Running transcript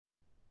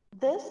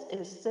This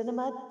is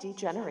Cinema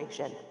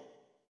Degeneration.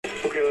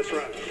 Okay, let's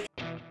run.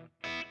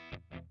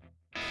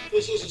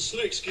 This is a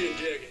snakeskin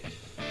jacket.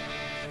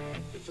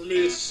 And for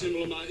me, it's a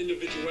symbol of my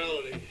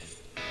individuality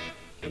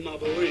and my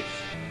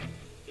belief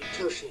in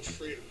personal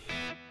freedom.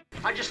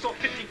 I just stole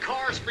 50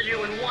 cars for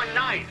you in one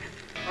night.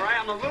 All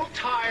right, I'm a little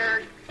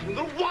tired, a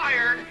little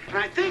wired, and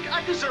I think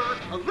I deserve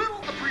a little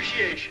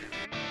appreciation.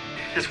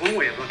 That's one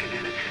way of looking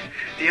at it.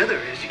 The other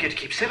is you get to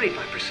keep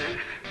 75%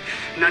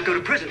 and not go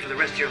to prison for the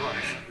rest of your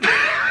life.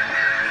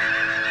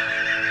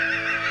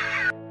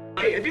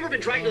 Hey, have you ever been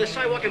dragged to the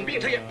sidewalk and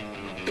beat until you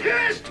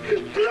pissed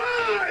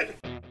blood?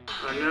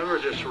 I never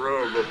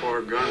disrobe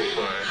before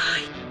gunfire.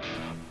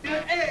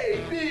 A,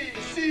 B,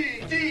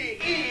 C, D,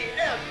 E,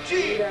 F,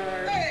 G,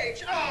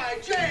 H, I,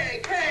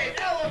 J, K,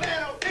 L, M,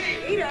 N, O, P,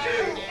 Q,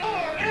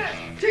 R, S,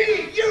 T,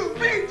 U,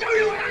 V,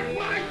 W, X,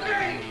 Y,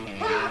 Z.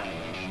 Huh?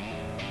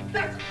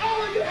 That's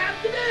all you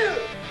have to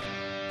do.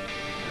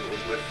 That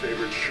was my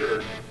favorite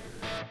shirt.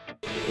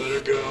 Let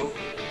her go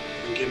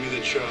and give me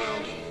the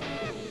child,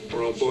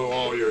 or I'll blow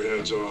all your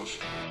heads off.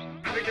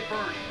 How'd it get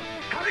burned?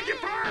 How'd it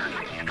get burned?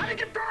 How'd it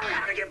get burned?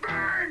 How'd it get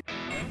burned?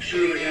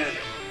 Shoot it again.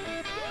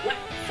 What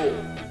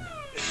Fool.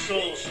 His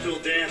soul's still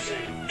dancing.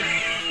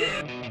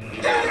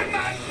 You're in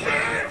my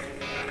shirt!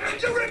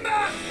 You're in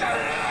my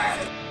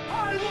shirt!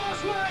 I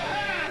lost my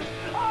hand!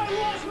 I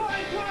lost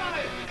my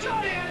pride!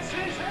 Johnny has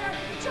his hair!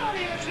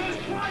 Johnny has his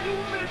pride! You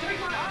want me to take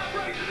my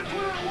heartbreak and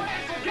put it away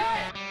and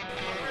forget?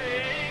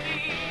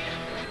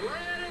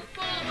 Ready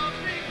for the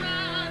big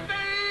ride,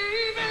 baby!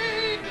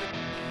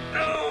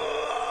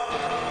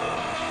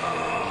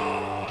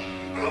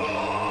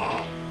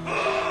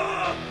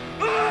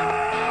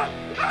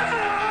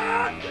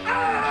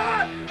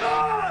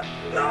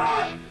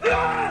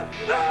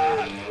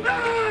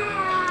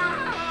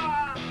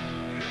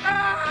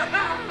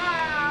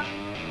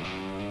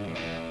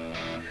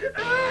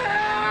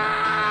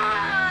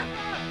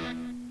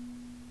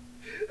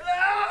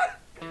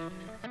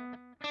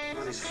 What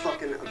are these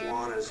fucking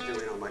iguanas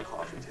doing on my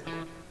coffee table?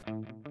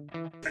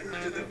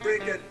 To the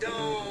break of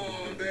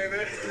dawn,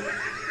 baby.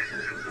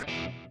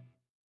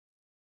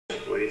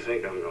 What do you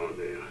think I'm gonna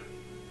do?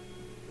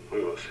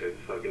 I'm gonna save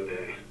the fucking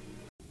day.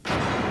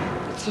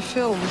 It's a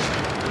film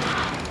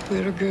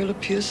where a girl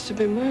appears to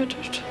be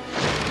murdered.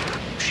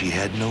 She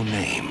had no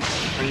name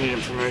I need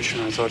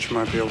information. I thought you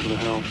might be able to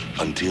help.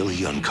 until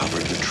he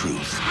uncovered the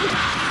truth.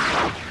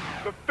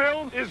 The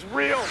film is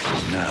real.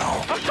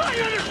 Now, I'm trying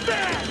to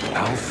understand!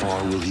 how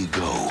far will he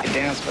go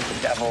Dance with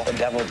the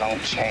devil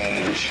don't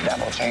change. The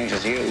devil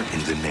changes you.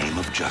 in the name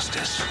of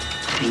justice?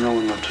 No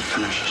one left to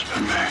finish this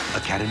but me.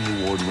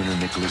 Academy Award winner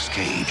Nicolas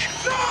Cage.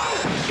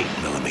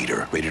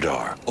 8mm, rated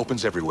R.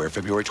 Opens everywhere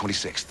February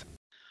 26th.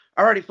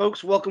 Alrighty,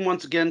 folks, welcome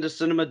once again to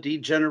Cinema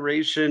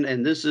Degeneration,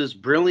 and this is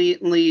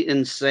Brilliantly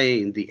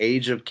Insane, the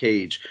Age of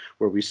Cage,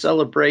 where we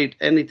celebrate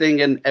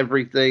anything and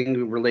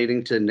everything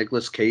relating to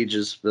Nicolas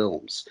Cage's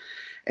films.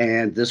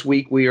 And this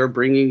week we are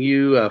bringing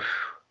you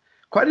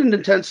quite an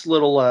intense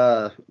little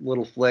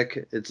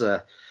flick. It's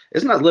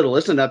not little,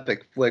 it's an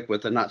epic flick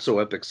with a not so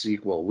epic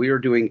sequel. We are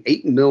doing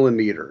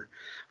 8mm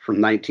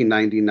from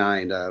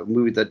 1999, a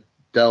movie that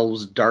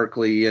delves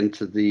darkly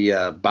into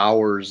the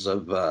bowers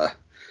of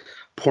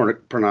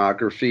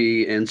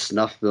pornography and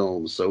snuff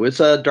films. So it's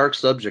a dark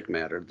subject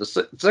matter.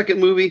 The second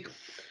movie,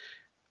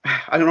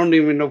 I don't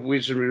even know if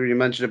we should really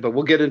mention it, but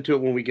we'll get into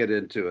it when we get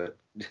into it.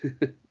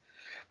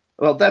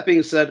 Well, that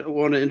being said, I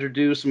want to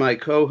introduce my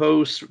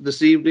co-host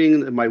this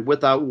evening, my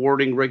without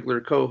warning regular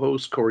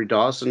co-host, Korey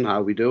Dawson.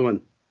 How we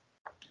doing?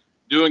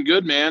 Doing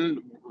good,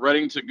 man.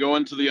 Ready to go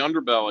into the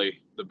underbelly,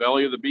 the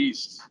belly of the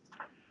beast.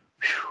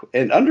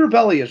 And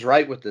Underbelly is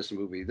right with this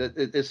movie.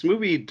 This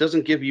movie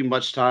doesn't give you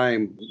much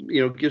time.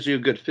 Gives you a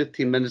good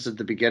 15 minutes at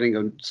the beginning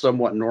of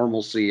somewhat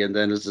normalcy, and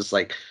then it's just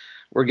like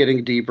we're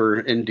getting deeper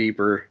and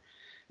deeper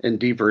and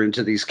deeper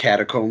into these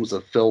catacombs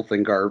of filth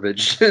and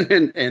garbage,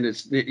 and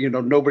it's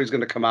nobody's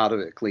going to come out of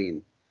it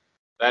clean.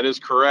 That is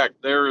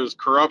correct. There is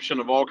corruption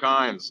of all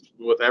kinds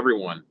with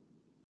everyone.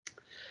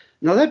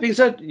 Now, that being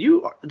said,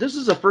 this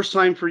is the first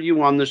time for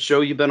you on this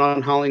show. You've been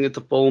on Howling at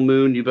the Full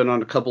Moon. You've been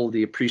on a couple of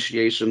the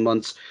appreciation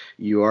months.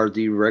 You are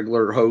the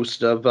regular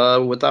host of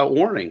Without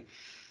Warning.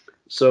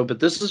 But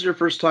this is your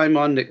first time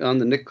on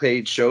the Nick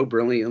Cage show,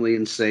 Brilliantly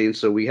Insane.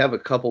 So we have a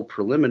couple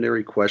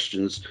preliminary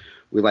questions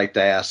we like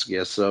to ask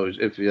you. So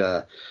if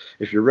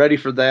you're ready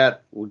for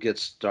that, we'll get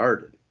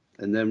started,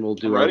 and then we'll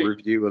do our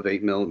review of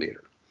 8mm.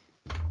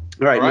 All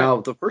right.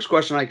 Now, the first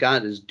question I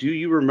got is, do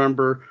you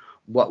remember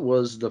what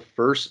was the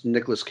first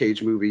Nicolas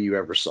Cage movie you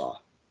ever saw?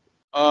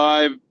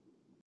 I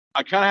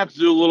kind of have to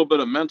do a little bit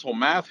of mental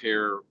math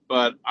here,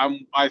 but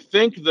I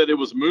think that it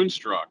was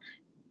Moonstruck.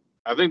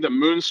 I think that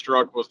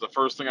Moonstruck was the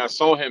first thing I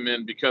saw him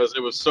in because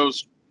it was so,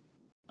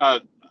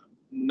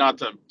 not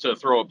to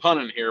throw a pun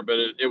in here, but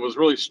it was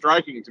really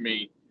striking to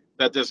me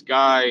that this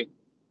guy,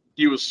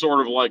 he was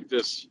sort of like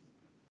this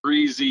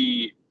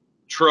greasy,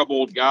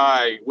 troubled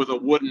guy with a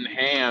wooden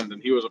hand,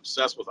 and he was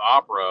obsessed with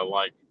opera.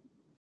 Like,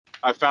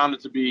 I found it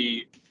to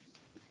be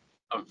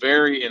a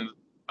very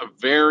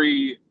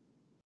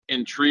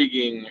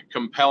intriguing,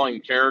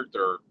 compelling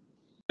character.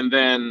 And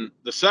then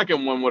the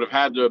second one would have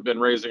had to have been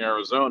Raising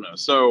Arizona.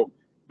 So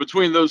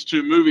between those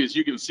two movies,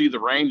 you can see the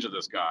range of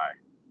this guy.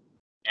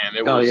 And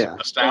it was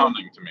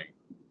astounding to me.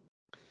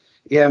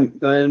 Yeah,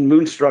 and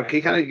Moonstruck,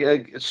 he kind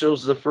of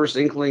shows the first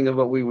inkling of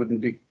what we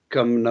would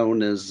become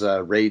known as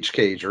Rage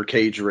Cage or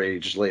Cage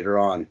Rage later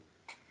on.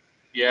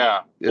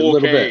 Yeah, full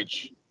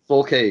Cage.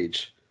 Full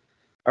Cage.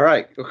 All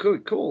right,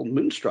 cool.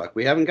 Moonstruck.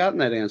 We haven't gotten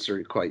that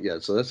answer quite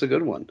yet, so that's a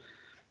good one.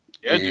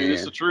 Yeah, dude,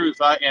 it's the truth.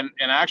 And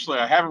actually,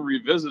 I haven't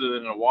revisited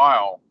it in a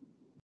while,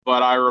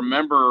 but I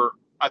remember,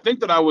 I think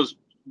that I was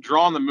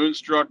drawn to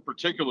Moonstruck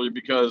particularly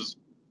because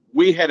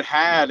we had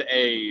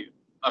a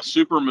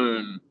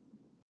supermoon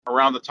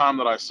around the time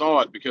that I saw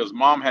it, because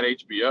Mom had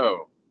HBO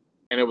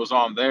and it was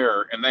on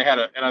there, and they had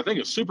and I think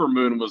a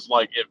supermoon was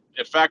like,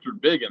 it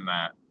factored big in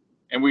that,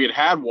 and we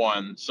had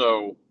one.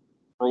 So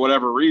for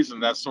whatever reason,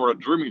 that sort of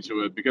drew me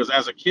to it, because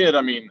as a kid,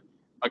 I mean,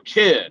 a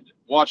kid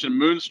watching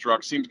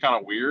Moonstruck seems kind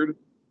of weird.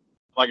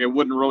 Like it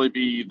wouldn't really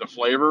be the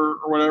flavor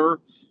or whatever.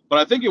 But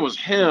I think it was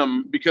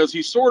him, because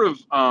he sort of,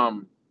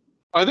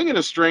 I think in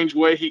a strange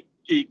way,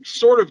 he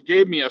sort of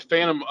gave me a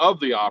Phantom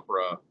of the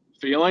Opera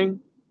feeling,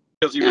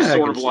 because he was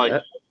sort of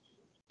like,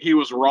 he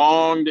was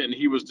wronged and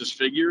he was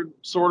disfigured,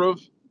 sort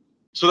of.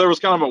 So there was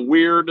kind of a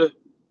weird,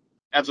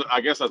 I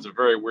guess that's a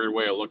very weird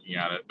way of looking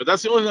at it. But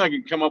that's the only thing I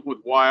can come up with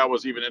why I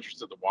was even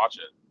interested to watch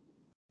it.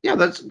 Yeah,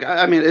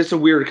 I mean, it's a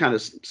weird kind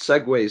of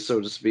segue, so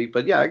to speak.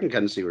 But yeah, I can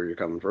kind of see where you're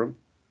coming from.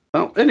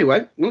 Well,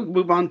 anyway, we'll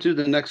move on to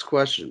the next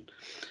question.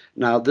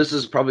 Now, this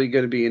is probably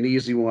going to be an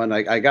easy one.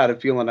 I got a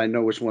feeling I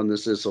know which one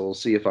this is, so we'll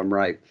see if I'm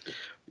right.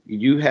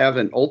 You have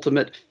an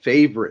ultimate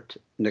favorite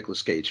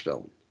Nicolas Cage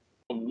film?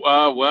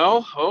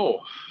 I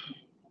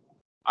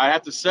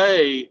have to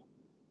say,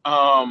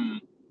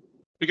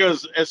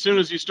 because as soon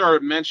as you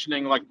started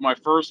mentioning, like, my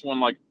first one,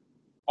 like,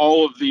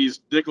 all of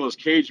these Nicolas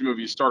Cage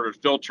movies started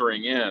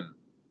filtering in.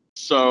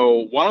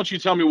 So why don't you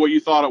tell me what you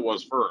thought it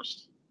was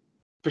first?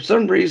 For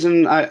some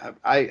reason,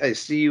 I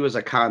see you as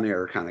a Con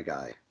Air kind of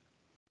guy.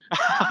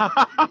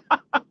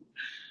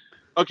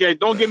 Okay,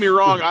 don't get me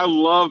wrong. I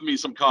love me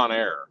some Con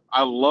Air.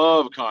 I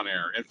love Con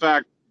Air. In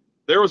fact,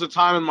 there was a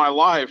time in my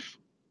life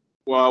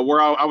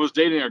where I was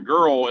dating a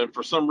girl, and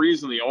for some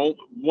reason,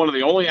 one of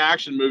the only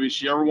action movies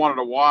she ever wanted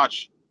to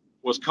watch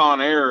was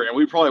Con Air, and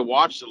we probably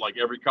watched it like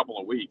every couple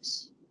of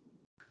weeks.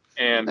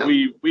 And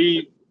we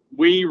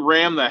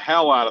rammed the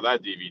hell out of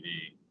that DVD.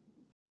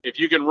 If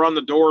you can run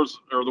the doors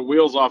or the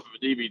wheels off of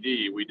a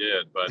DVD, we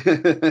did.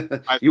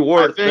 But you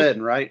wore it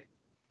then, right?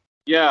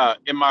 Yeah,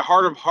 in my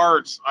heart of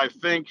hearts, I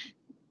think,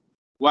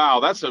 wow,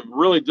 that's a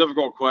really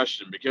difficult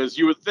question, because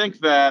you would think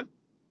that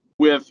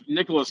with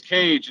Nicolas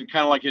Cage and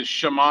kind of like his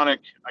shamanic,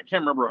 I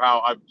can't remember how,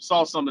 I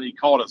saw somebody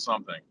called it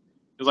something.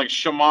 It was like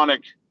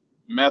shamanic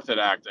method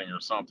acting or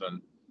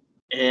something,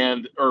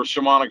 or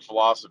shamanic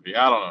philosophy.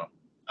 I don't know.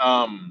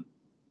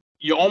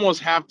 You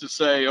almost have to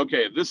say,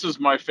 okay, this is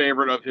my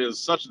favorite of his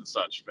such and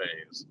such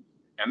phase,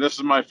 and this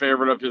is my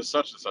favorite of his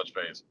such and such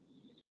phase.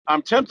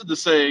 I'm tempted to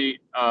say,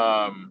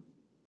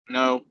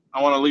 no,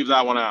 I want to leave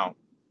that one out.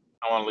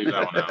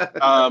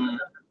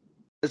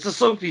 It's a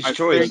Sophie's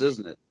choice,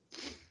 isn't it?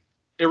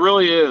 It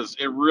really is.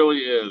 It really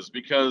is,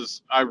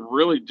 because I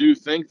really do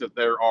think that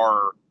there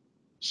are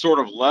sort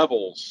of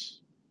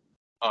levels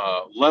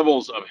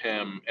of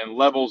him and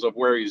levels of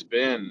where he's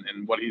been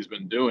and what he's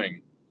been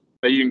doing,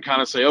 that you can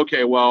kind of say,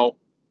 okay, well,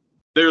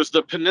 there's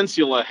the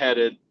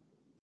peninsula-headed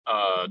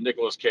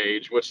Nicolas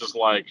Cage, which is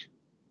like,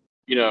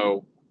 you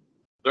know,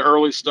 the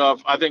early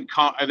stuff. I think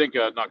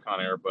not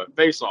Con Air, but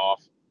Face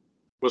Off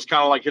was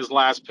kind of like his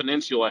last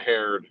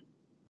peninsula-haired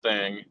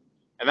thing,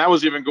 and that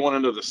was even going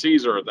into the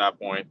Caesar at that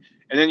point.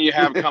 And then you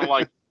have kind of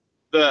like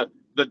the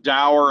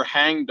dour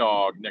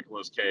hangdog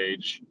Nicolas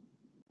Cage,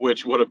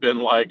 which would have been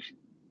like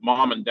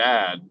Mom and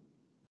Dad.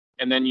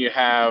 And then you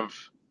have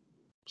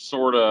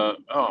sort of,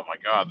 oh my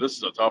God, this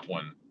is a tough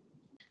one.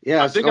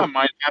 Yeah, I think I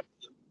might have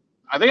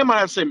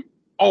to say,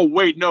 oh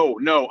wait, no,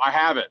 I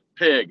have it.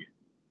 Pig.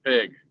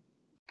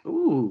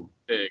 Ooh,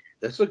 Pig.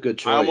 That's a good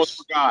choice.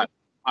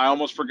 I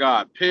almost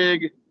forgot.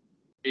 Pig.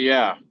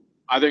 Yeah,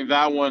 I think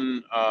that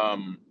one.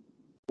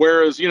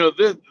 Whereas, you know,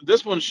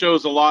 this one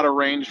shows a lot of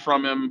range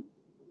from him,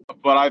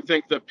 but I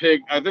think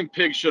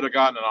Pig should have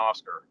gotten an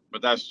Oscar,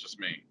 but that's just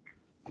me.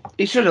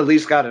 He should at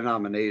least got a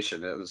nomination.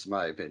 That was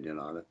my opinion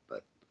on it,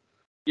 but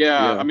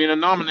yeah, I mean, a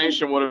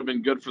nomination would have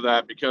been good for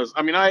that, because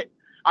I mean, I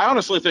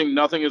honestly think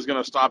nothing is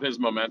going to stop his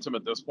momentum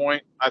at this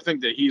point. I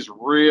think that he's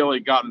really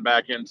gotten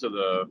back into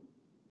the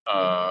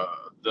I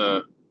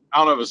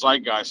don't know if his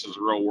zeitgeist is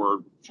a real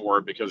word for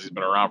it, because he's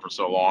been around for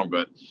so long,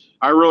 but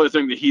I really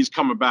think that he's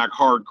coming back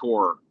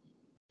hardcore.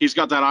 He's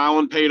got that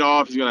island paid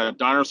off. He's got a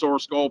dinosaur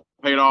skull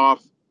paid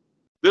off.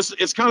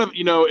 It's kind of,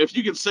 you know, if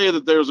you could say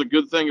that there's a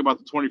good thing about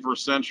the 21st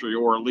century,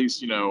 or at least,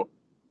 you know,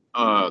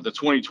 the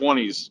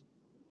 2020s,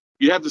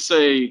 you have to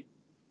say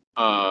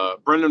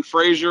Brendan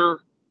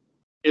Fraser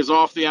is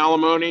off the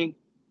alimony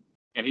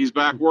and he's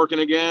back working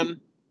again.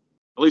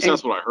 At least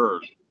that's what I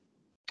heard.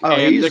 Oh,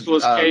 and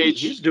Nicolas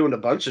Cage. he's doing a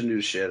bunch of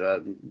new shit.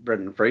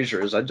 Brendan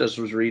Fraser is. I just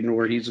was reading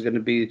where he's going to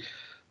be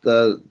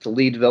the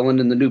lead villain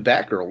in the new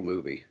Batgirl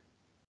movie.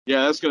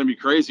 Yeah, that's going to be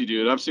crazy,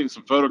 dude. I've seen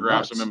some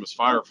photographs of him as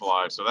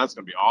Firefly, so that's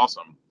going to be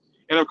awesome.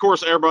 And of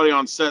course, everybody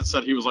on set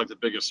said he was like the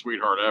biggest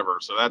sweetheart ever,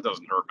 so that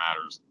doesn't hurt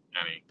matters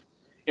any.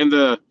 In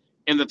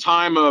the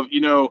time of,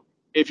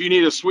 if you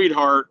need a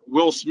sweetheart,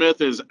 Will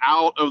Smith is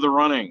out of the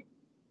running,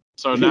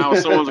 so now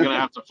someone's going to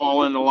have to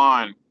fall into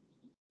line.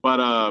 But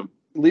at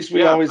least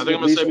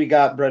we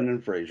got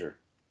Brendan Fraser.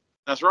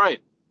 That's right.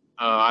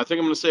 I think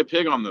I'm going to say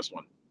Pig on this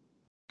one.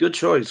 Good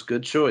choice.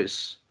 Good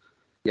choice.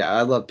 Yeah,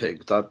 I love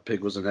Pig. Thought Pig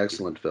was an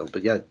excellent film,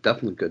 but yeah,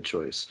 definitely good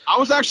choice. I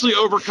was actually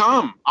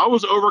overcome. I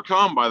was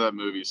overcome by that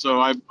movie, so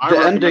I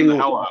recommend the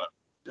hell out of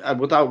it.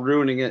 Without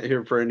ruining it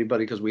here for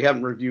anybody, because we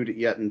haven't reviewed it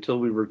yet. Until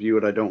we review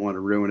it, I don't want to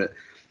ruin it.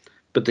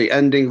 But the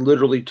ending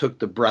literally took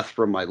the breath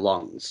from my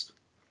lungs.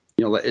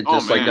 It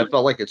just I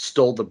felt like it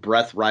stole the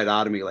breath right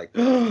out of me, like,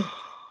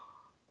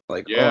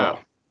 like yeah. Oh.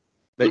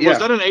 But was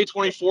that an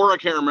A24? I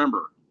can't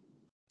remember.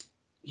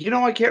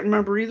 I can't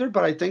remember either,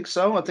 but I think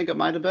so. I think it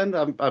might have been.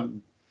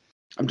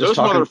 I'm just Those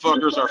talking.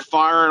 Motherfuckers are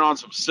firing on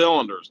some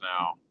cylinders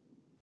now.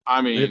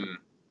 I mean,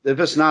 if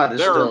it's not,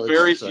 it's there are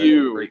very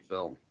few. Great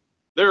film.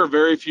 There are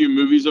very few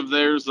movies of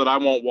theirs that I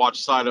won't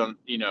watch sight on.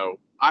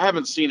 I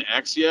haven't seen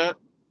X yet.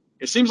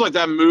 It seems like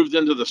that moved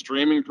into the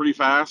streaming pretty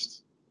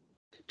fast.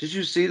 Did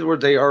you see where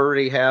they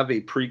already have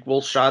a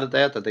prequel shot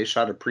at that they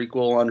shot a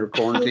prequel under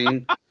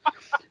quarantine?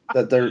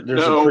 That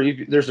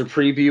there's a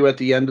preview at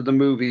the end of the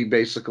movie,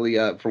 basically,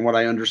 from what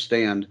I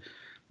understand,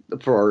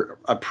 for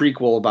a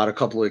prequel about a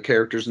couple of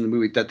characters in the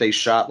movie that they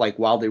shot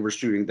while they were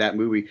shooting that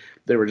movie.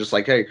 They were just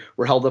like, hey,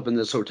 we're held up in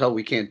this hotel.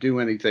 We can't do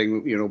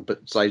anything,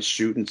 besides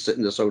shoot and sit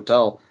in this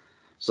hotel.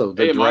 So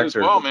the director might as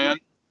well, man.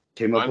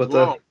 Came up with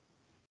a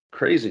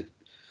crazy.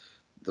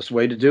 This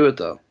way to do it,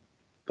 though.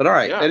 But all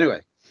right,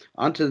 Anyway,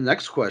 on to the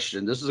next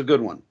question. This is a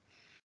good one.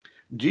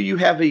 Do you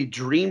have a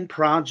dream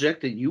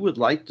project that you would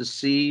like to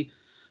see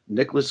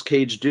Nicolas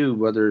Cage do,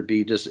 whether it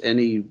be just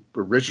any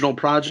original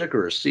project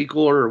or a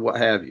sequel or what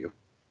have you?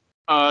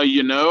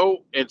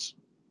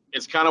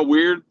 It's kind of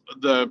weird,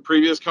 the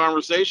previous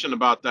conversation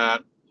about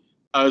that.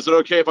 Is it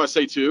okay if I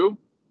say two?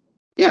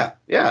 Yeah,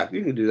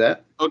 you can do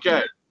that.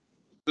 Okay.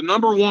 The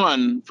number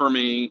one for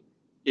me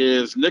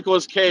is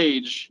Nicolas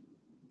Cage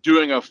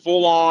doing a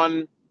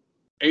full-on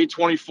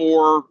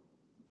A24.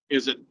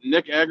 Is it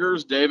Nick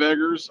Eggers, Dave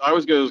Eggers? I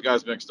always get those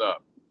guys mixed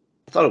up.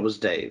 I thought it was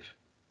Dave.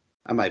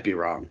 I might be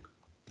wrong.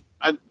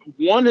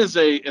 One is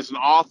an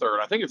author.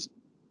 I think it's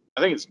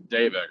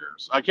Dave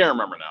Eggers. I can't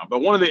remember now, but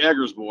one of the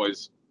Eggers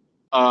boys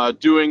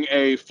doing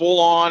a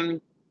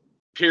full-on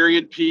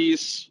period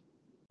piece.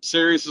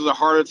 Series is a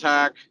Heart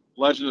Attack,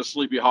 Legend of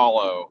Sleepy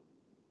Hollow,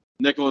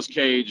 Nicolas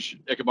Cage,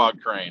 Ichabod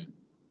Crane,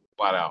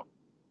 flat out.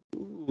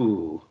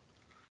 Ooh.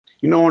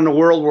 In a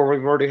world where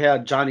we've already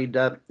had Johnny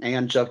Depp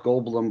and Jeff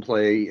Goldblum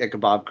play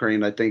Ichabod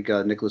Crane, I think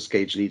Nicolas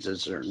Cage needs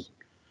his turn.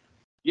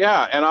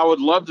 Yeah, and I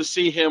would love to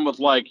see him with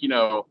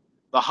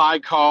the high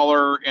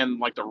collar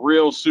and the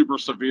real super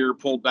severe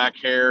pulled back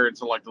hair into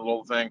the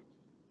little thing.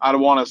 I'd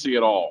want to see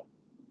it all.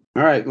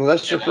 All right, well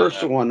that's your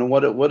first one. And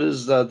what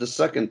is the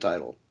second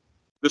title?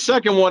 The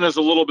second one is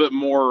a little bit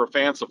more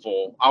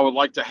fanciful. I would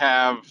like to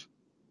have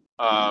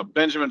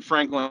Benjamin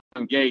Franklin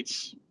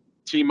Gates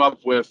team up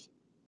with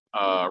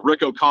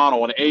Rick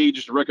O'Connell, an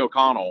aged Rick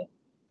O'Connell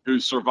who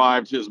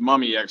survived his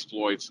mummy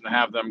exploits, and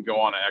have them go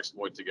on an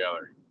exploit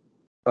together.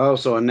 Oh,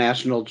 so a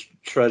National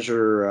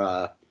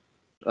Treasure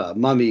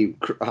mummy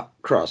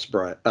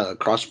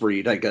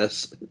crossbreed, I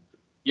guess.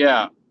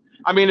 Yeah.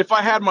 I mean, if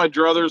I had my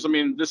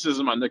druthers, this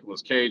isn't my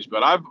Nicolas Cage,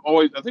 but I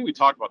think we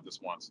talked about this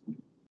once.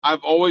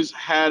 I've always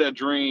had a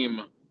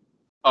dream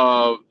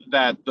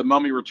that the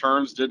Mummy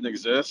Returns didn't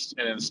exist,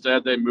 and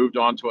instead they moved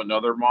on to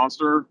another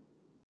monster,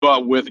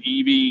 but with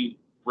Evie,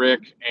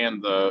 Rick,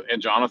 and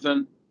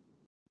Jonathan.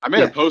 I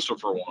made a poster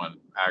for one,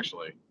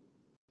 actually.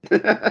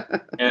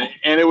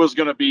 and it was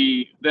going to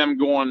be them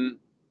going.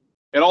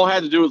 It all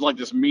had to do with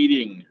this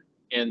meeting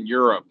in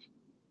Europe,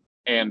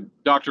 and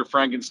Dr.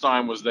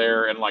 Frankenstein was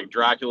there, and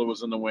Dracula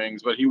was in the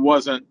wings, but he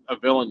wasn't a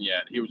villain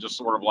yet. He was just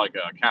sort of like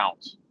a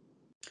count.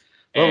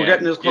 Well, we're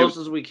getting as close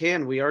as we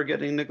can. We are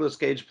getting Nicolas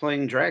Cage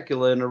playing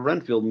Dracula in a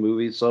Renfield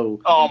movie, so.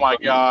 Oh my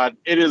God!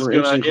 It is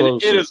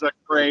it is a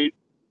great.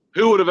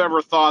 Who would have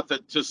ever thought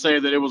to say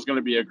that it was going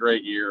to be a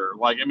great year?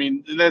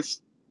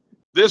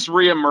 This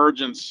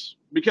reemergence,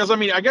 because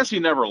I guess he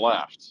never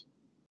left,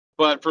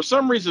 but for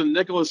some reason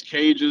Nicolas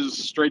Cage's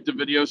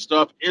straight-to-video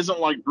stuff isn't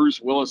like Bruce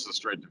Willis's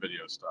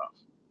straight-to-video stuff.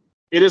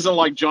 It isn't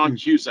like John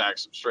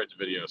Cusack's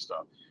straight-to-video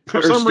stuff.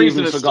 For some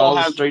reason, it still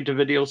has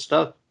straight-to-video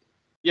stuff.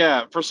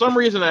 Yeah, for some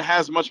reason it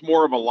has much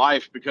more of a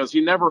life because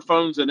he never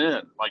phones it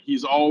in.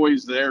 He's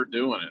always there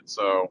doing it.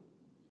 So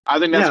I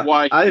think that's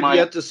why I've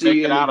yet to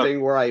see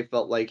anything where I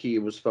felt like he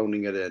was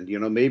phoning it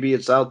in. Maybe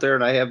it's out there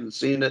and I haven't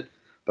seen it,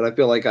 but I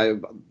feel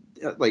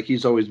like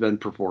he's always been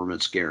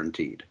performance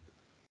guaranteed.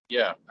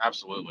 Yeah,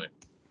 absolutely.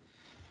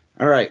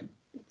 All right.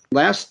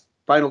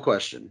 Final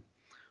question.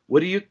 What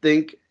do you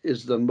think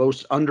is the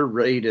most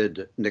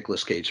underrated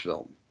Nicolas Cage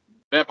film?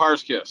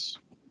 Vampire's Kiss.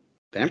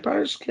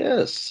 Vampire's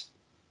Kiss.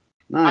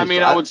 Nice. I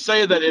mean, I would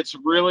say that it's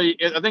really,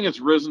 I think it's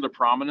risen to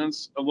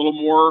prominence a little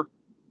more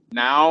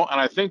now,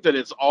 and I think that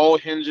it's all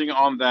hinging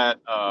on that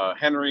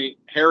Harry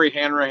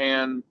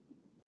Hanrahan,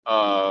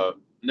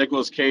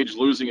 Nicolas Cage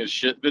losing his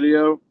shit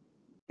video.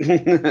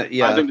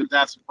 Yeah. I think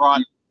that's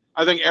brought.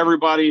 I think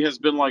everybody has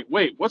been like,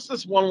 wait, what's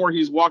this one where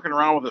he's walking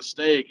around with a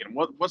stake, and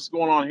what's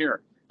going on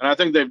here? And I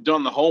think they've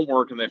done the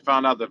homework and they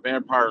found out that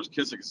Vampire's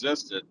Kiss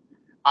existed.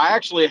 I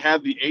actually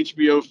had the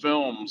HBO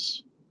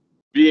Films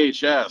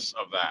VHS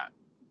of that.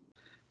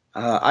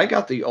 I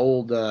got the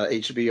old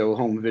HBO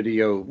home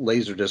video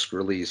Laserdisc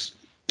release,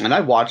 and I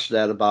watched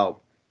that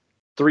about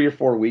 3 or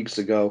 4 weeks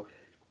ago,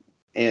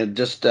 and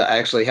just to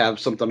actually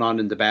have something on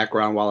in the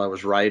background while I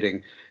was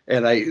writing,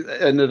 and I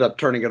ended up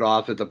turning it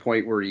off at the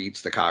point where he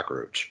eats the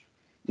cockroach.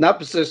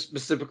 Not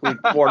specifically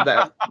for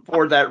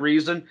that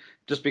reason,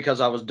 just because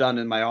I was done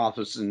in my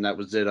office and that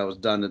was it. I was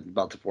done at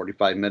about the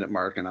 45-minute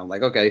mark, and I'm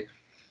like, okay,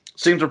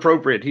 seems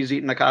appropriate. He's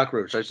eating a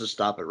cockroach. I should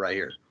stop it right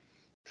here.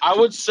 I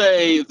would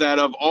say that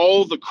of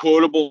all the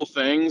quotable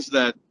things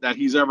that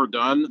he's ever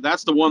done,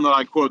 that's the one that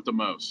I quote the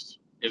most,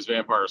 is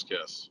Vampire's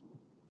Kiss.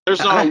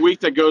 There's not a week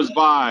that goes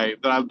by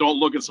that I don't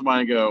look at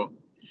somebody and go,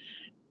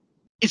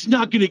 it's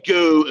not going to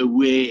go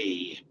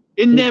away.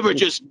 It never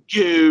just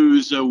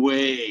goes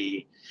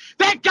away.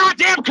 That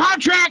goddamn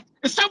contract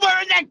is somewhere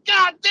in that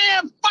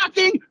goddamn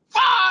fucking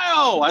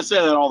file. I say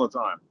that all the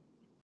time.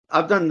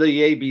 I've done the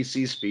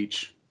ABC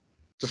speech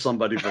to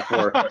somebody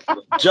before,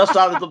 just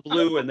out of the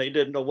blue, and they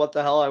didn't know what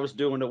the hell I was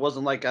doing. It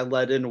wasn't like I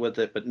led in with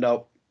it, but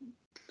nope.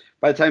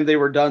 By the time they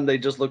were done, they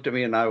just looked at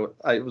me, and I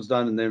was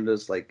done, and they're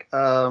just like,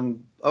 okay.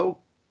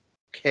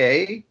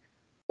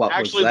 What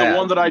Actually, was that? the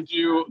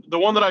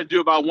one that I do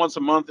about once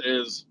a month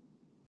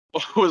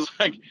was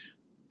like,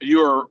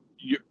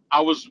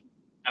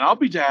 and I'll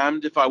be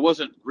damned if I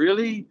wasn't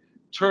really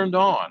turned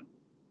on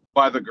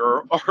by the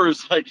girl. Or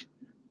it's like,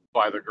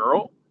 by the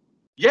girl?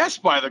 Yes,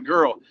 by the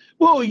girl.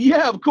 Well,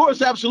 yeah, of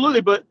course,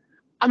 absolutely. But,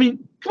 I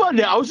mean, come on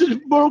now. I was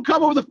in Mortal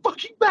Kombat with a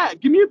fucking bat.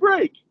 Give me a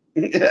break.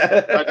 I do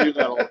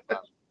that all the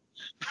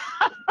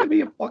time. Give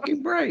me a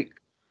fucking break.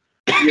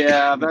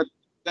 Yeah,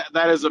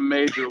 that is a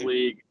major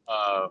league.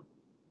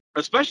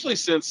 Especially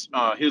since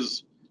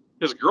his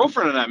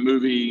girlfriend in that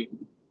movie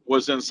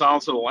was in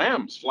Silence of the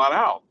Lambs, flat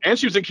out. And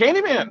she was in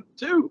Candyman,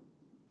 too.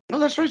 Oh,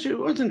 that's right. She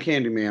was in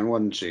Candyman,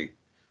 wasn't she?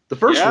 The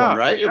first one,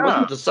 right? Yeah. It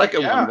wasn't the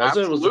second one, was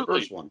absolutely. it? It was the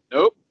first one.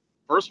 Nope.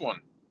 First one.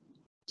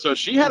 So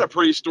she had a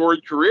pretty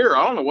storied career.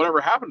 I don't know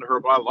whatever happened to her,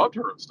 but I loved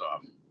her and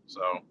stuff.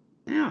 So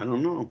yeah, I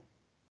don't know.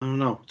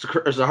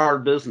 It's a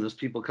hard business.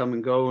 People come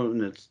and go,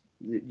 and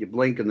you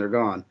blink and they're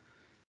gone.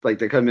 Like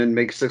they come in,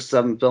 make 6,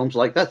 7 films.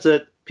 Like that's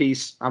it.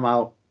 Peace. I'm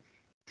out.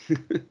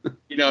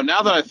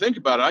 Now that I think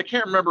about it, I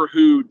can't remember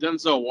who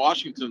Denzel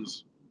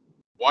Washington's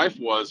wife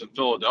was in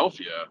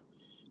Philadelphia,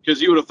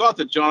 because you would have thought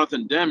that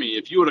Jonathan Demme,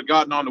 if you would have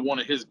gotten onto one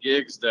of his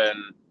gigs, then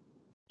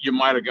you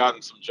might have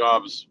gotten some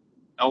jobs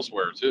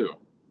elsewhere too.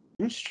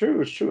 It's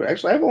true.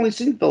 Actually, I've only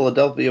seen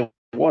Philadelphia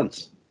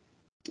once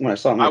when I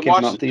saw it when it came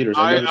out in theaters.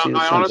 I've never seen it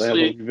since. Honestly,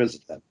 I have to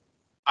revisit that.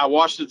 I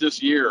watched it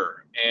this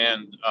year,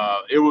 and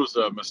it was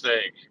a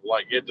mistake.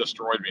 Like, it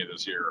destroyed me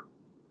this year.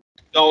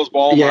 I was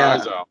bawling my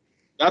eyes out.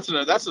 That's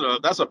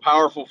a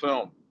powerful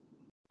film,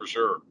 for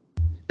sure.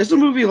 It's a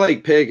movie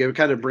like Pig. It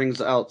kind of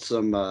brings out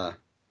some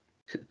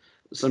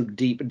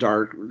deep,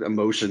 dark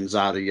emotions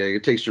out of you.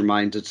 It takes your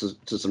mind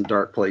to some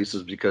dark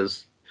places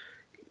because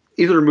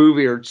either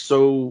movie are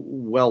so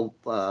well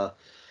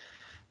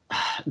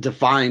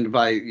defined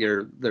by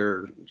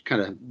their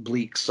kind of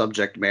bleak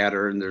subject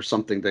matter, and there's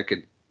something that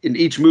could, in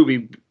each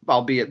movie,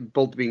 albeit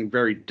both being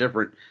very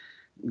different,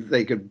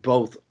 they could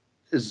both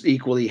as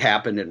equally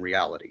happen in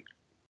reality.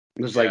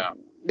 It's like,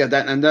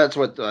 that's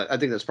what I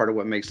think that's part of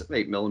what makes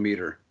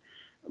 8mm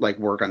like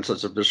work on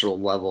such a visceral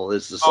level.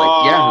 Is just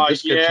like,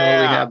 this could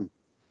totally happen.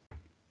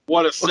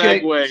 What a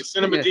segue! Okay.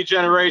 Cinema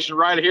Degeneration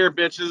right here,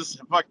 bitches.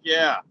 Fuck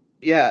yeah.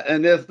 Yeah,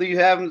 and if you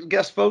haven't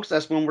guessed, folks,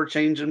 that's when we're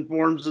changing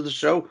forms of the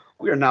show.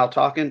 We are now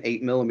talking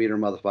 8mm,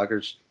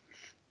 motherfuckers.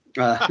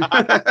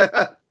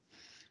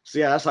 So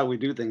yeah, that's how we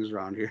do things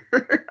around here.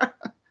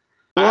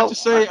 I have to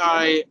say,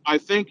 I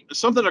think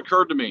something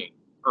occurred to me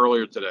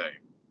earlier today,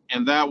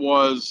 and that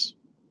was,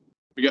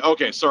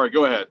 okay, sorry,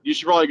 go ahead. You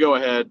should probably go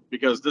ahead,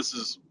 because this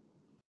is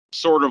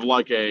sort of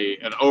like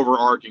an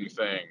overarching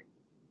thing.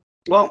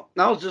 Well,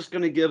 I was just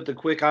going to give the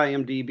quick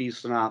IMDb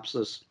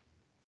synopsis,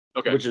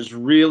 which is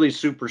really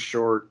super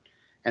short,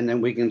 and then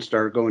we can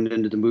start going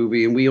into the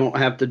movie, and we don't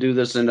have to do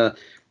this in a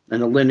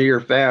linear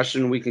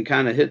fashion. We can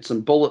kind of hit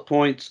some bullet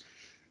points,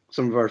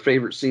 some of our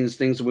favorite scenes,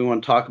 things that we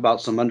want to talk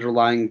about, some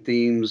underlying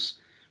themes,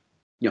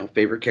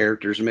 favorite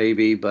characters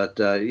maybe, but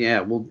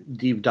we'll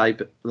deep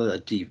dive.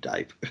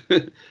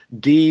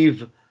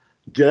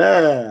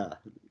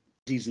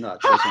 These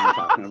nuts. That's what I'm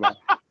talking about.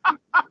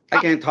 I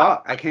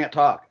can't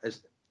talk.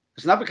 It's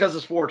not because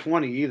it's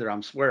 420 either.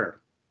 I'm swear.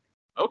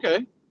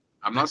 Okay.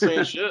 I'm not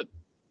saying shit.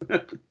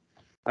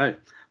 All right,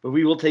 but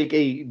we will take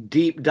a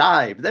deep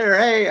dive there.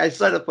 Hey, I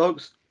said it,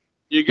 folks.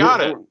 You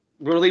got it.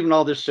 We're leaving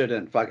all this shit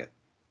in. Fuck it.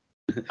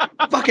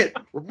 Fuck it.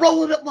 We're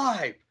rolling it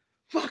live.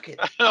 Fuck it.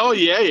 Oh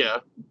yeah.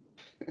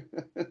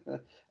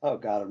 Oh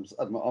God,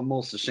 I'm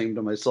almost ashamed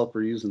of myself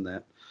for using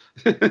that.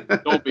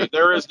 Don't be.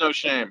 There is no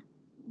shame.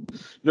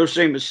 No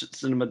shame is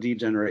cinema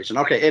degeneration.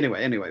 Okay.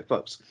 Anyway,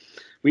 folks,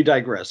 we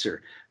digress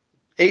here.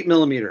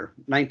 8mm,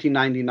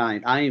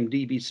 1999.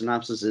 IMDb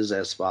synopsis is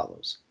as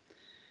follows.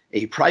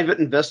 A private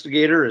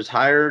investigator is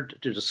hired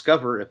to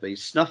discover if a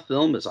snuff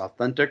film is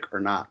authentic or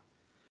not.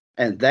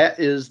 And that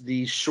is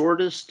the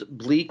shortest,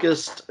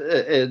 bleakest,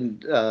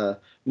 and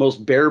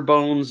most bare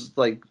bones,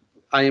 like,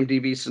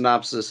 IMDb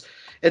synopsis.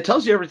 It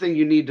tells you everything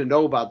you need to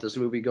know about this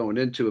movie going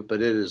into it,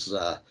 but it is...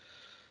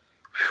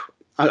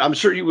 I'm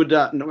sure you would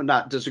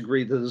not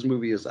disagree that this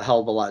movie is a hell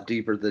of a lot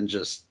deeper than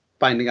just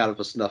finding out if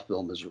a snuff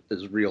film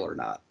is real or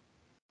not.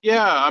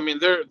 Yeah, I mean,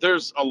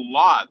 there's a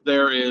lot.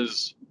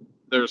 There's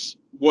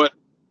what,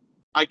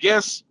 I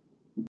guess,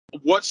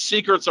 what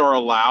secrets are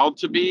allowed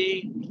to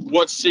be,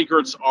 what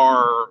secrets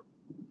are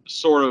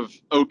sort of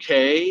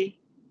okay,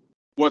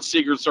 what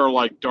secrets are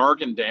like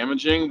dark and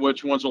damaging,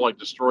 which ones will like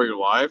destroy your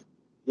life,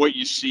 what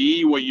you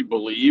see, what you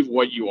believe,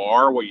 what you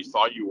are, what you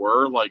thought you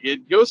were. Like,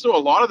 it goes through a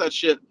lot of that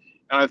shit.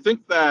 And I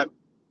think that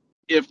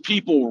if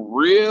people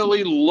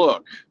really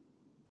look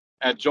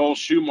at Joel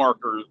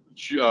Schumacher's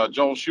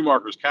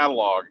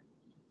catalog,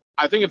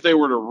 I think if they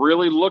were to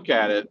really look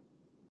at it,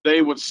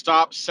 they would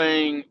stop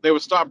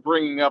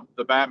bringing up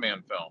the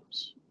Batman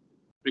films,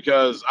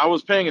 because I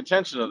was paying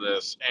attention to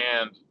this,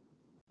 and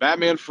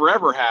Batman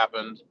Forever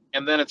happened,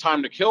 and then A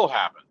Time to Kill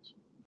happened.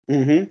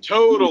 Mm-hmm.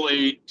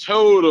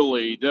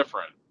 Totally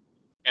different.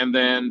 And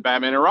then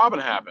Batman and Robin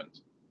happened,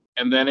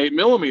 and then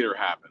 8mm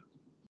happened.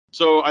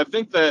 So I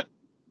think that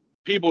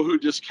people who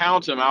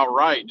discount him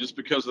outright just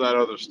because of that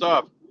other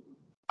stuff,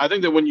 I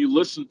think that when you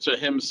listen to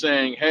him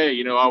saying,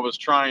 hey,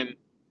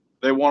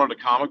 they wanted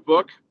a comic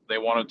book, they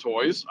wanted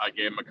toys, I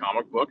gave them a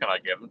comic book, and I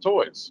gave them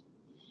toys.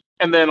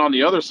 And then on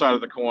the other side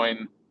of the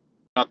coin,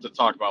 not to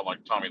talk about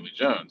like Tommy Lee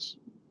Jones,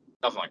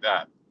 nothing like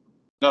that.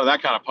 None of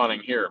that kind of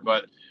punning here,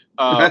 but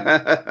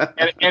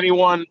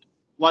anyone,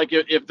 like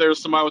if there's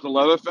somebody with a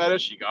leather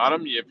fetish, you got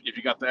them. If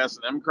you got the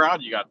S&M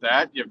crowd, you got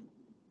that.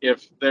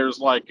 If there's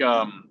like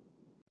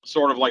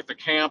sort of like the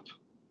camp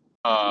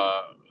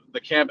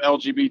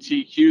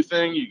LGBTQ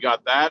thing, you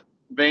got that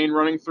vein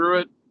running through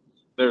it.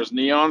 There's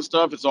neon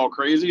stuff. It's all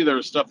crazy.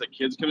 There's stuff that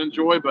kids can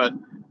enjoy, but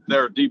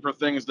there are deeper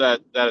things that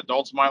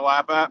adults might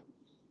laugh at.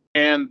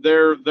 And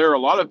there are a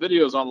lot of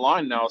videos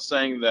online now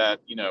saying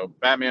that,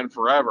 Batman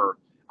Forever.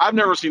 I've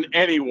never seen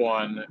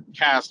anyone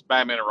cast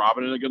Batman and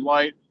Robin in a good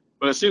light,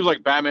 but it seems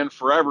like Batman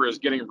Forever is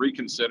getting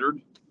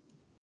reconsidered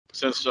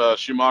since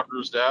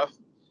Schumacher's death.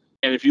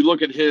 And if you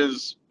look at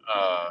his,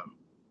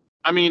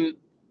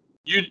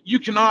 you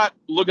cannot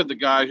look at the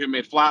guy who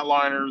made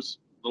Flatliners,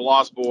 The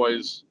Lost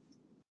Boys,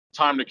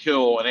 Time to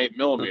Kill, and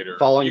 8mm.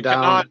 Falling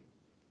Down.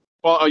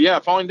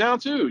 Falling Down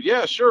too.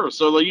 Yeah, sure.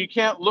 So you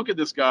can't look at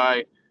this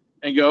guy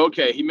and go,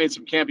 okay, he made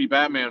some campy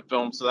Batman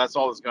films, so that's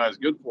all this guy's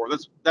good for.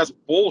 That's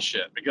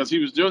bullshit, because he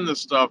was doing this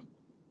stuff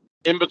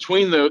in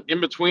between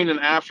and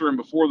after and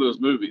before those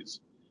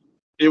movies.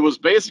 It was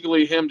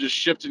basically him just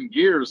shifting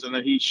gears, and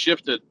then he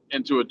shifted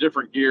into a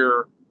different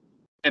gear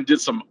and did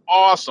some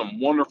awesome,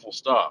 wonderful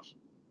stuff.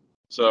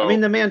 So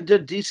the man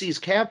did DC's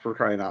Cap, for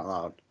crying out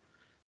loud.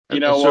 You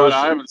know what?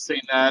 I haven't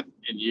seen that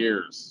in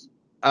years.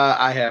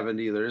 I haven't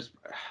either.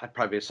 I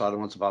probably saw it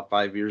once about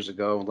 5 years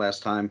ago,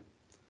 last time.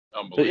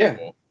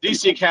 Unbelievable. Yeah.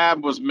 DC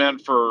Cab was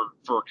meant for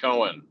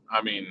Cohen.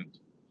 I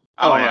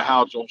don't know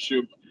how Joel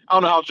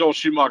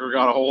Schumacher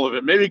got a hold of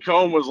it. Maybe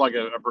Cohen was like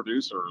a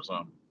producer or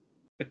something.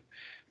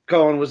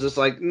 Cohen was just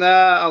like,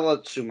 nah, I'll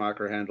let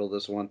Schumacher handle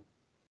this one.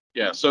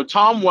 Yeah, so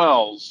Tom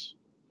Wells,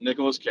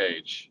 Nicolas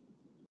Cage.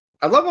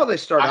 I love how they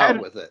start out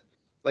with it.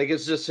 Like,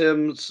 it's just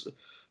him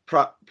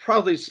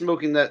proudly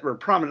smoking that, or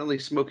prominently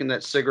smoking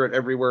that cigarette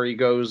everywhere he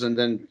goes, and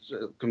then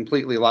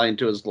completely lying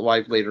to his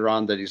wife later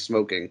on that he's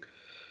smoking.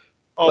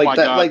 Oh, like my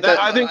God.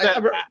 I think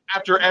that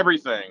after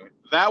everything,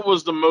 that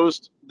was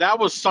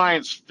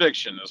science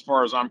fiction as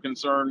far as I'm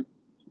concerned.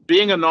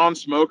 Being a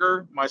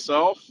non-smoker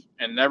myself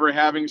and never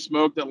having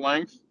smoked at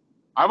length,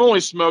 I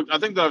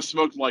think that I've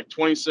smoked like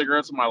 20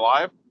 cigarettes in my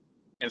life,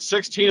 and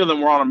 16 of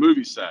them were on a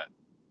movie set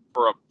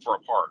for a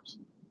part.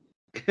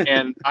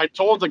 And I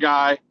told him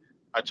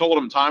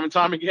time and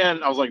time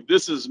again, I was like,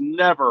 this is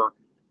never,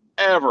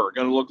 ever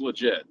going to look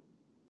legit.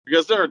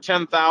 Because there are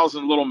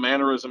 10,000 little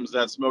mannerisms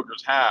that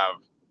smokers have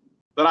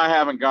that I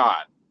haven't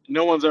got.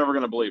 No one's ever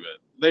going to believe it.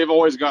 They've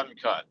always gotten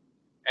cut.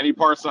 Any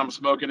parts that I'm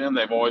smoking in,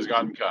 they've always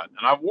gotten cut.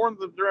 And I've warned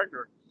the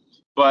director.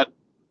 But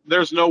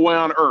there's no way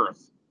on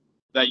earth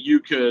that you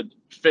could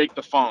fake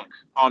the funk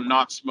on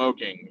not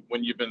smoking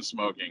when you've been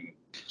smoking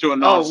to a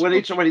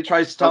non-smoker. When he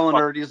tries telling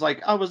her, he's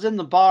like, I was in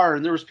the bar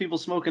and there was people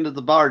smoking at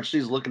the bar. And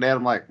she's looking at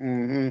him like,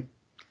 mm-hmm.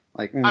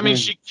 Like, mm-hmm.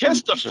 She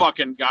kissed a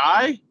fucking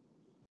guy.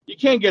 You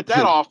can't get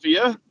that off of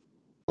you.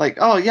 Like,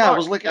 oh yeah,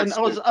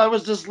 I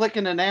was just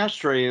licking an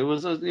ashtray. It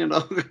was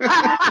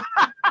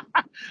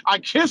I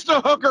kissed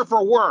a hooker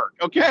for work.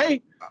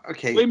 Okay,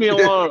 Okay, leave me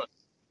alone.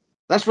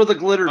 That's where the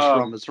glitter's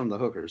from. It's from the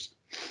hookers.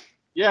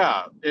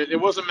 Yeah, it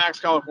wasn't Max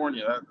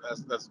California.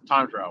 That's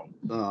time travel.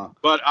 Uh,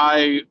 But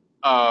I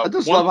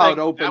just love how it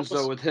opens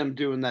though with him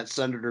doing that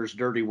senator's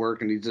dirty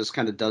work, and he just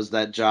kind of does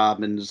that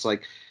job, and it's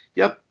like,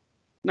 yep,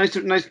 nice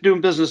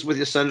doing business with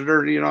you,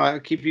 Senator. You know, I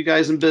keep you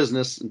guys in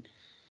business. And,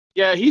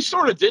 yeah, he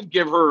sort of did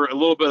give her a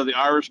little bit of the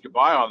Irish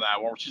goodbye on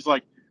that one. Where she's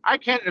like, I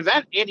can't,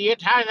 that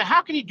idiot,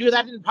 how can he do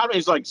that in public?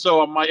 He's like,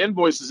 so my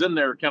invoice is in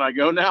there. Can I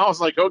go now? I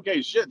was like,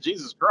 okay, shit,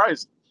 Jesus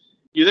Christ.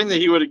 You think that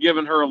he would have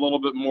given her a little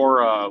bit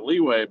more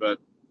leeway, but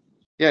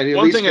yeah, he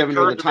at least given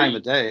her the time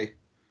of day.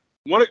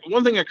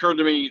 One thing occurred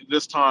to me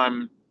this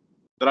time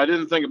that I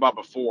didn't think about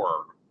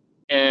before,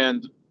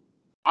 and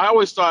I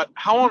always thought,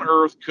 how on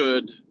earth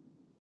could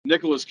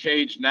Nicolas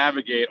Cage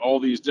navigate all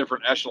these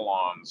different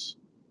echelons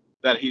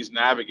that he's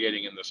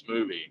navigating in this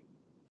movie?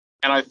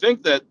 And I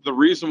think that the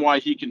reason why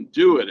he can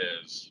do it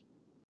is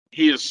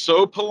he is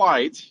so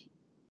polite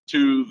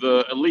to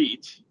the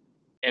elite,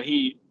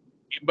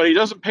 but he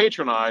doesn't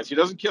patronize. He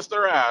doesn't kiss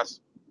their ass.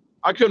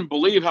 I couldn't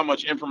believe how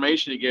much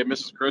information he gave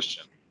Mrs.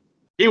 Christian.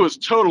 He was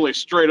totally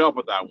straight up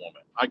with that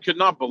woman. I could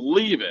not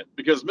believe it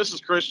because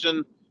Mrs.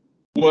 Christian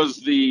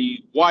was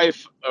the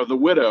wife of the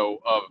widow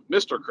of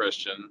Mr.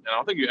 Christian, and I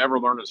don't think you ever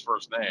learned his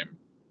first name.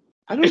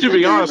 And to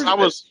be honest,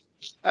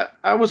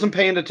 I wasn't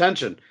paying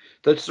attention.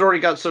 The story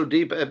got so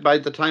deep. By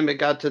the time it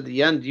got to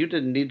the end, you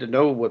didn't need to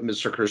know what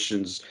Mr.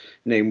 Christian's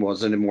name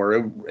was anymore.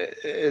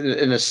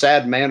 In a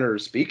sad manner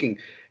of speaking,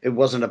 it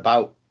wasn't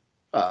about,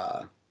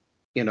 it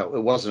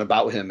wasn't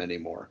about him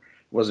anymore.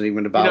 It wasn't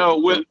even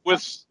about.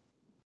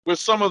 With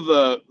some of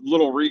the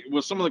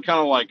with some of the kind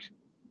of like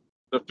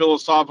the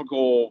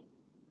philosophical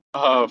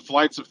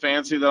flights of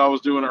fancy that I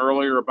was doing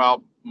earlier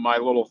about my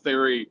little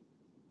theory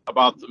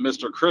about the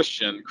Mr.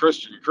 Christian,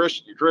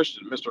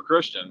 Mr.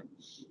 Christian.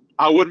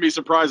 I wouldn't be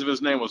surprised if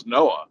his name was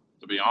Noah,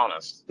 to be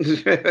honest.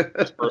 His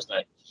first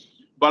name.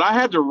 But I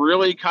had to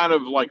really kind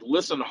of like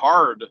listen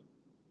hard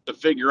to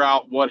figure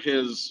out what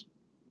his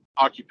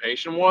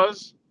occupation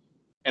was.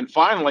 And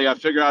finally, I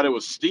figured out it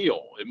was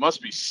steel. It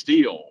must be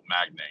steel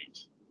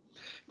magnate.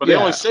 But they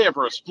only say it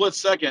for a split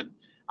second.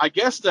 I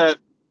guess that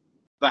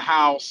the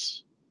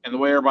house and the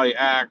way everybody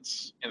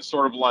acts and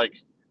sort of like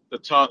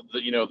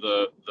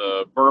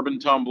the bourbon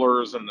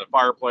tumblers and the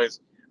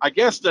fireplace, I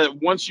guess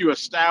that once you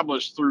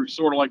establish through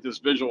sort of like this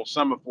visual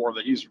semaphore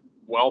that he's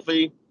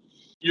wealthy,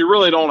 you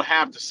really don't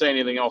have to say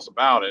anything else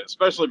about it,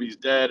 especially if he's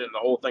dead and the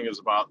whole thing is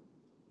about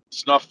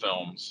snuff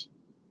films.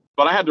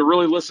 But I had to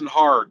really listen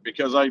hard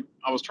because I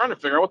was trying to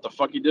figure out what the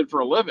fuck he did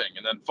for a living.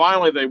 And then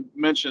finally they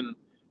mention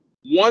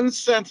one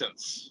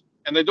sentence,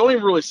 and they don't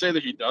even really say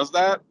that he does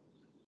that.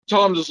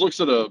 Tom just looks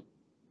at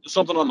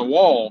something on the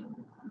wall,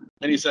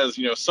 and he says,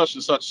 such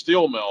and such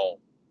steel mill.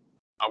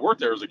 I worked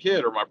there as a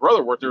kid, or my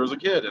brother worked there as a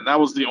kid, and that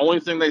was the only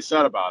thing they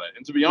said about it.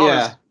 And to be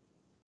honest,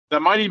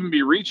 that might even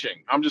be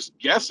reaching. I'm just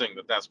guessing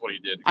that that's what he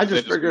did. I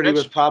just figured he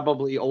was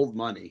probably old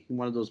money.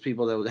 One of those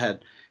people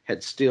that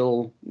had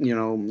still,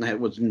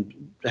 was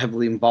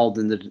heavily involved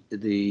in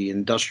the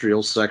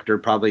industrial sector,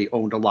 probably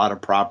owned a lot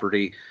of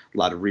property, a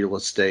lot of real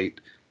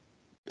estate.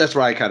 That's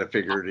why I kind of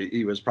figured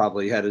he was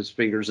probably had his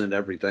fingers in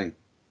everything.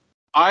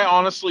 I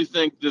honestly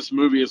think this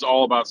movie is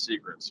all about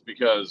secrets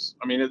because,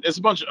 I mean, it's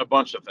a bunch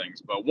of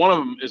things, but one of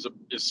them is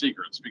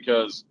secrets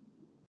because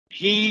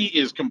he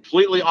is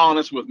completely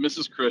honest with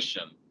Mrs.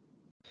 Christian.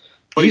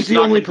 But he's the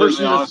only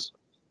person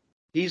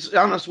he's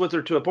honest with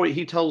her to a point.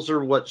 He tells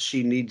her what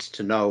she needs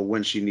to know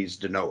when she needs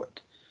to know it.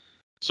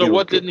 So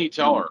what didn't he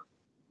tell her?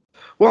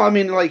 Well, I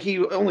mean, like he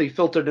only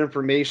filtered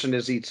information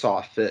as he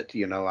saw fit.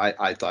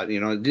 I thought,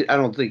 I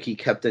don't think he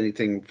kept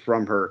anything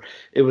from her.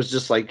 It was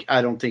just like,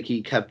 I don't think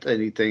he kept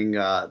anything.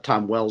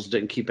 Tom Wells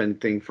didn't keep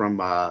anything from,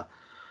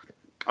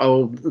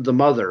 the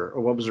mother,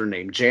 or what was her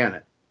name?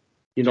 Janet.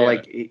 He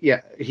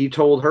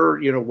told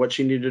her, what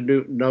she needed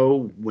to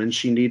know when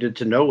she needed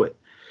to know it.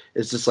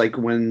 It's just like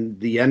when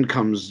the end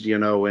comes,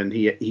 and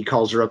he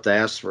calls her up to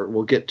ask for,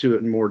 we'll get to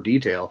it in more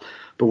detail,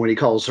 but when he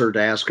calls her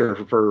to ask her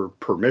for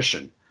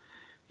permission,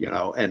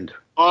 and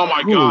oh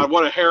my God,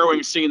 what a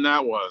harrowing scene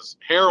that was.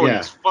 Harrowing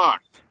as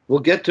fuck.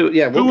 We'll get to it.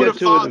 Yeah, who would have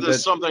thought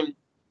this something?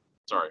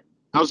 Sorry,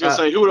 I was gonna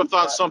say, who would have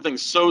thought something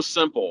so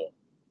simple?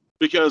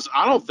 Because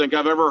I don't think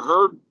I've ever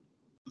heard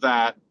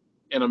that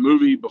in a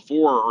movie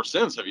before or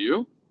since. Have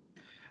you?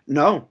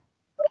 No,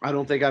 I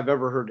don't think I've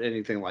ever heard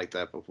anything like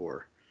that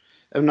before.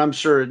 And I'm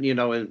sure,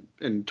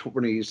 in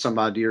 20 some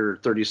odd years,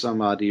 30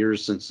 some odd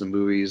years since the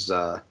movie's,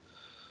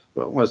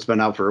 it's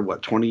been out for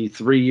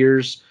 23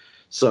 years.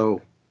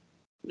 So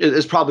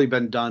it's probably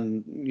been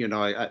done,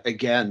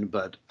 again,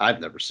 but I've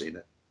never seen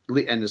it,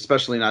 and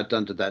especially not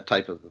done to that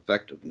type of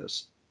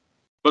effectiveness.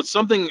 But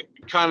something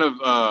kind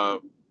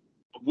of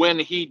when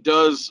he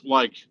does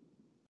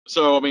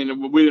so I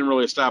mean, we didn't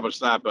really establish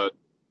that, but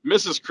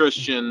Mr.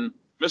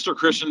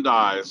 Christian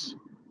dies,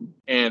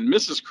 and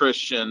Mrs.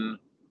 Christian,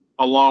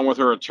 along with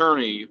her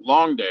attorney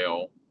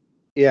Longdale.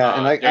 Yeah,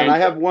 and I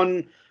have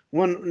one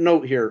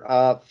note here.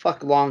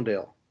 Fuck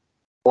Longdale.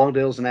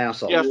 Longdale's an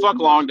asshole. Yeah, fuck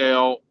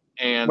Longdale.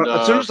 And But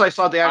as soon as I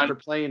saw the actor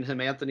playing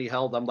him, Anthony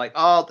Held, I'm like,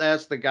 oh,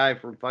 that's the guy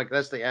from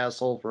that's the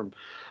asshole from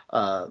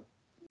what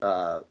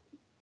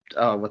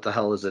the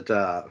hell is it?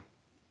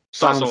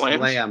 Silence of the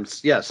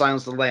Lambs. Yeah,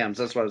 Silence of the Lambs.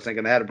 That's what I was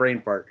thinking. I had a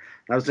brain fart.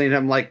 And I was thinking,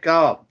 I'm like,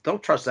 oh,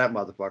 don't trust that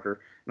motherfucker.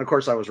 And of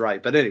course I was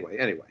right. But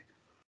anyway.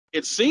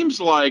 It seems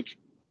like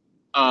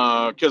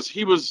because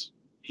he was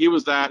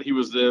that, he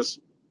was this.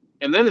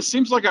 And then it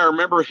seems like I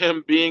remember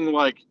him being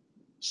like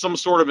some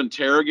sort of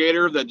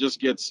interrogator that just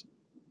gets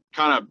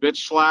kind of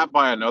bitch slapped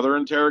by another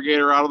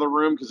interrogator out of the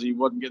room because he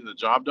wasn't getting the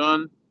job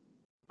done.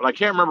 But I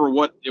can't remember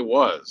what it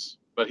was.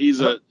 But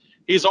he's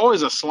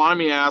always a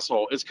slimy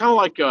asshole. It's kind of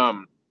like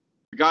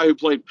the guy who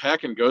played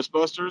Peck in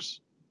Ghostbusters.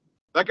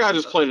 That guy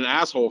just played an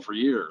asshole for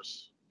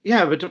years.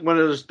 Yeah, but when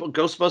it was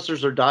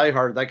Ghostbusters or Die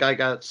Hard, that guy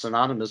got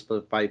synonymous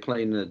by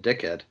playing a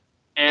dickhead.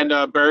 And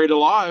Buried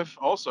Alive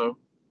also.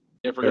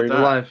 Can't forget Buried that.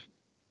 Alive.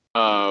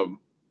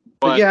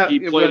 But yeah, he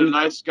played a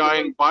nice guy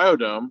in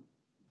Biodome.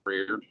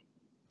 Weird.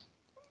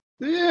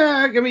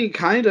 Yeah, I mean,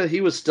 kind of.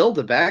 He was still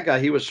the bad guy.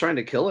 He was trying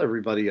to kill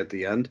everybody at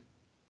the end.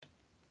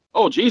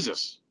 Oh,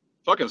 Jesus.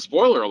 Fucking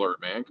spoiler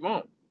alert, man. Come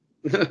on.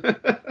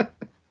 But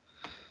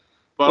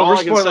all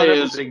I can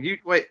say is...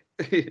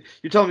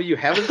 You telling me you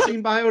haven't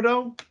seen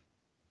Biodome?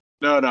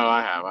 No,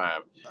 I have.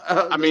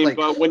 I mean,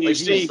 but when you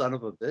see... son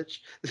of a bitch.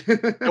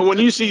 And when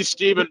you see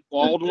Stephen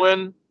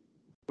Baldwin...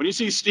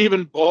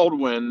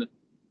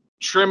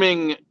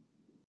 trimming...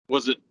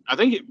 I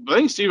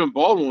think Stephen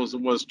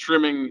Baldwin was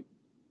trimming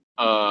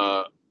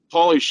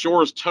Pauly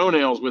Shore's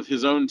toenails with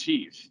his own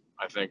teeth,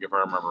 I think, if I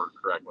remember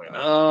correctly.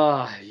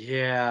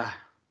 Yeah.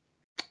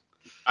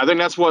 I think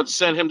that's what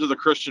sent him to the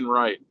Christian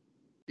right.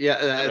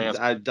 Yeah,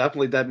 I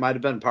definitely, that might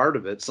have been part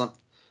of it.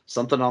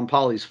 Something on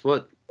Pauly's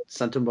foot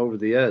sent him over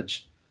the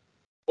edge.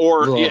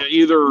 Or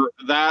either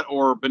that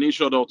or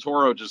Benicio del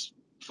Toro just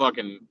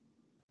fucking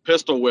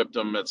pistol whipped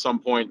him at some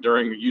point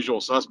during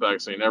Usual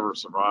Suspects and he never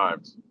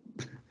survived.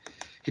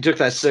 He took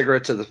that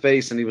cigarette to the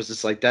face and he was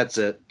just like, that's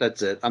it.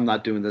 I'm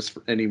not doing this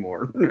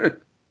anymore.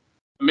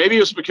 Maybe it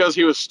was because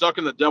he was stuck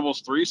in the Devil's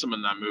Threesome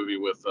in that movie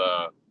with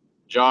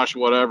Josh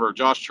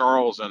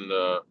Charles and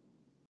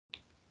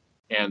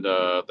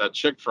that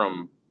chick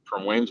from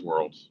Wayne's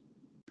World.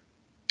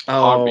 I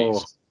know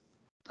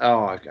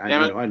what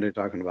you're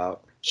talking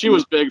about. She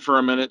was big for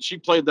a minute. She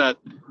played that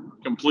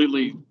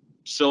completely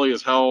silly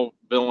as hell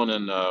villain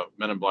in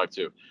Men in Black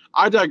 2.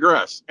 I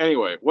digress.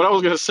 Anyway, what I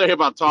was going to say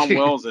about Tom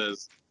Wells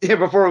is... Yeah,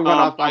 before we went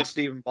off on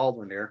Stephen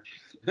Baldwin here.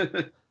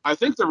 I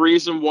think the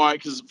reason why...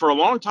 Because for a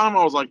long time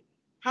I was like,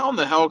 how in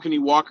the hell can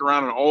you walk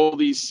around in all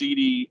these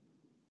seedy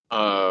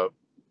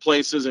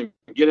places and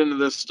get into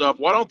this stuff?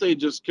 Why don't they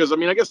just... Because, I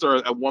mean, I guess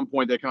at one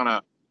point they kind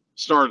of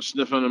started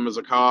sniffing him as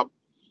a cop.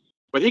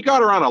 But he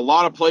got around a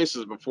lot of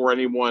places before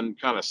anyone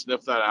kind of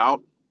sniffed that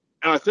out.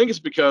 And I think it's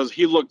because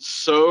he looked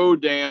so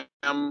damn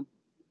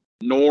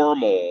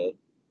normal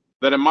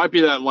that it might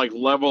be that like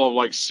level of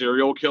like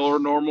serial killer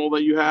normal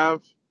that you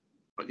have.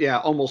 Yeah,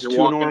 almost too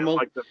normal.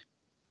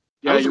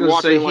 You're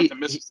walking in like the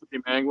Mississippi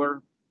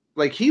Mangler.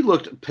 Like he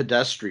looked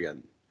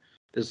pedestrian,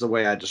 is the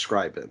way I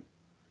describe him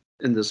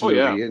in this movie.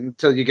 Yeah.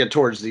 Until you get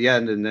towards the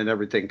end, and then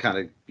everything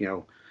kind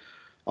of,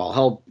 all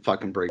hell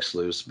fucking breaks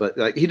loose. But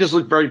like he just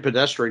looked very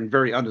pedestrian,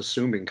 very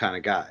unassuming kind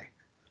of guy.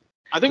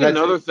 I think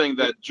another thing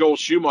that Joel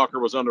Schumacher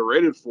was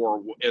underrated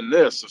for in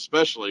this,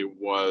 especially,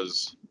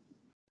 was,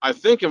 I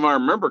think if I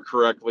remember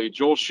correctly,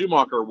 Joel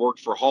Schumacher worked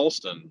for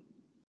Halston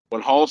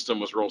when Halston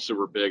was real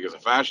super big as a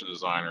fashion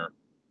designer.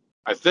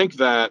 I think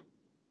that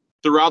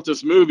throughout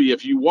this movie,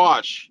 if you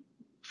watch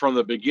from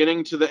the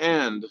beginning to the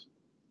end,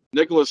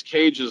 Nicolas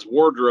Cage's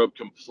wardrobe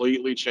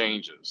completely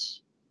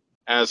changes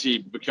as he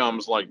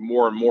becomes like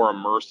more and more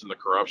immersed in the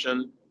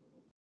corruption.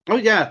 Oh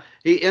yeah,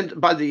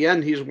 by the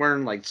end he's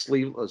wearing like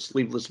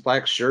sleeveless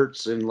black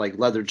shirts and like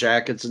leather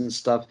jackets and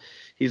stuff.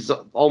 He's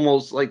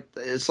almost like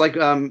it's like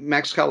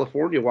Max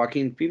California,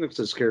 Joaquin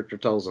Phoenix's character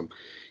tells him,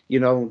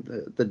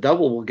 the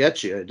devil will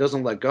get you. It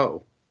doesn't let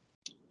go.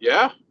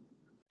 Yeah,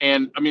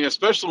 and I mean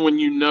especially when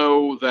you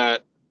know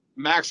that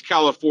Max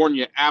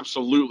California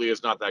absolutely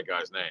is not that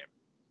guy's name,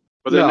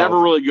 but they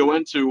never really go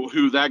into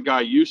who that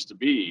guy used to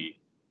be.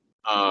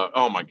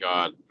 Oh my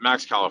God,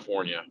 Max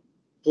California.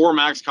 Poor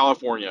Max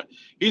California.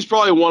 He's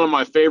probably one of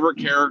my favorite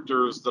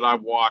characters that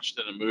I've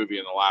watched in a movie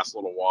in the last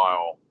little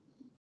while.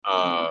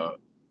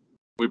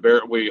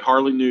 We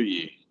hardly knew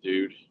ye,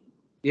 dude.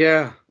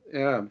 Yeah,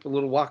 the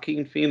little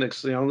Joaquin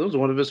Phoenix. That was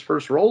one of his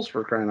first roles,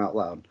 for crying out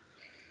loud.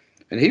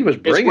 And he was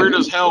bringing. It's weird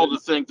as hell to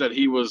think that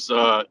he was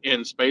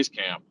in Space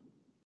Camp.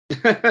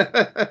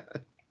 But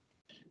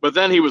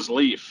then he was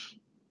Leaf,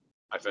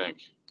 I think.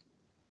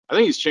 I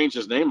think he's changed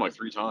his name like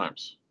 3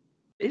 times.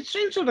 He's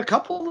changed it a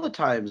couple of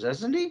times,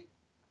 hasn't he?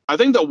 I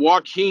think that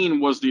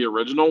Joaquin was the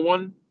original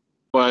one,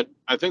 but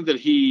I think that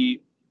he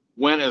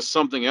went as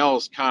something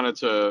else kind of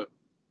to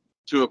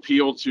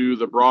appeal to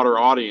the broader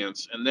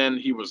audience. And then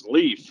he was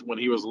Leaf when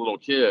he was a little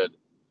kid.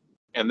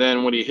 And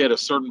then when he hit a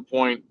certain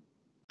point,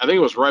 I think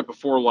it was right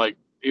before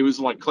it was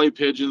like Clay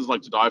Pigeons,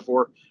 like To Die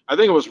For. I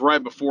think it was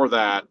right before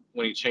that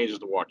when he changes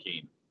to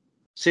Joaquin.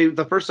 See,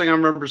 the first thing I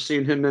remember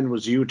seeing him in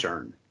was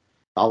U-Turn,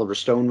 Oliver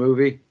Stone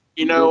movie.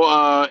 You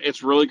know,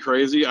 it's really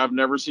crazy. I've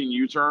never seen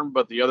U-Turn,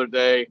 but the other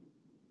day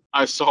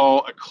I saw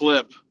a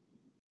clip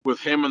with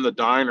him in the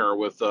diner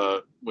with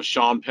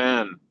Sean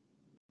Penn,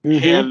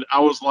 and I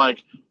was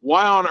like,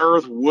 why on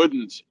earth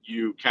wouldn't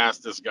you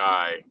cast this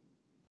guy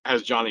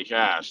as Johnny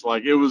Cash?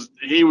 Like,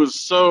 he was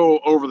so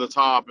over the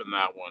top in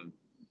that one.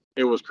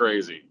 It was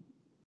crazy.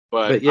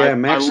 But yeah,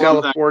 Max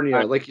California,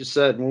 that. like you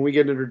said, when we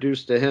get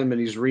introduced to him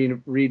and he's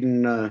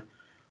reading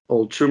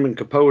old Truman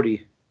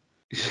Capote.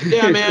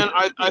 Yeah, man,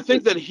 I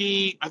think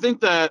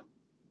that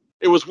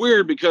it was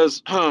weird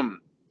because in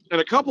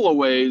a couple of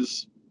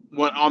ways,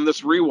 when on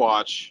this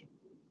rewatch,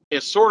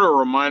 it sort of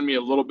reminded me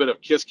a little bit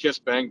of Kiss Kiss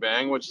Bang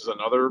Bang, which is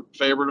another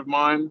favorite of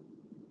mine,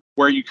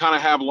 where you kind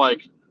of have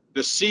like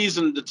the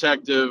seasoned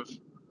detective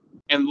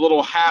and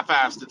little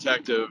half-assed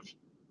detective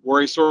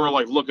where he's sort of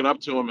like looking up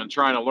to him and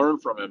trying to learn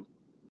from him.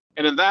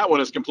 And in that one,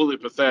 it's completely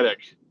pathetic.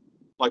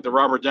 Like the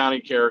Robert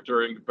Downey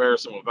character in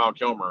comparison with Val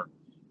Kilmer,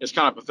 it's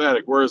kind of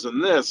pathetic. Whereas in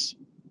this,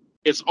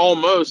 it's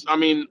almost, I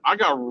mean, I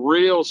got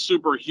real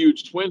super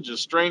huge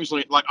twinges.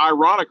 Strangely, like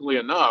ironically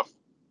enough,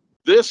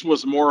 this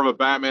was more of a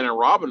Batman and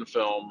Robin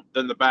film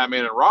than the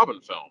Batman and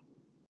Robin film,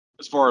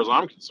 as far as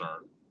I'm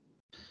concerned.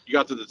 You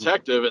got the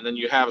detective, and then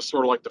you have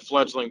sort of like the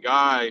fledgling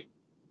guy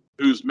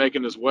who's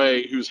making his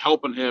way, who's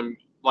helping him,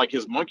 like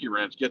his monkey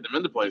wrench, getting him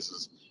into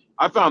places.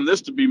 I found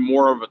this to be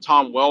more of a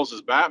Tom Wells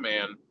as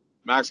Batman,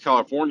 Max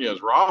California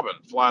as Robin,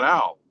 flat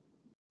out.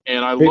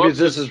 And I love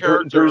this is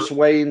character. Bruce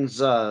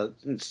Wayne's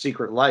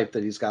secret life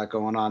that he's got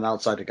going on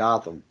outside of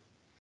Gotham.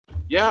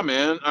 Yeah,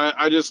 man.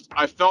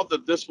 I felt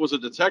that this was a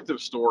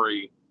detective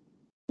story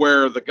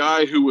where the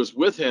guy who was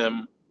with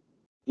him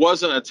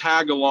wasn't a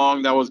tag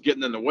along that was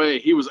getting in the way.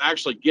 He was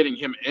actually getting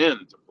him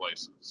into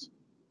places.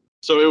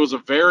 So it was a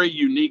very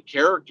unique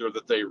character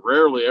that they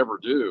rarely ever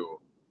do.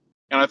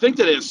 And I think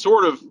that it's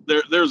sort of,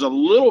 there's a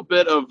little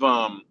bit of,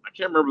 I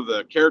can't remember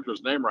the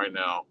character's name right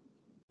now,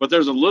 but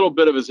there's a little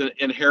bit of his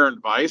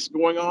inherent vice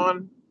going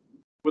on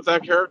with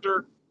that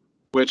character,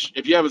 which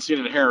if you haven't seen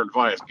Inherent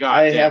Vice, God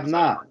I damn, have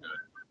not.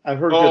 I've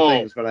heard good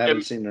things, but I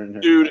haven't seen it.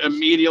 Dude,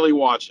 immediately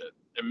watch it.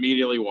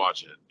 Immediately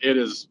watch it. It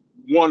is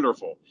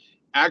wonderful.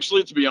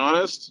 Actually, to be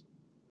honest,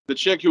 the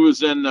chick who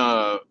was in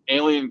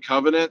Alien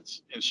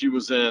Covenant and she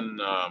was in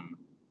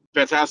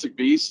Fantastic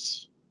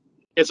Beasts,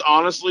 it's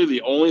honestly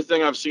the only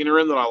thing I've seen her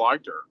in that I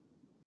liked her.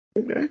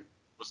 Okay.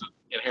 Was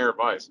Inherent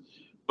Vice.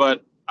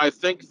 But I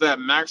think that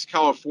Max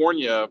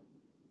California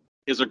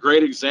is a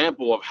great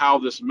example of how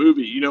this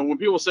movie, you know, when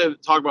people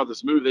talk about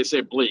this movie, they say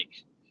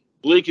bleak.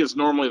 Bleak is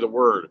normally the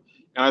word.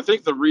 And I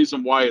think the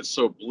reason why it's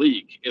so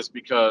bleak is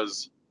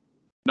because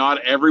not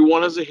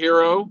everyone is a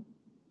hero.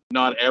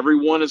 Not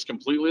everyone is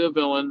completely a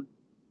villain.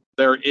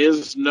 There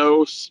is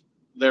no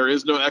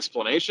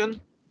explanation.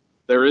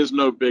 There is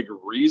no big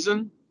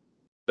reason.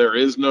 There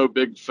is no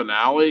big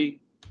finale.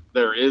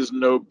 There is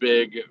no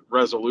big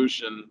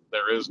resolution.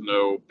 There is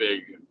no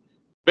big,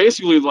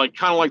 basically like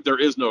kind of like there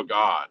is no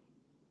God,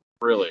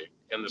 really,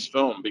 in this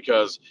film,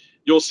 because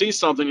you'll see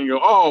something and you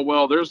go, oh,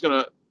 well,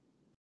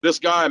 this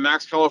guy,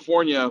 Max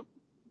California,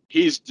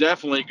 he's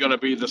definitely going to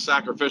be the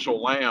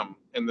sacrificial lamb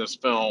in this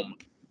film,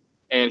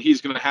 and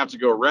he's going to have to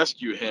go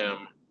rescue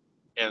him,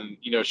 and,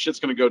 you know, shit's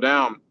going to go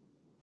down.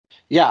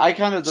 Yeah, I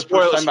kind of,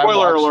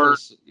 spoiler alert,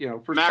 this, you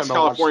know, Max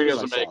California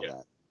doesn't make it.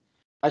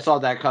 I saw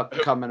that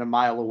coming a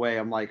mile away.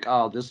 I'm like,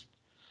 oh, this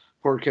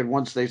poor kid,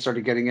 once they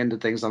started getting into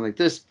things, I'm like,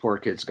 this poor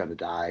kid's going to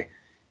die.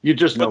 You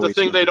just know. But the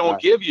thing they don't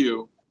give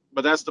you,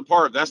 but that's the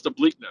part, that's the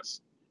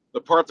bleakness. The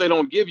part they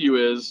don't give you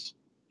is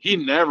he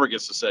never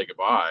gets to say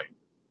goodbye.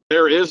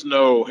 There is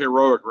no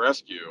heroic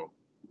rescue.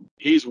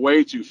 He's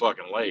way too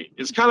fucking late.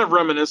 It's kind of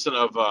reminiscent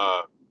of,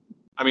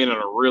 I mean, in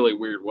a really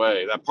weird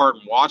way, that part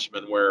in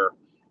Watchmen where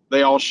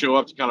they all show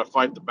up to kind of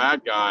fight the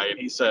bad guy, and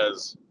he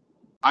says,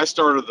 I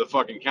started the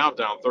fucking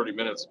countdown 30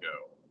 minutes ago.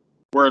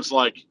 Where it's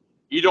like,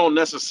 you don't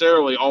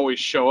necessarily always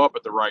show up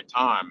at the right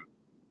time.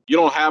 You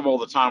don't have all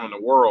the time in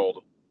the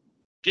world.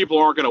 People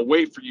aren't going to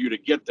wait for you to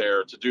get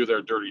there to do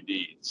their dirty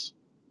deeds.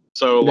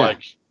 So,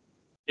 like,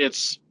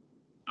 it's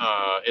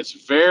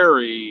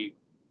very,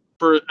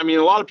 I mean,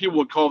 a lot of people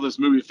would call this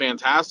movie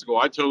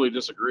fantastical. I totally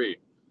disagree.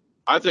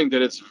 I think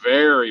that it's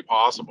very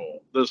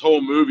possible. This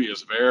whole movie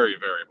is very,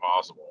 very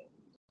possible.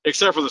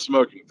 Except for the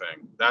smoking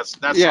thing. That's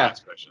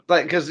science fiction.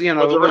 Like, because, you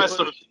know, the rest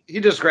of it, he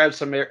just grabs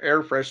some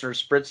air freshener,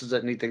 spritzes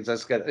it, and he thinks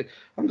that's good.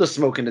 I'm just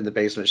smoking in the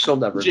basement. She'll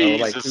never know.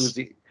 Like,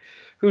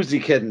 who's he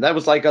kidding? That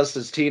was like us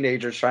as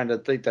teenagers trying to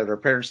think that our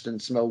parents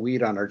didn't smell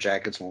weed on our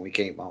jackets when we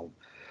came home.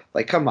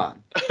 Like, come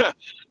on.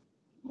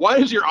 Why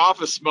does your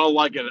office smell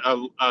like an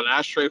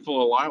ashtray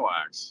full of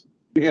lilacs?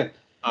 Yeah.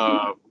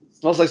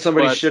 Smells like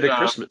somebody shit a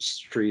Christmas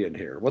tree in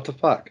here. What the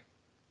fuck?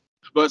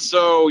 But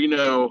so, you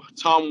know,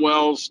 Tom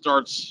Wells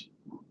starts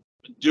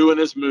doing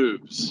his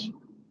moves.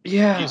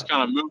 Yeah. He's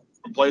kind of moving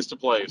from place to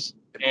place.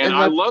 And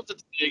I love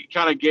that they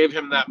kind of gave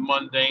him that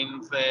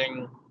mundane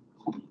thing,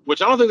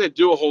 which I don't think they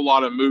do a whole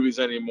lot of movies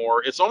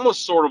anymore. It's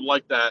almost sort of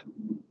like that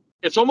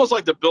it's almost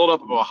like the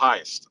buildup of a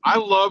heist. I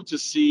love to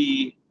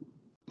see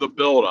the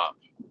buildup,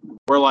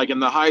 where like in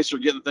the heist, you're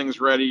getting things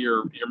ready,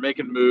 you're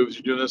making moves,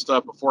 you're doing this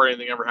stuff before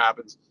anything ever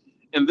happens.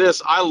 In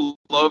this, I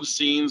love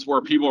scenes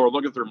where people are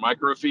looking through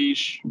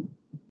microfiche.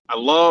 I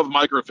love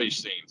microfiche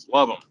scenes.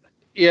 Love them.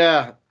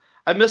 Yeah,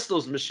 I miss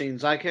those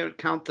machines. I can't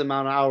count the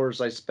amount of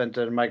hours I spent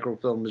at a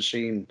microfilm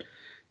machine,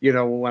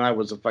 when I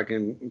was a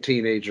fucking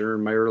teenager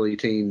in my early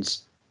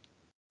teens.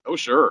 Oh,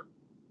 sure.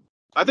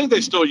 I think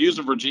they still use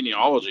them for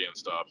genealogy and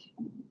stuff,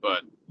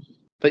 but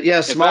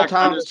yeah, small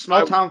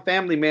town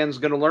family man's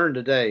going to learn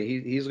today.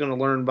 He's going to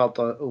learn about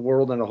the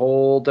world in a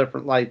whole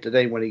different light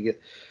today when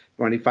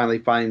he finally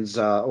finds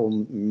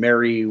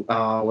Mary.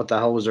 What the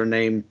hell was her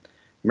name?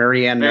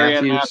 Mary Ann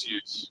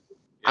Matthews.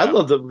 Yeah. I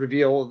love the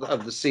reveal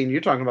of the scene. You're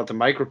talking about the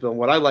microfilm.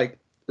 What I like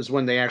is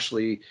when they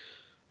actually.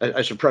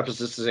 I should preface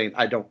this as saying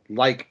I don't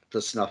like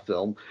the snuff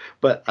film,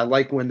 but I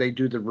like when they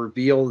do the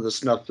reveal of the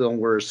snuff film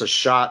where it's a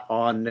shot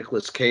on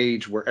Nicolas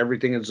Cage where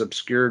everything is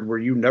obscured, where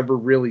you never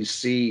really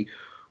see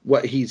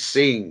what he's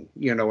seeing.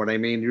 You know what I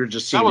mean? You're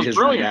just seeing his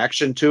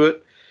reaction to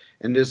it.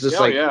 And it's just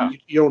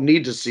you don't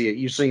need to see it.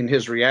 You're seeing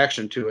his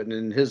reaction to it, and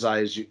in his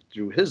eyes,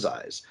 through his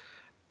eyes.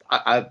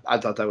 I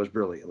thought that was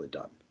brilliantly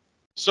done.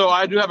 So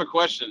I do have a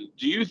question.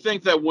 Do you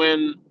think that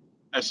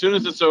as soon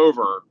as it's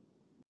over,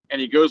 and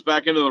he goes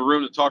back into the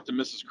room to talk to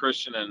Mrs.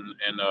 Christian and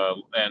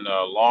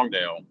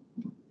Longdale,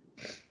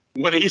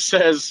 when he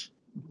says,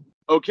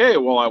 "Okay,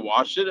 well, I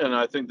watched it, and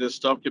I think this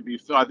stuff could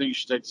be. I think you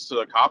should take this to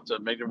the cop to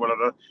make it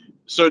whatever."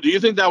 So, do you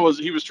think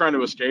he was trying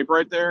to escape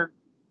right there? Do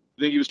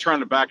you think he was trying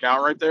to back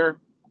out right there?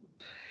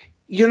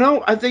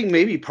 I think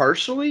maybe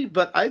partially,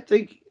 but I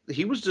think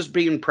he was just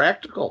being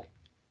practical.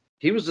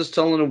 He was just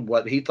telling them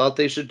what he thought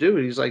they should do.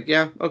 And he's like,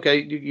 yeah,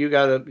 okay, you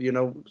got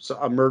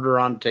a murder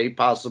on tape,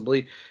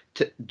 possibly.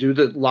 Do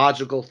the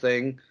logical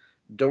thing.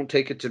 Don't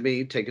take it to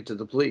me. Take it to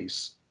the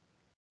police.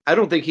 I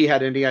don't think he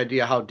had any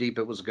idea how deep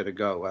it was going to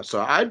go.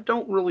 So I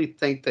don't really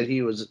think that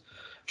he was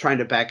trying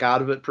to back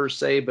out of it per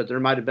se, but there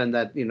might have been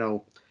that,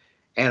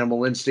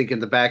 animal instinct in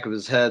the back of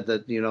his head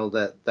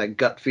that, that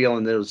gut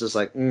feeling that it was just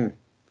like,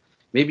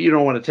 maybe you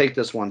don't want to take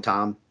this one,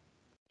 Tom.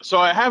 So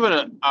I have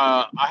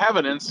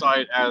an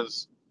insight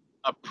as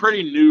a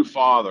pretty new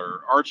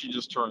father. Archie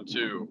just turned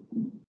 2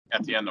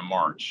 at the end of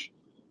March.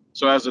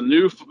 So as a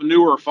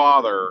newer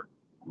father,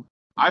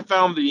 I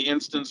found the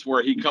instance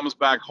where he comes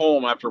back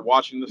home after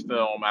watching the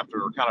film,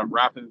 after kind of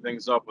wrapping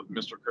things up with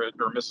Mr.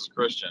 or Mrs.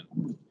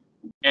 Christian,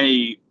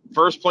 and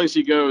first place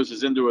he goes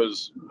is into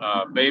his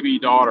baby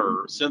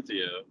daughter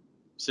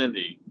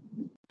Cindy,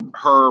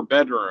 her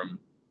bedroom,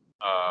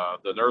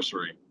 the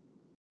nursery,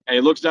 and he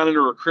looks down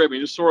into her crib and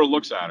he just sort of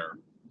looks at her.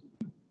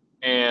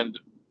 And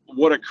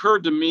what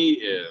occurred to me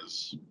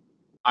is,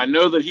 I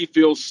know that he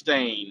feels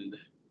stained.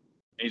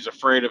 He's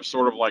afraid of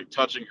sort of like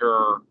touching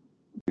her,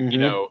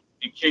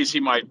 in case he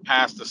might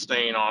pass the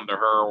stain on to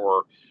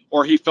her,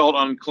 or he felt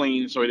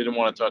unclean, so he didn't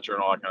want to touch her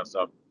and all that kind of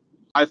stuff.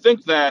 I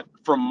think that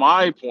from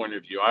my point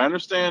of view, I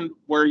understand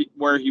where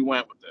he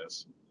went with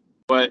this,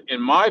 but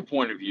in my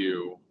point of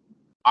view,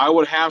 I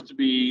wouldn't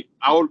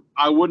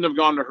have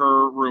gone to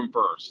her room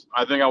first.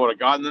 I think I would have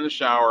gotten in the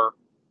shower,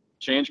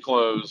 changed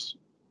clothes,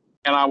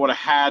 and I would have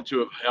had to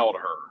have held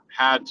her.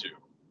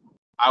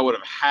 I would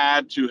have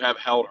had to have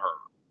held her.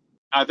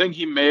 I think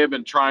he may have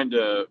been trying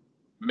to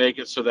make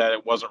it so that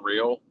it wasn't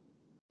real.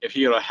 If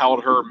he had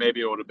held her,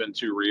 maybe it would have been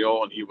too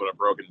real, and he would have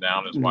broken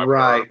down his wife.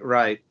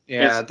 Right.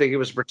 Yeah, I think he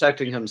was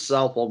protecting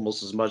himself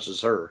almost as much as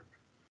her.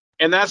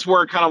 And that's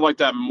where kind of like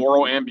that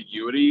moral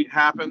ambiguity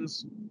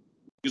happens.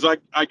 Because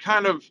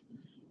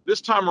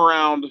this time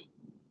around,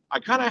 I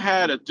kind of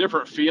had a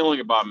different feeling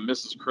about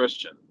Mrs.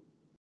 Christian.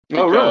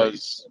 Oh, really?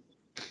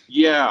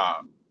 Yeah.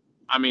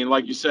 I mean,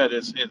 like you said,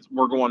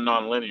 we're going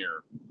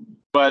nonlinear.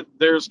 But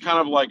there's kind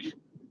of like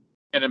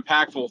an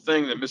impactful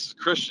thing that Mrs.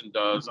 Christian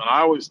does, and I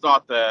always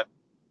thought that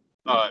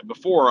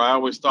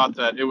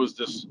it was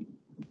this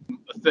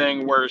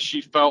thing where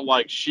she felt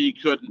like she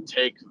couldn't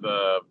take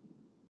the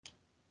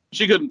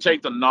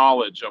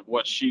knowledge of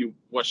what she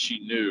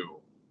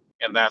knew,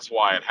 and that's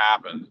why it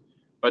happened.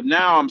 But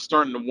now I'm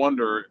starting to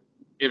wonder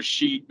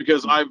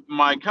because I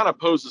kind of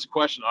posed this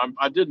question.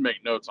 I did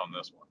make notes on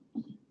this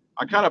one.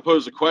 I kind of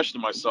posed a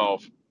question to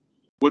myself: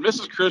 would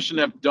Mrs. Christian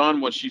have done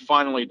what she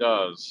finally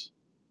does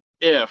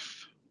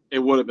if it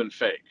would have been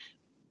fake?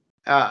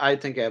 I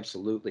think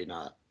absolutely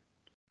not.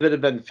 If it had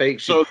been fake,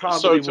 she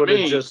probably would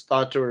have just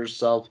thought to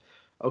herself,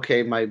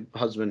 okay, my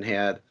husband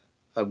had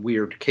a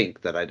weird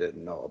kink that I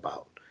didn't know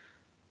about.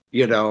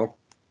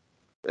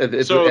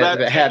 That's what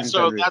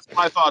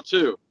I thought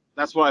too.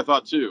 That's what I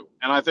thought too.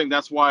 And I think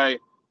that's why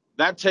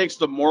that takes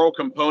the moral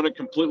component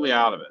completely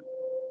out of it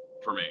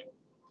for me.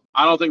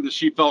 I don't think that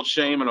she felt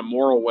shame in a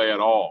moral way at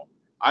all.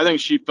 I think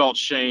she felt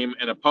shame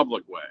in a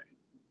public way.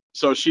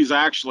 So she's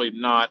actually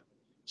not.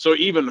 So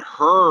even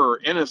her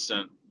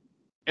innocence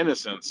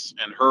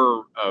and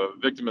her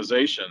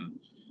victimization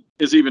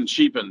is even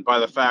cheapened by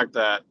the fact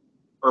that,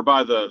 or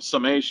by the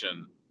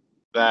summation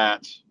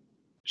that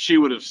she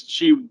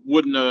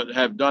wouldn't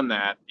have done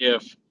that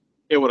if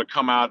it would have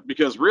come out,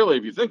 because really,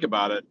 if you think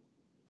about it,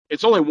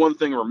 it's only one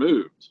thing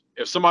removed.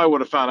 If somebody would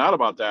have found out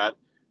about that,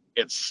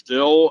 it's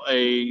still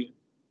a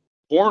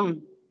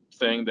porn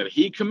thing that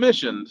he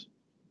commissioned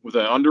with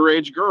an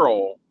underage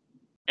girl,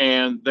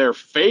 and they're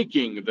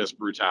faking this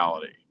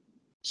brutality.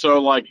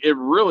 So, like, it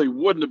really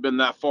wouldn't have been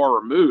that far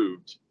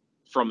removed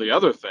from the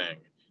other thing.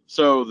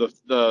 So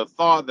the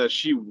thought that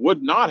she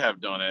would not have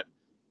done it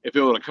if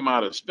it would have come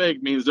out as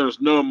fake means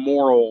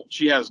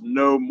she has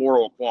no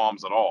moral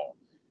qualms at all.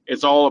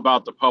 It's all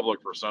about the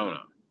public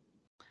persona.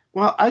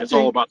 Well, it's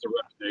all about the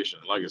reputation,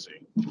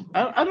 legacy.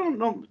 I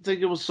don't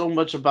think it was so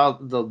much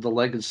about the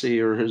legacy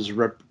or his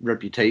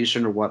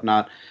reputation or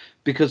whatnot,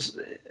 because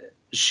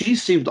she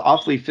seemed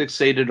awfully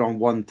fixated on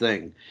one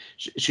thing.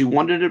 She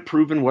wanted it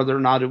proven whether or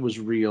not it was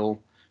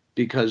real,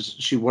 because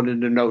she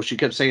wanted to know. She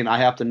kept saying, I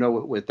have to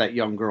know if that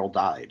young girl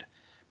died.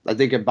 I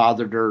think it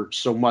bothered her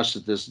so much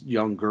that this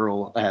young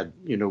girl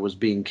was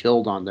being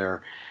killed on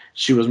there.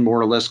 She was more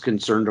or less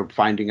concerned of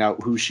finding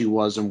out who she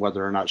was and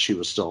whether or not she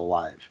was still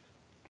alive.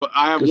 But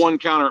I have one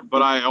counter,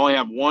 but I only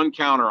have one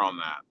counter on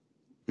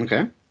that.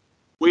 Okay.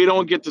 We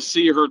don't get to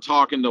see her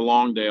talking to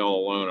Longdale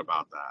alone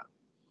about that.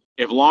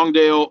 If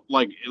Longdale,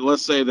 like,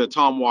 let's say that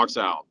Tom walks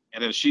out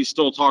and then she's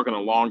still talking to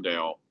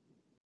Longdale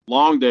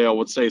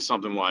would say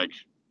something like,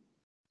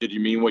 did you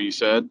mean what you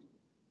said?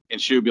 And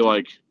she would be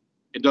like,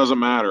 it doesn't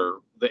matter.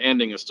 The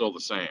ending is still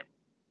the same.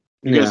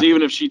 Because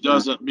even if she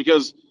doesn't,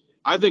 because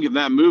I think in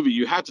that movie,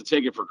 you have to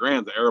take it for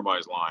granted that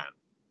everybody's lying.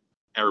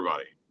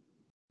 Everybody.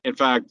 In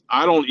fact,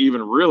 I don't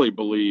even really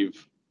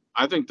believe,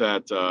 I think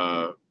that,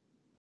 I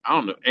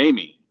don't know,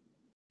 Amy,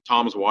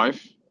 Tom's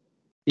wife.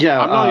 Yeah.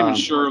 I'm not even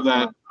sure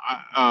that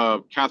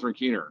Catherine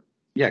Keener.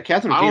 Yeah,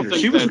 Catherine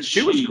Keener.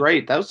 She was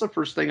great. That was the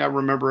first thing I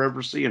remember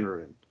ever seeing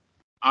her in.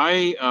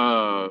 I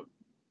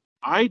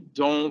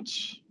don't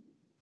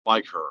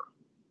like her.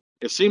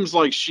 It seems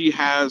like she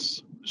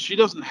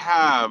doesn't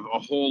have a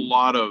whole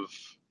lot of,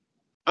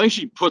 I think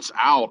she puts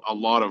out a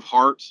lot of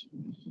heart.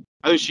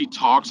 I think she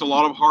talks a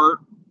lot of heart,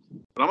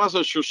 but I'm not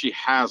so sure she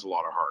has a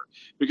lot of heart.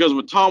 Because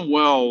with Tom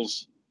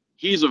Wells,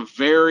 he's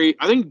I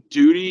think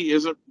duty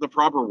isn't the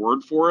proper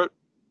word for it.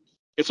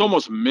 It's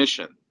almost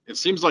mission. It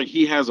seems like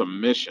he has a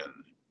mission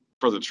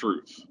for the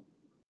truth.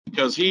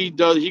 Because he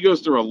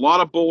goes through a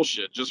lot of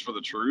bullshit just for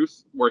the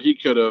truth, where he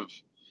could have,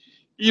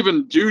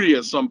 even duty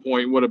at some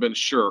point would have been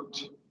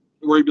shirked.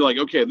 Where he'd be like,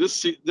 okay, this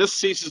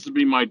ceases to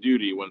be my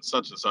duty when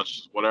such and such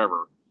is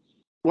whatever.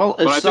 Well,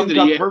 it's summed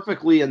up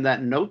perfectly in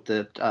that note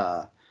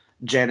that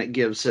Janet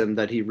gives him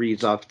that he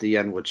reads off at the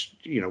end, which,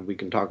 we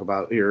can talk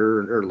about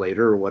here or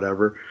later or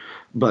whatever.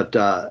 But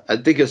I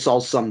think it's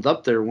all summed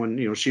up there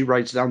when, she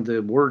writes down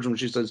the words when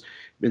she says,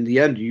 in the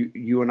end,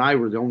 you and I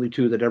were the only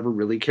two that ever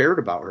really cared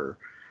about her.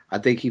 I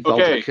think he felt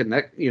a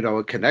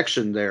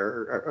connection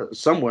there.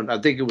 Someone, I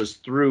think it was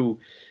through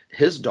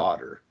his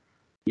daughter,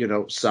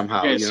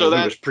 somehow, okay, so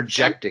he was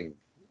projecting.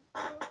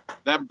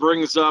 That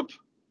brings up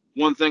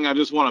one thing I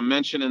just want to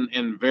mention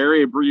in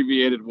very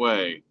abbreviated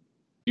way.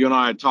 You and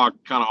I had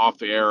talked kind of off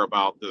the air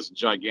about this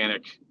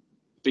gigantic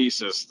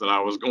thesis that I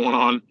was going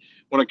on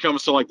when it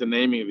comes to like the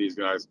naming of these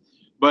guys.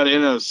 But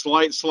in a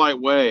slight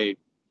way,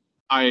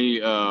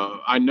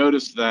 I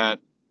noticed that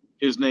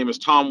his name is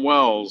Tom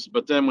Wells,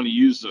 but then when he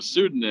uses a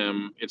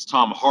pseudonym, it's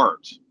Tom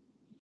Hart.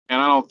 And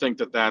I don't think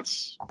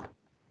that's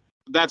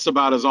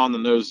about as on the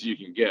nose as you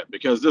can get,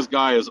 because this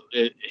guy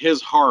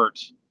his heart,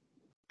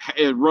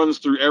 it runs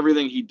through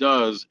everything he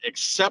does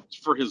except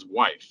for his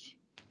wife.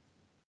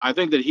 I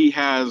think that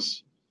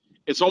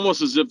it's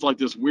almost as if like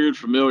this weird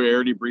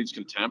familiarity breeds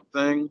contempt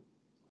thing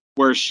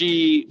where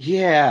she.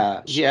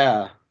 Yeah.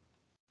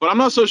 But I'm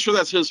not so sure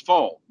that's his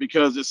fault,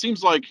 because it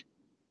seems like,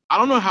 I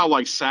don't know how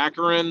like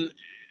saccharine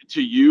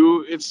to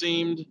you it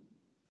seemed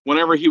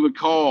whenever he would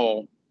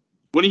call,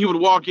 when he would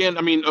walk in.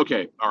 I mean,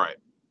 okay, all right.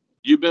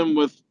 You've been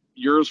with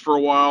yours for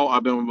a while.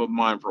 I've been with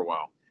mine for a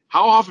while.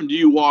 How often do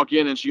you walk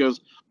in and she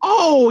goes,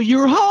 "Oh,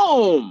 you're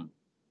home"?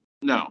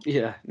 No.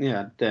 Yeah.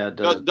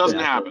 That doesn't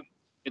happen.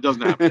 It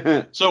doesn't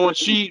happen. So when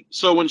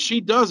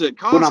she does it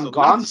constantly, when I'm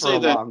gone for a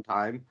long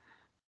time,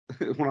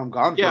 when I'm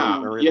gone for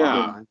a very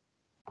long time.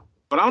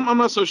 But I'm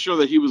not so sure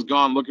that he was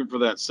gone looking for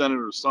that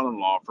senator's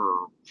son-in-law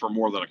for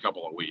more than a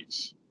couple of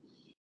weeks.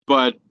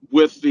 But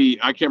with I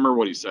can't remember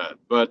what he said,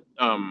 but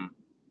I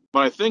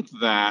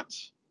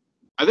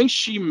think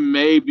she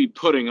may be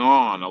putting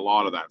on a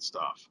lot of that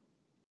stuff,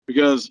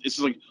 because it's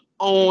like,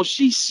 oh,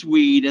 she's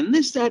sweet and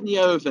this, that, and the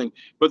other thing.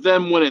 But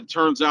then when it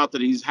turns out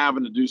that he's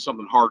having to do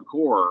something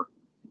hardcore,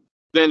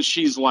 then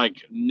she's like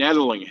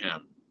nettling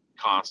him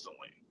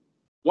constantly.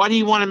 Why do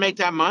you want to make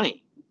that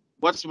money?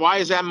 Why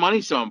is that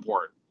money so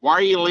important? Why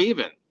are you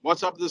leaving?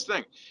 What's up with this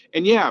thing?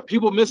 And yeah,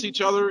 people miss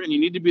each other and you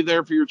need to be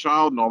there for your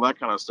child and all that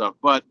kind of stuff.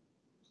 But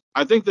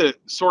I think that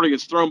it sort of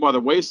gets thrown by the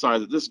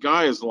wayside that this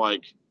guy is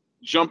like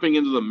jumping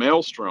into the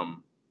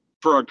maelstrom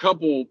for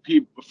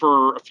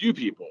a few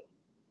people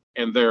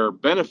and their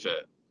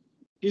benefit.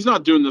 He's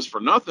not doing this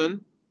for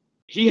nothing.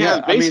 He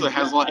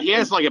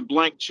has like a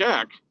blank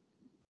check,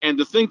 and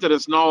to think that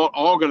it's not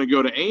all going to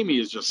go to Amy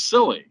is just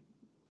silly.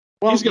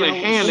 Well, he's going to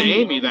hand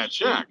Amy that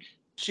check.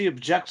 She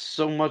objects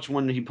so much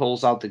when he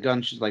pulls out the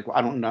gun. She's like, well,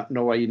 I don't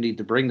know why you need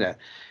to bring that.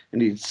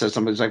 And he says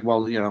something's like,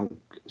 well,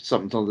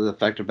 something to the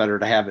effect of better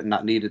to have it and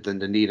not need it than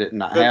to need it and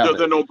not have it.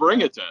 Then don't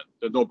bring it then.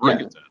 Then don't bring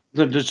it then.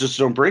 Then just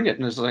don't bring it.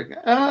 And it's like,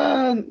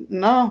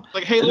 no.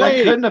 Like, hey, and lady.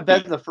 That couldn't have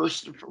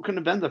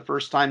been the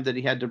first time that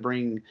he had to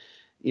bring,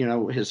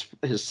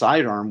 his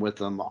sidearm with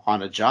him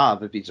on a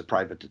job if he's a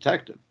private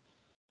detective.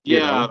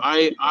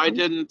 I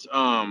didn't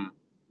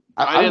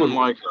I didn't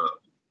like her.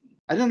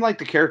 I didn't like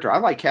the character. I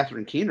like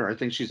Catherine Keener. I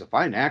think she's a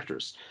fine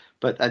actress,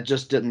 but I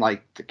just didn't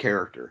like the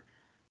character.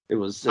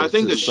 I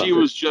think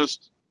that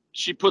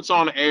she puts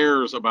on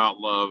airs about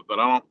love, but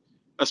I don't,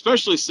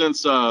 especially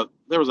since there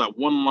was that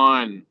one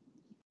line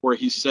where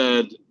he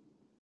said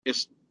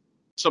it's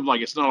something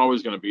like, it's not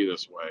always going to be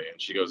this way.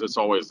 And she goes, it's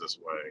always this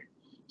way.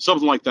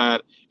 Something like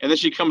that. And then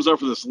she comes up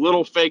for this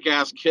little fake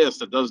ass kiss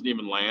that doesn't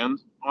even land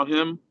on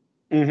him.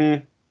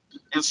 Mm-hmm.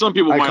 And some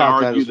people might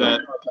argue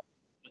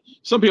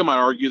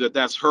that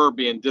that's her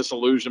being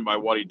disillusioned by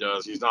what he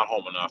does. He's not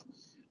home enough.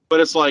 But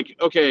it's like,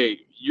 okay,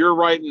 you're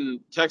writing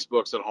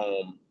textbooks at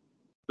home.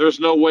 There's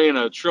no way in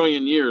a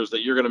trillion years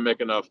that you're going to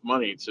make enough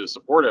money to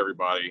support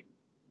everybody.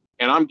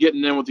 And I'm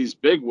getting in with these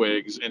big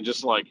wigs and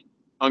just like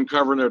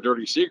uncovering their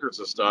dirty secrets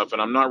and stuff.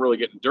 And I'm not really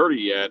getting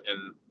dirty yet.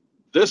 And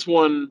this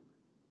one,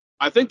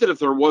 I think that if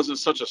there wasn't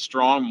such a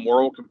strong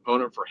moral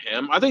component for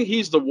him, I think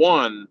he's the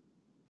one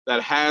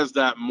that has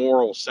that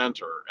moral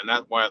center. And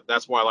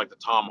that's why I like the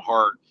Tom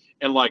Hart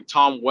and like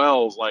Tom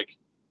Wells,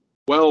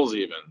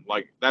 even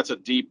like that's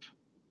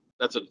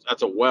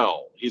a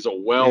well. He's a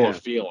well of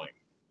feeling.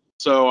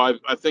 So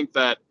I think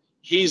that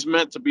he's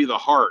meant to be the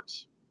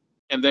heart.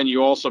 And then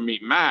you also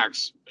meet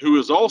Max, who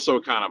is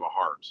also kind of a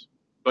heart,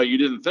 but you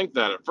didn't think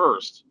that at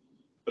first.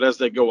 But as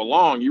they go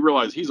along, you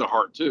realize he's a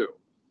heart too.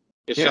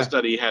 It's just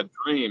that he had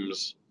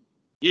dreams.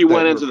 He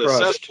went into the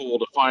cesspool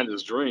to find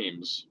his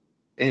dreams.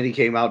 And he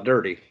came out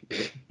dirty.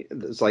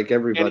 It's like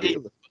everybody.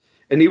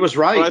 And he was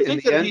right.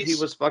 In the end, he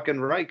was fucking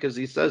right because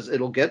he says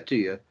it'll get to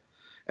you.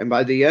 And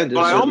by the end,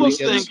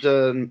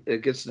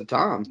 it gets to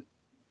Tom.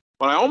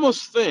 But I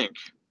almost think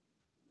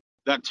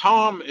that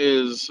Tom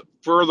is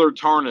further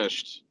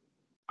tarnished.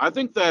 I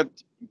think that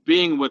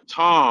being with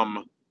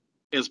Tom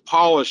is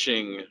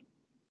polishing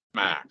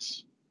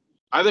Max.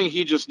 I think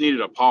he just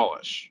needed a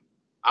polish.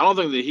 I don't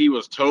think that he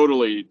was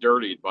totally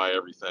dirtied by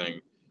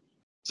everything.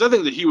 So I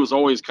think that he was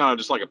always kind of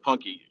just like a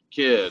punky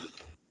kid.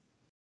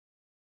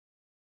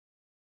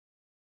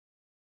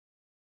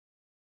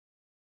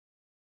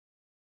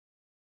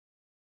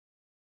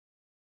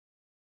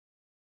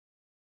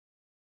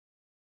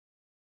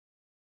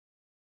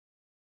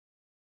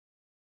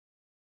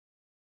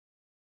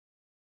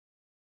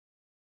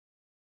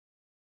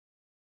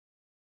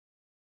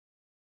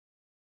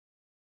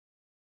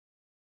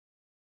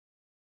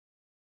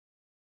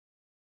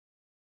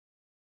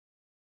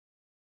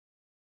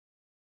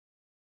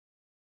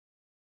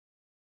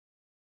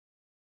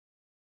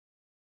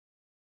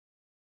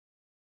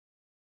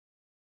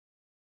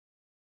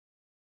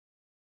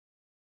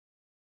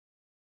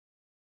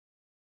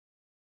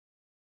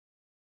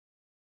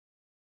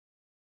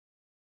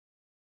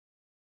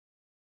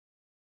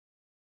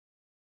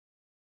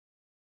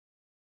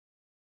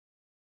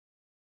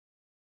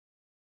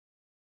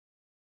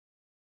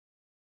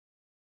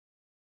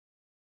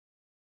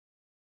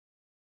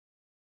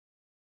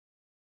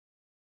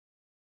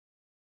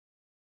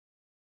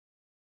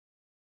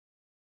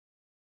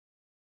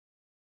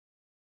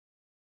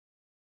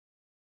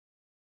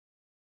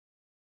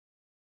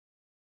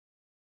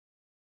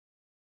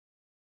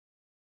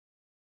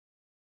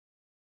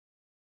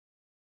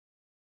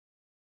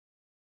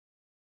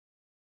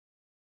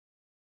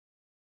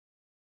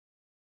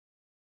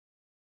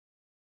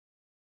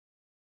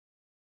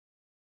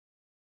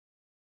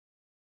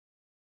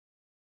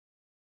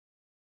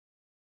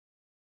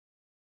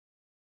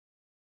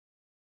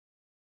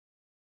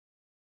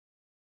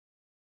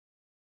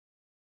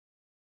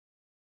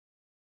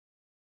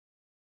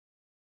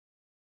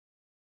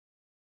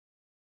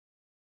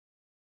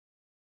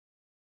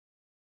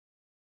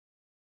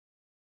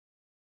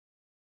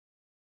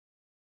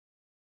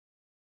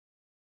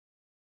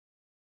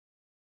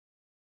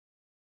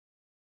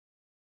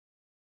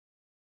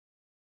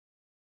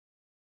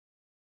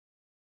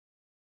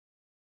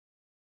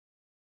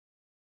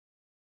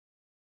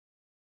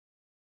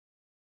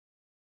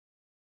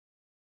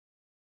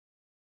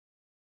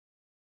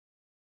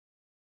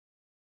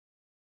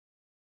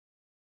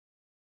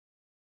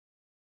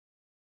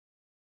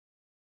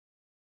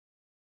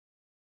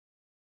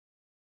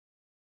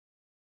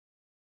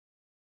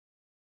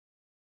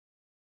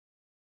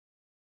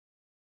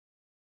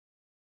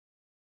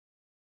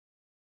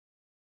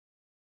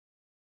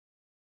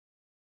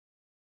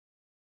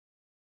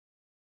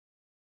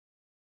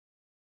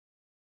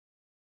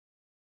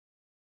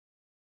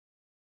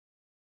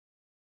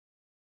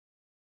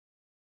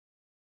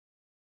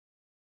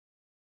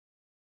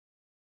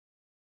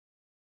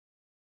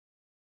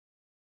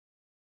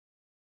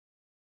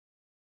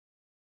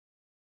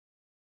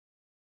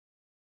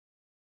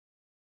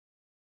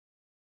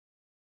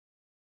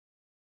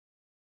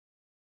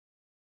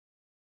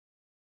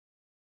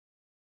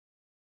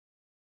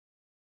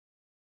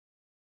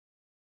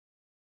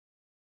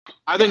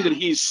 I think that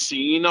he's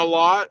seen a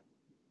lot,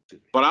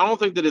 but I don't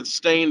think that it's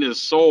stained his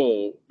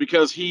soul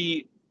because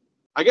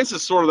I guess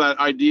it's sort of that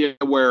idea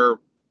where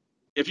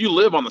if you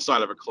live on the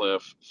side of a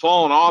cliff,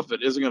 falling off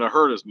it isn't going to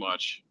hurt as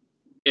much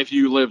if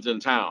you lived in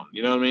town.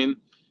 You know what I mean?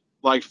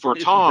 Like for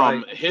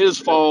Tom, Right. his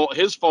fall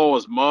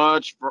is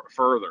much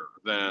further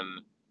than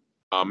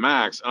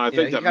Max, and I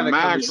think that Max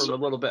Max from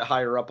a little bit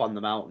higher up on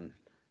the mountain.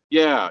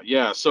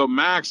 Yeah. So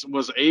Max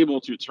was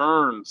able to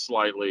turn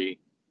slightly,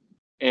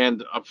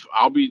 and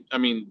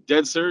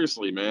dead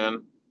seriously,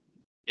 man.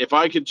 If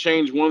I could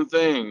change one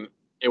thing,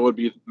 it would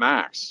be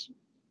Max.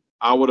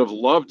 I would have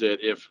loved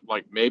it if,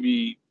 like,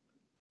 maybe,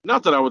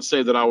 not that I would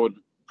say that I would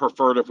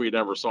prefer it if we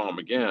never saw him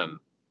again,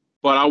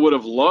 but I would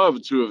have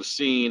loved to have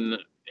seen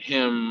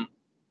him.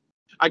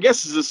 I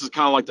guess this is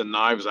kind of like the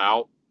Knives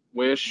Out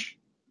wish,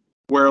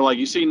 where, like,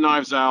 you see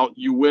Knives Out,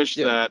 you wish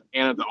that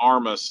Ana de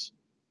Armas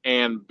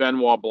and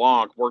Benoit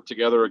Blanc work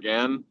together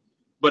again,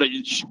 but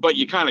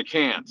you kind of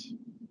can't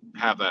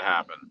have that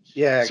happen.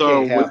 Yeah,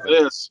 so can't with happen.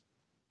 this,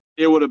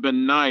 it would have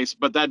been nice,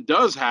 but that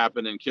does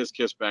happen in Kiss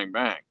Kiss Bang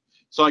Bang.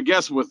 So I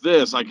guess with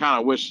this, I kind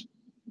of wish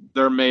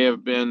there may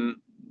have been.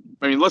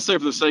 I mean, let's say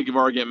for the sake of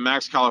argument,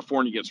 Max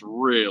California gets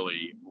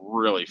really,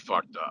 really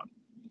fucked up,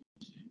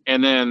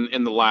 and then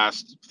in the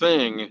last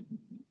thing,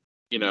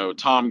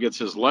 Tom gets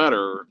his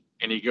letter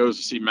and he goes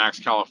to see Max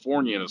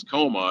California in his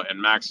coma,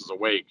 and Max is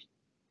awake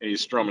and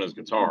he's strumming his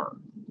guitar.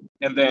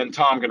 And then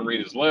Tom can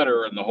read his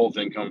letter, and the whole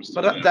thing comes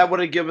to But that would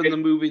have given the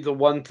movie the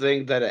one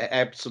thing that it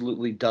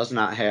absolutely does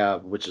not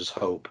have, which is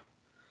hope.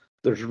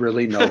 There's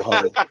really no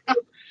hope.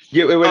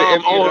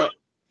 I'm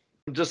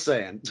just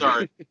saying.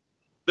 Sorry.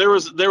 There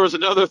was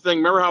another thing.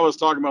 Remember how I was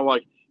talking about,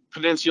 like,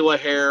 peninsula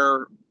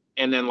hair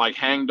and then, like,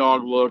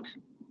 hangdog look,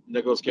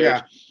 Nicolas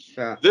Cage?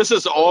 Yeah. This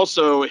is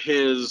also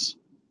his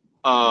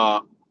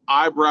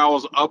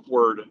eyebrows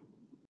upward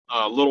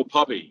little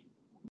puppy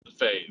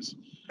phase,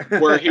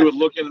 where he would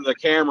look into the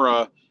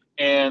camera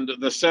and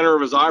the center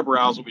of his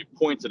eyebrows would be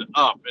pointed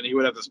up, and he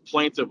would have this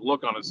plaintive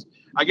look on his.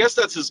 I guess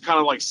that's his kind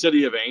of like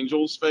City of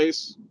Angels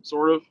face,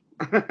 sort of.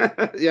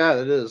 Yeah,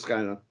 it is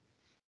kind of.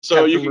 So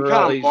Captain you can kind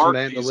Morelli's of mark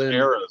mandolin. these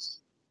eras,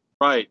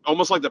 right?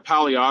 Almost like the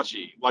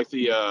Pagliacci, like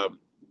the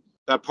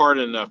that part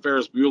in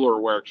Ferris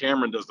Bueller where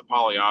Cameron does the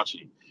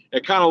Pagliacci.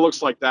 It kind of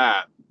looks like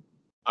that.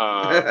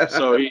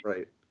 So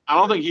right. I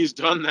don't think he's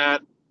done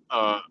that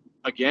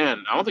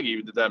again. I don't think he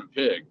even did that in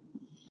Pig.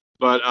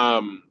 But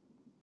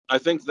I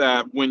think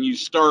that when you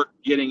start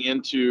getting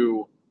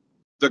into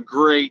the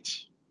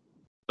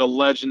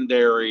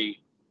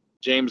legendary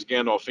James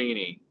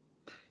Gandolfini,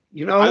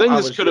 I think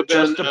this could have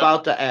been just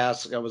about to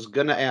ask. I was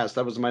going to ask.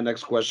 That was my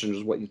next question,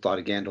 was what you thought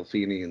of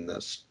Gandolfini in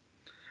this.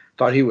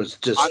 Thought he was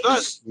just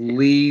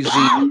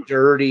sleazy,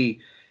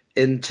 dirty,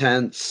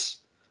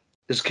 intense.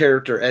 His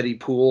character, Eddie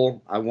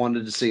Poole, I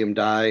wanted to see him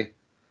die.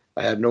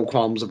 I had no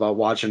qualms about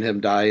watching him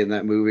die in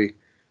that movie.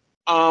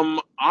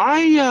 I'll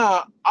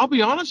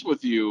be honest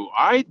with you.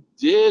 I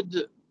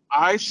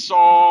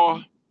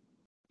saw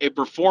a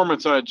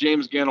performance out of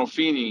James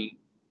Gandolfini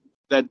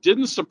that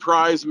didn't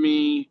surprise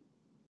me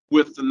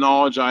with the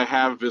knowledge I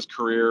have of his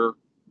career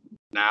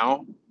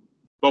now.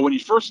 But when you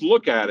first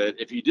look at it,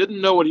 if you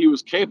didn't know what he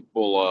was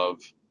capable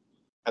of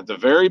at the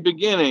very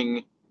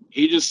beginning,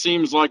 he just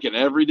seems like an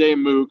everyday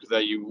mook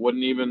that you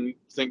wouldn't even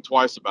think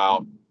twice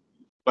about.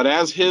 But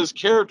as his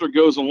character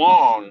goes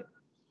along,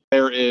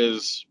 there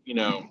is,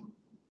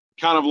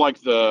 kind of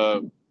like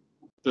the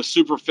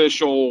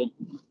superficial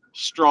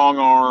strong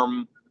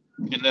arm,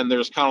 and then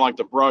there's kind of like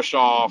the brush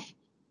off,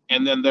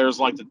 and then there's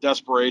like the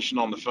desperation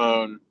on the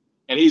phone,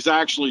 and he's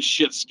actually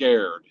shit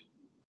scared.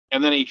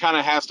 And then he kind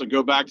of has to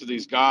go back to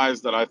these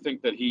guys that I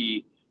think that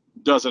he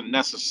doesn't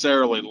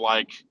necessarily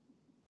like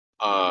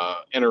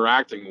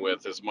interacting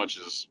with as much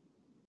as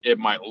it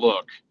might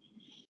look.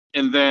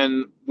 And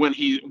then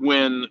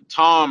when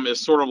Tom is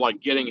sort of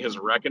like getting his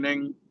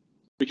reckoning,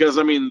 because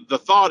I mean the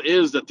thought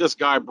is that this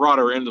guy brought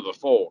her into the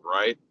fold,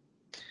 right?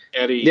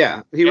 Eddie.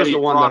 Yeah, he was the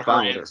one that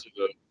found her.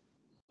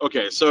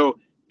 Okay, so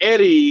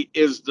Eddie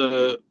is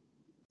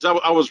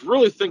I was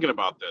really thinking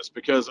about this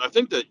because I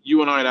think that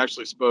you and I had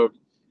actually spoke,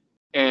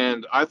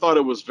 and I thought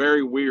it was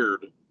very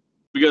weird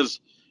because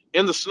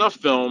in the snuff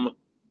film,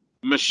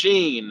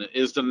 Machine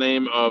is the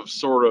name of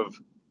sort of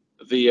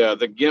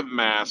the gimp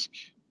mask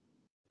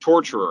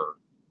torturer,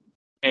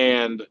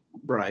 and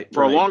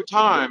for a long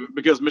time,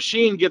 because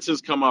Machine gets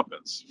his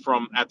comeuppance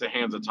at the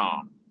hands of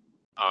Tom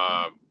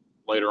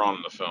later on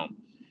in the film.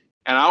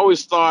 And I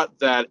always thought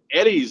that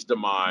Eddie's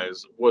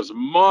demise was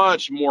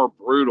much more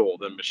brutal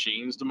than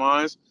Machine's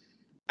demise.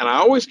 And I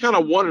always kind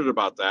of wondered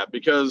about that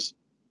because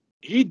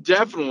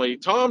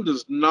Tom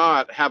does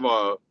not have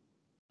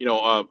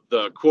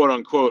the quote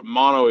unquote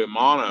mano a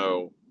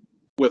mano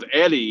with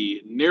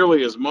Eddie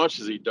nearly as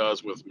much as he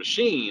does with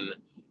Machine.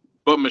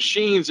 But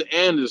Machine's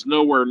end is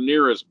nowhere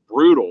near as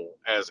brutal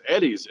as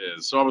Eddie's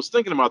is. So I was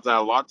thinking about that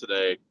a lot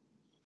today.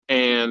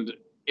 And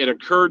it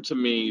occurred to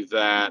me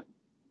that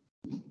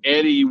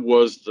Eddie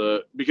was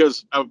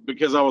because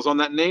I was on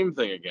that name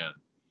thing again.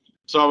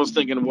 So I was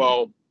thinking,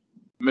 well,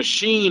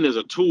 machine is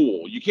a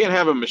tool. You can't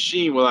have a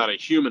machine without a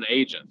human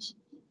agent,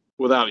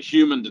 without a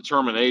human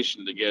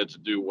determination to get it to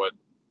do what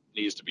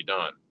needs to be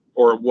done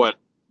or what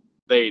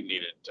they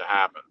need it to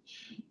happen.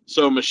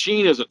 So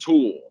machine is a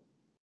tool.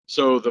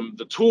 So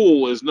the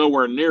tool is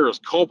nowhere near as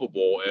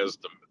culpable as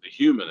the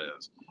human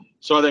is.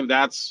 So I think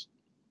that's,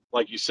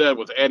 like you said,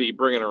 with Eddie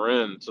bringing her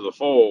into the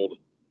fold,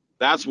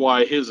 that's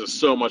why his is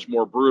so much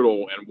more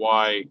brutal and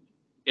why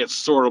it's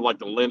sort of like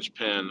the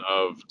linchpin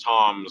of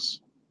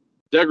Tom's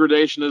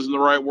degradation isn't the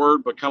right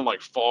word, but kind of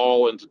like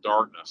fall into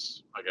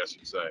darkness, I guess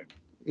you'd say.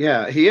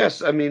 Yeah, he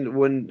has. I mean,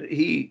 when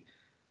he,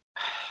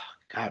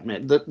 God,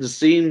 man, the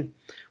scene.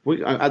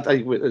 I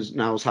think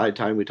now it's high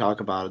time we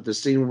talk about it. The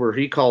scene where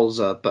he calls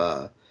up,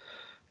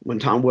 when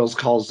Tom Wills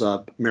calls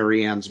up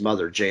Mary Ann's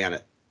mother,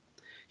 Janet.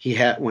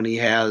 When he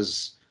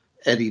has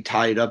Eddie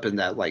tied up in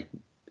that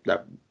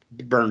that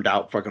burned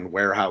out fucking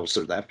warehouse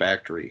or that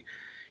factory,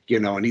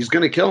 and he's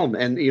gonna kill him.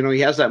 And he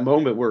has that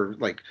moment where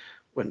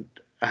when.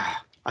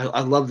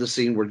 I love the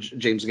scene where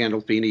James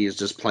Gandolfini is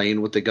just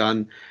playing with the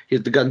gun. The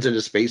gun's in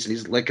his face and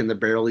he's licking the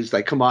barrel. He's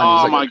like, "Come on!"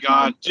 Oh he's my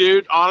god,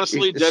 dude!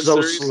 Honestly, dead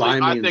so seriously,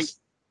 slimy.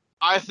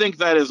 I think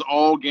that is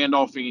all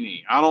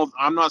Gandolfini.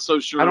 I'm not so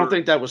sure. I don't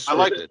think that was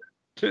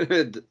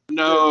scripted.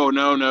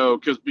 No,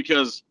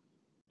 because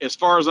as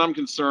far as I'm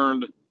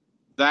concerned,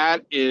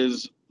 that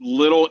is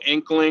little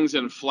inklings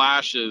and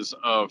flashes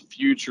of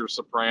future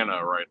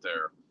Soprano right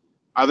there.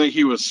 I think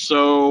he was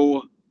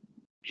so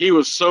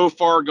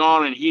far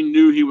gone and he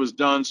knew he was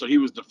done, so he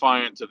was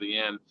defiant to the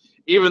end.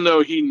 Even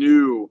though he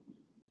knew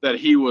that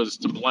he was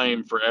to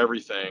blame for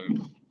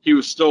everything, he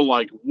was still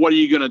like, what are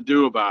you going to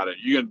do about it?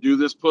 You going to do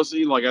this,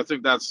 pussy? Like, I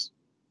think that's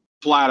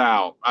flat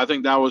out. I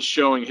think that was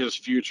showing his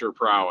future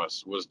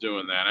prowess, was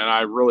doing that. And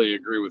I really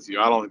agree with you.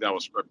 I don't think that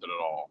was scripted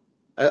at all.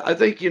 I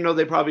think,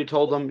 they probably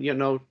told him,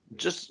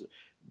 just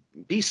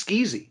be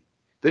skeezy.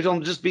 They told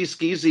him just be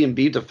skeezy and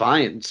be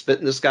defiant and spit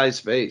in this guy's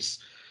face.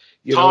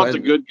 Taunt the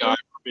good guy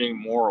for being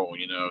moral,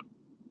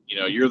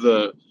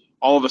 you're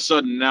all of a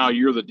sudden now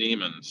you're the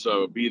demon,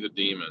 so be the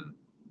demon.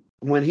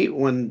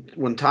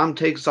 When Tom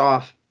takes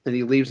off and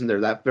he leaves in there,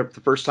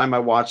 the first time I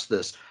watched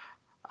this,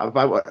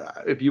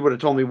 if you would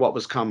have told me what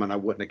was coming, I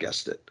wouldn't have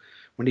guessed it.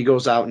 When he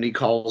goes out and he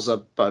calls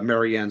up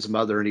Mary Ann's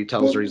mother and he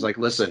tells her, he's like,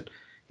 listen,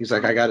 he's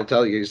like, I got to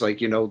tell you, he's like,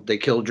 they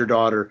killed your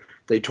daughter,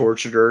 they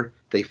tortured her,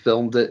 they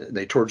filmed it,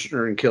 they tortured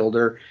her and killed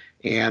her,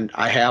 and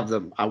I have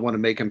them. I want to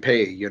make them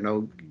pay,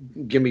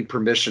 give me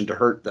permission to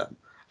hurt them.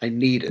 I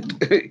need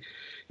it.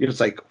 It's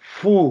like,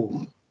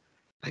 whew,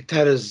 like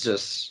that is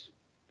just,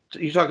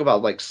 you talk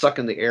about like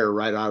sucking the air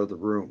right out of the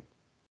room.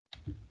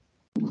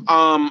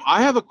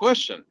 I have a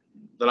question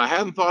that I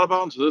hadn't thought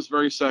about until this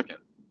very second.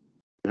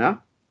 Yeah.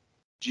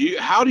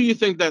 How do you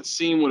think that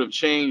scene would have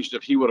changed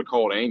if he would have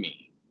called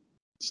Amy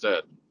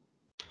instead?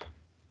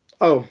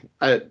 Oh,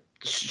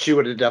 she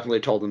would have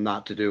definitely told him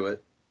not to do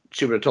it.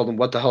 She would have told him,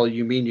 what the hell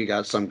you mean you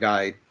got some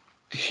guy,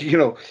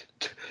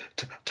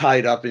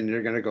 tied up and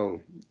you're going to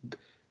go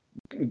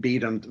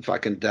beat him to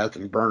fucking death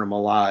and burn him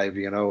alive,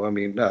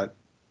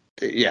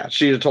 yeah,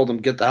 she'd have told him,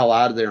 get the hell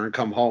out of there and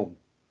come home.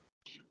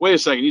 Wait a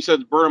second, you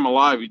said burn him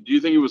alive. Do you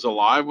think he was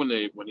alive when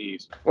he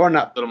or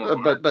not?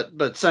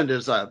 But set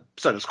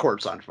his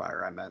corpse on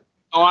fire. I meant.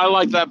 Oh, I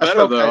like that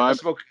better though. I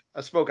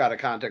spoke out of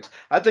context.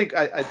 I think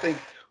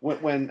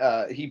when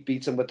he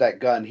beats him with that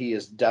gun, he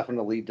is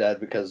definitely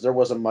dead because there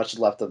wasn't much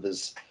left of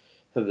his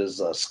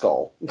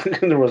skull.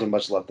 There wasn't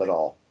much left at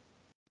all.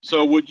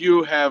 So would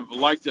you have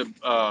liked it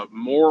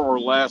more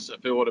or less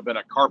if it would have been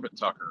a carpet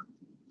tucker?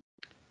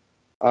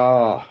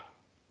 Oh.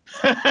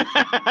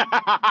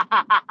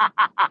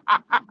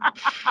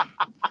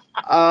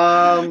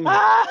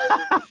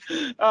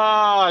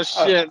 Oh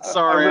shit!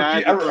 Sorry,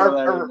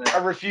 I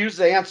refuse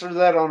to answer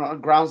that on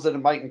grounds that it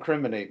might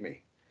incriminate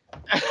me.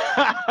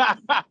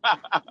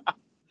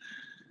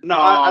 No,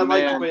 I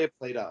like the way it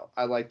played out.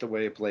 I like the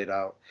way it played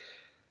out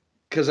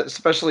because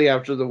especially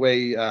after the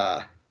way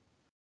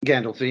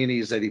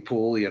Gandolfini's Eddie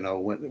Poole,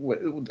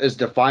 when, as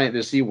defiant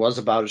as he was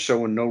about it,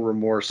 showing no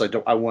remorse.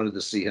 I wanted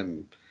to see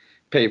him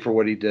pay for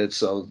what he did.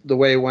 So the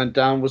way it went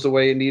down was the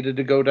way it needed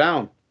to go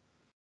down.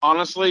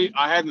 Honestly,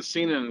 I hadn't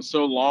seen it in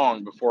so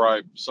long before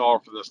I saw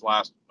it for this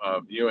last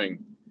viewing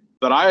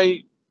that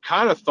I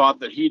kind of thought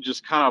that he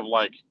just kind of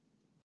like,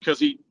 because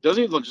he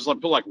doesn't just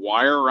like put like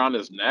wire around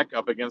his neck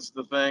up against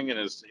the thing and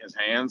his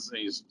hands, and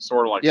he's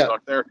sort of like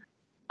stuck there.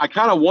 I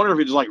kind of wonder if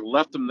he just like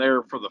left him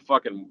there for the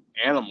fucking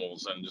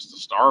animals and just to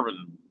starve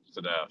him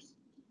to death,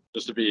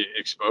 just to be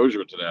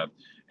exposure to death.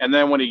 And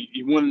then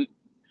when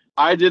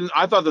I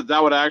thought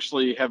that would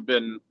actually have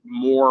been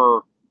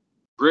more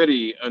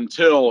gritty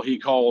until he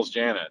calls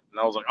Janet. And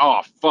I was like,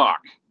 oh,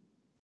 fuck.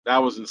 That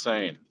was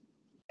insane.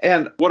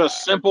 And what a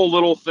simple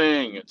little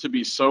thing to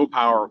be so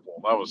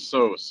powerful. That was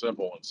so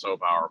simple and so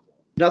powerful.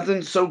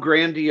 Nothing so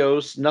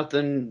grandiose,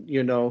 nothing,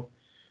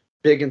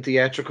 big and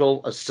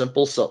theatrical. A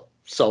simple cell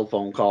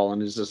phone call,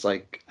 and it's just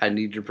like, I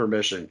need your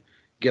permission.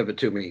 Give it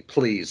to me,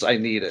 please. I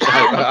need it.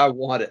 I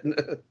want it.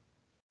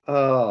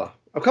 A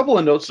couple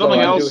of notes Something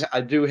else I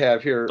do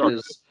have here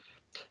is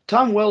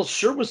Tom Wells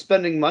sure was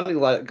spending money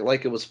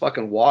like it was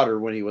fucking water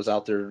when he was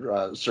out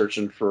there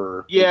searching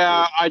for.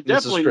 Yeah, I Mrs.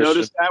 definitely Christian.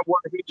 noticed that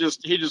where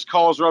he just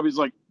calls her up. He's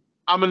like,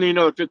 "I'm gonna need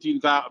another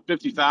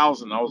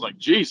 50,000." I was like,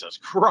 "Jesus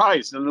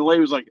Christ!" And the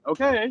lady was like,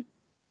 "Okay."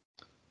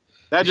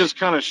 That just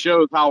kind of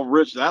shows how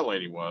rich that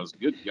lady was.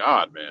 Good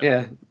God, man.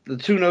 Yeah, the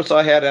two notes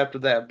I had after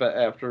that, but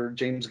after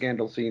James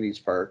Gandolfini's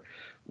part,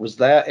 was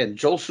that, and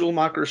Joel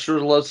Schumacher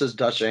sure loves his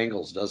Dutch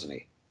angles, doesn't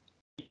he?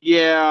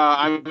 Yeah,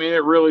 I mean,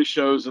 it really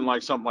shows in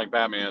like something like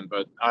Batman.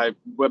 But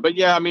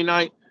yeah, I mean,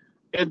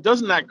 it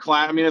doesn't that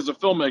I mean, as a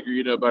filmmaker,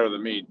 you know better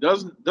than me.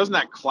 Doesn't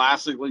that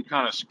classically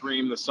kind of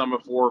scream the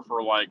semaphore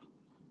for like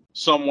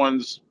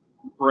someone's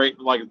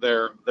like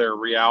their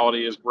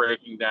reality is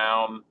breaking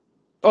down?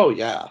 Oh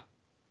yeah.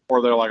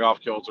 Or they're like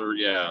off kilter.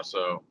 Yeah,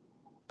 so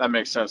that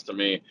makes sense to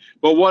me.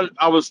 But what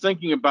I was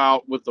thinking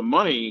about with the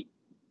money,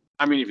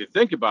 I mean, if you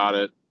think about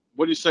it,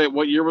 what do you say?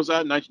 What year was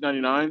that?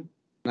 1999?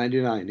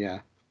 99, yeah.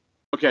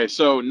 Okay,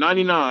 so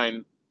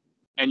 99,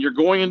 and you're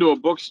going into a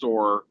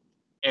bookstore,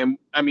 and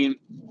I mean,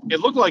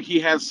 it looked like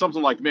he had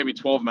something like maybe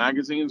 12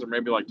 magazines or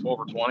maybe like 12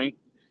 or 20,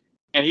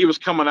 and he was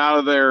coming out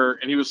of there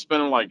and he was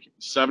spending like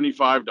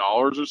 $75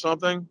 or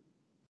something.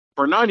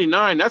 For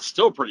 99, that's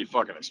still pretty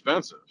fucking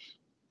expensive.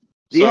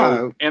 So,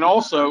 yeah. And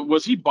also,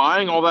 was he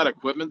buying all that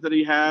equipment that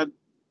he had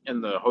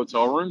in the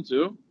hotel room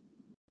too?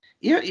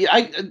 Yeah,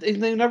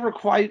 they never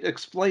quite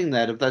explain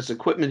that, if that's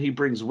equipment he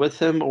brings with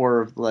him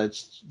or if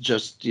that's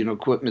just,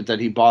 equipment that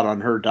he bought on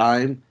her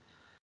dime.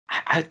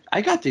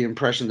 I got the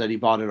impression that he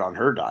bought it on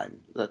her dime.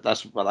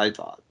 That's what I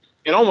thought.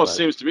 It almost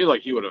seems to me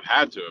like he would have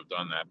had to have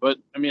done that. But,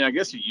 I mean, I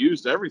guess he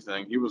used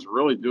everything. He was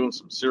really doing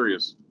some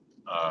serious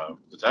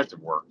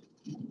detective work.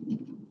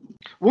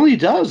 Well, he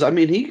does. I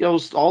mean, he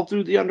goes all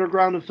through the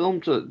underground of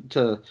film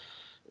to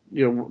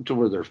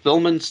where they're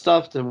filming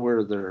stuff, to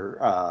where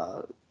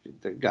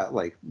they've got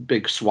like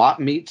big swap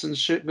meets and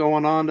shit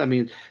going on. I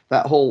mean,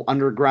 that whole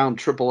underground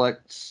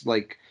XXX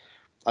like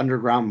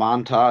underground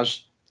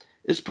montage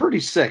is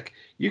pretty sick.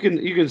 You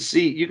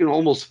can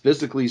almost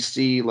physically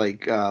see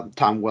like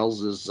Tom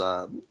Wells's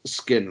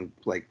skin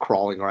like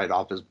crawling right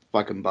off his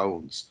fucking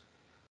bones.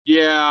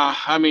 Yeah,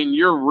 I mean,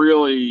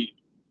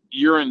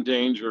 you're in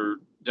danger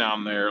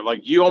down there. Like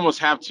you almost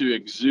have to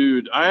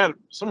exude.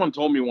 Someone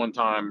told me one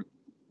time,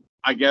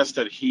 I guess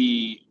that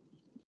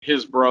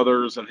his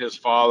brothers and his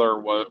father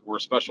were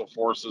special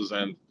forces,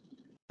 and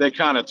they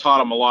kind of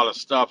taught him a lot of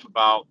stuff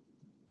about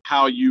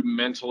how you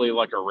mentally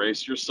like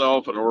erase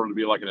yourself in order to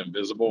be like an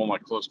invisible in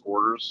like close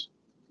quarters.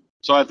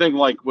 So I think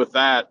like with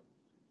that,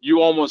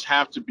 you almost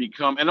have to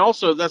become, and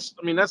also that's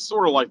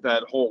sort of like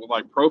that whole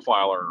like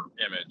profiler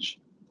image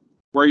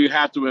where you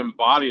have to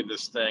embody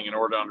this thing in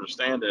order to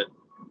understand it.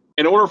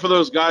 In order for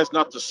those guys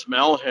not to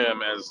smell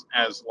him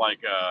as like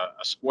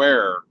a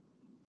square,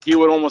 he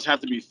would almost have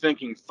to be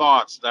thinking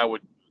thoughts that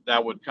would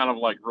kind of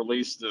like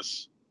release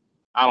this,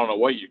 I don't know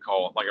what you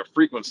call it, like a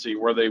frequency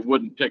where they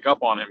wouldn't pick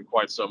up on him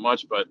quite so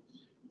much, but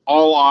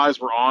all eyes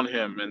were on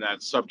him in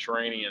that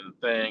subterranean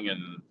thing.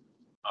 And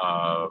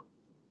I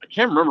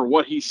can't remember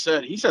what he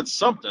said. He said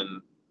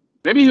something.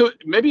 Maybe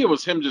it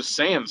was him just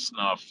saying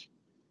snuff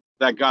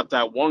that got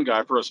that one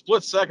guy. For a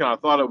split second, I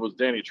thought it was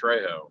Danny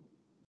Trejo.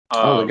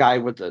 The guy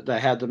that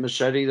had the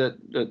machete,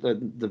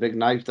 the big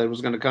knife that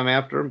was going to come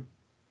after him.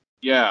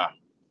 Yeah.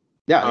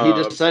 Yeah, he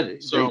just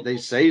said so, they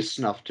say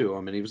snuff to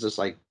him, and he was just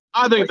like,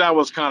 I think that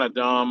was kind of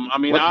dumb. I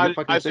mean, I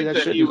think that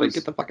shit? he was like,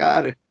 get the fuck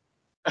out of here.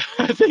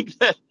 I think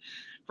that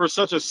for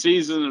such a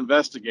seasoned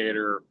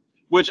investigator,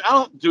 which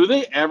do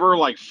they ever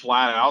like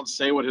flat out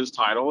say what his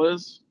title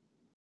is?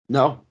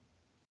 No,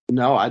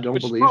 I don't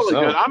believe so.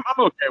 Good. I'm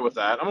okay with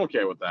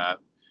that.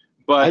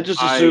 But I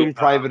just assume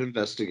private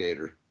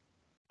investigator.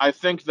 I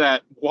think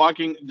that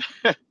walking.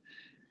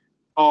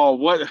 Oh,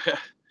 what?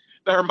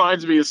 That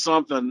reminds me of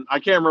something. I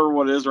can't remember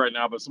what it is right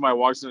now, but somebody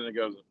walks in and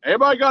goes,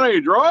 "Anybody got any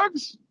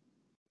drugs?"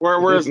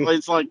 Whereas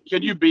it's like,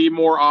 can you be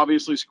more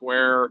obviously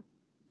square,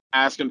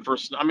 asking for?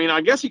 I mean,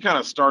 I guess he kind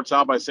of starts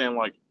out by saying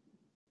like,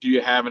 "Do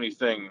you have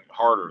anything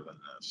harder than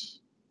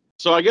this?"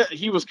 So I guess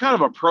he was kind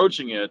of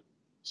approaching it.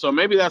 So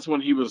maybe that's when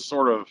he was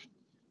sort of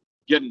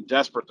getting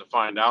desperate to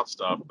find out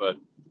stuff. But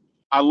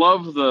I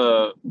love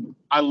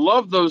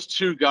those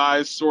two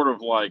guys sort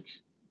of like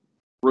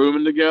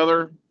rooming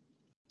together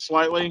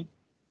slightly.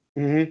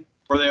 Mm-hmm.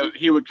 Or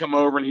he would come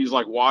over and he's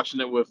like watching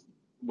it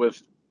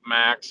with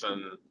Max,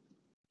 and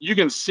you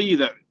can see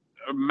that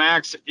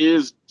Max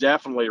is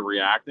definitely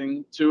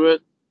reacting to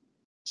it.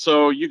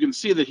 So you can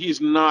see that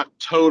he's not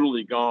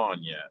totally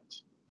gone yet.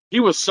 He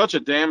was such a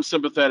damn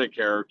sympathetic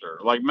character.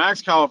 Like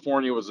Max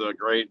California was a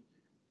great.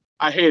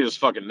 I hate his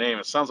fucking name.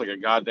 It sounds like a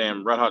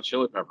goddamn Red Hot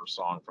Chili Peppers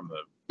song from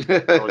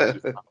the early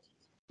 2000s.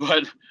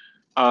 But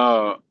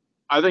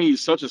I think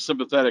he's such a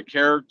sympathetic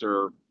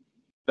character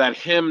that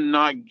him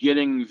not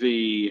getting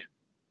the,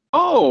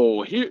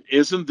 "Oh,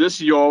 isn't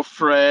this your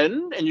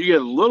friend?" And you get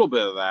a little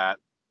bit of that,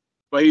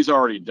 but he's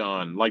already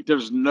done. Like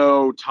there's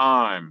no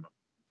time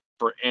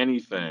for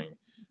anything,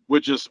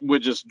 which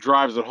just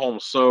drives it home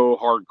so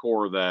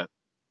hardcore that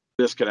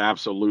this could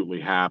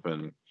absolutely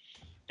happen.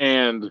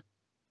 And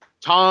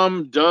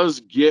Tom does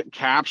get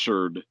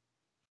captured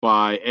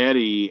by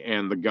Eddie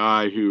and the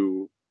guy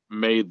who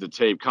made the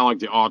tape, kind of like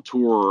the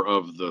auteur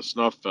of the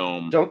snuff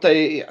film. Don't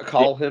they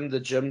call him the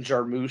Jim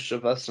Jarmusch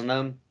of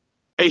S&M?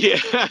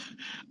 Yeah,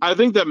 I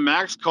think that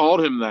Max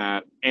called him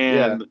that,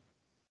 and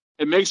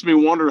it makes me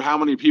wonder how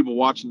many people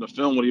watching the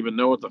film would even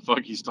know what the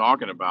fuck he's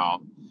talking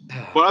about.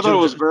 But I thought it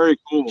was very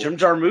cool. Jim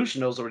Jarmusch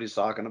knows what he's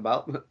talking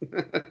about.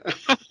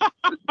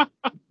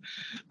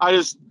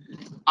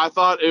 I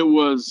thought it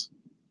was,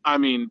 I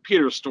mean,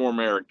 Peter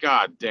Stormare,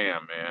 god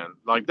damn, man.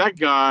 Like, that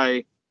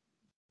guy,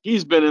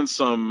 he's been in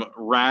some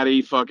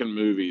ratty fucking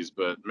movies,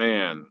 but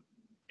man,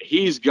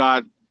 he's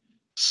got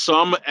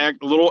some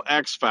little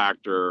X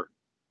factor.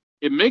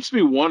 It makes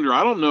me wonder,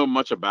 I don't know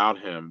much about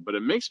him, but it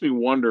makes me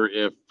wonder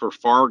if for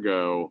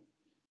Fargo,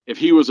 if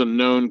he was a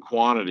known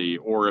quantity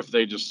or if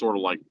they just sort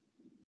of like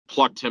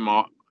plucked him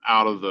out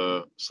of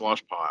the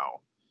slush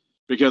pile.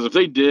 Because if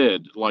they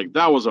did, like,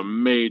 that was a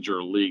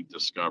major league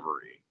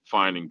discovery,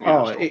 finding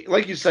Peter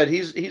like you said,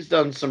 he's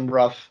done some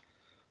rough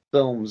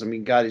films. I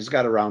mean, God, he's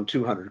got around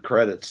 200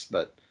 credits,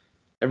 but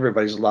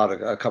everybody's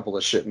a couple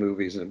of shit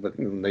movies, but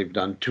they've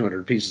done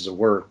 200 pieces of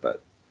work.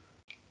 But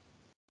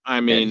I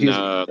mean,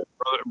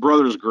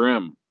 Brothers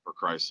Grimm, for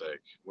Christ's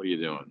sake, what are you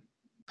doing?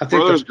 I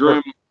think Brothers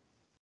Grimm,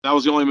 that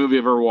was the only movie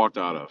I've ever walked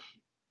out of.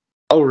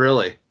 Oh,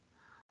 really?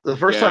 The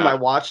first time I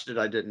watched it,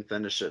 I didn't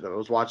finish it. I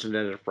was watching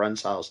it at a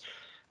friend's house.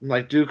 I'm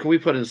like, dude, can we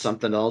put in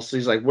something else?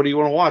 He's like, what do you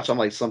want to watch? I'm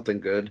like, something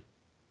good.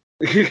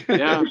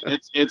 Yeah,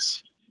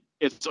 it's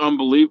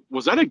unbelievable.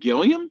 Was that a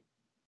Gilliam?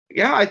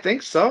 Yeah, I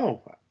think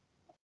so.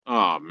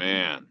 Oh,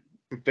 man.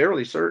 I'm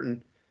fairly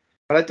certain.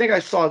 But I think I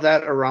saw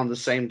that around the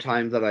same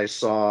time that I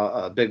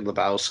saw Big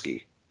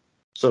Lebowski.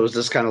 So it was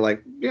just kind of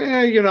like,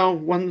 yeah,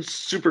 one's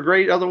super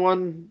great, other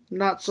one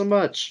not so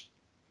much.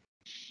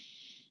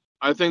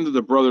 I think that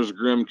the Brothers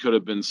Grimm could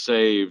have been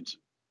saved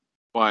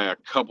by a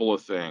couple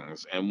of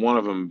things, and one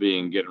of them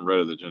being getting rid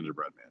of the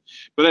gingerbread man.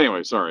 But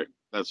anyway, sorry.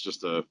 That's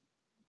just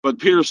But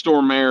Peter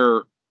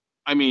Stormare,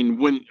 I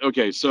mean,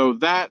 so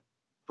that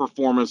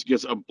performance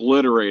gets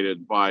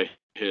obliterated by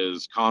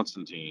his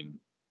Constantine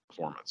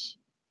performance.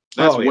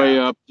 That's way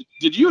up.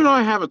 Did you and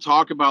I have a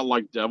talk about,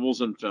 like,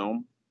 devils in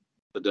film?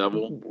 The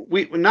devil?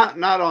 We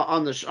not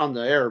on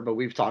the air, but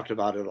we've talked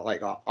about it,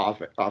 like,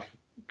 off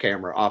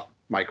camera, off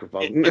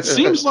microphone. It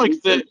seems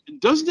like that.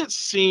 Doesn't it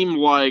seem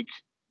like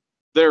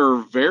there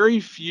are very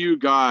few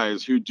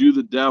guys who do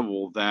the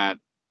devil that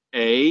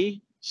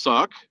A,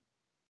 suck,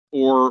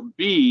 or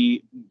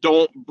B,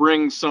 don't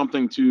bring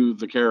something to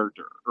the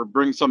character or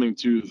bring something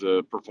to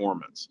the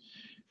performance?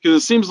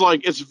 Because it seems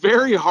like it's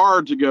very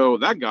hard to go,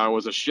 that guy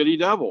was a shitty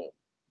devil.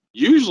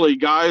 Usually,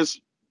 guys,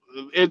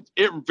 it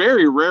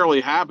very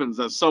rarely happens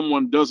that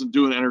someone doesn't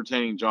do an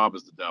entertaining job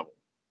as the devil.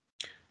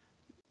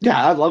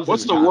 Yeah, I love.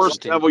 What's the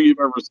worst devil you've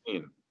ever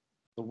seen?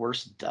 The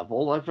worst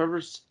devil I've ever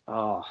seen?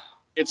 Oh.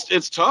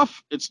 It's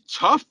tough. It's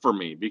tough for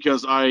me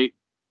because I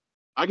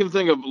can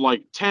think of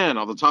like 10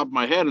 off the top of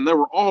my head, and they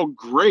were all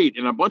great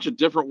in a bunch of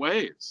different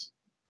ways.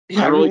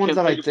 Yeah, really every one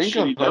that I think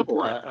of,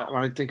 right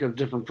when I think of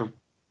different,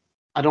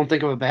 I don't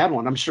think of a bad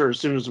one. I'm sure as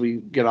soon as we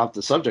get off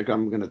the subject,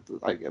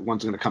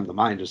 one's gonna come to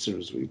mind as soon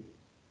as we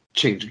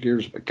change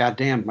gears. But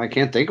goddamn, I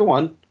can't think of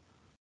one.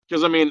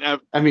 Because I mean,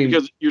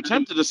 because you're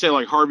tempted to say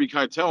like Harvey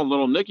Keitel and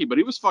Little Nicky, but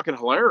he was fucking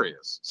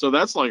hilarious. So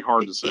that's like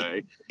hard to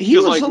say. He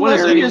was like,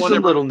 hilarious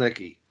in Little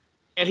Nicky,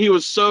 and he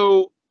was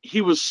so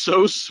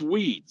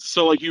sweet.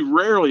 So like you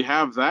rarely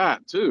have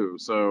that too.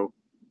 So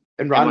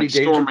and Rodney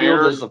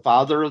Dangerfield is the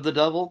father of the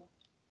devil,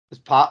 his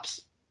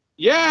pops.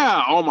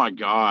 Yeah. Oh my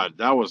God,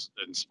 that was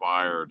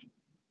inspired.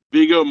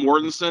 Viggo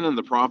Mortensen and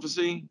The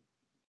Prophecy.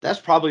 That's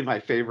probably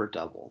my favorite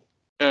devil.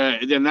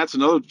 And that's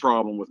another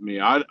problem with me.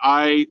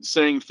 I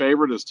saying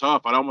favorite is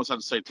tough. I'd almost have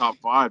to say top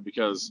 5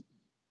 because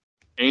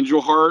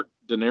Angel Heart,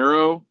 De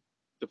Niro,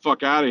 the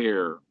fuck out of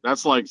here.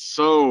 That's like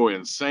so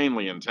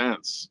insanely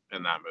intense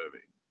in that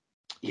movie.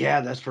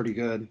 Yeah, that's pretty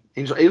good.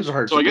 Angel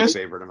Heart's a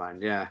favorite of mine.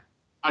 Yeah.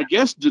 I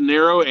guess De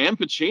Niro and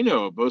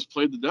Pacino both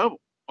played the devil.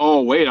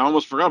 Oh, wait, I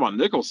almost forgot about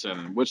Nicholson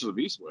and Witch of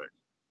the Eastwick.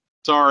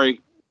 Sorry,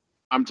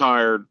 I'm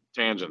tired.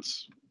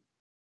 Tangents.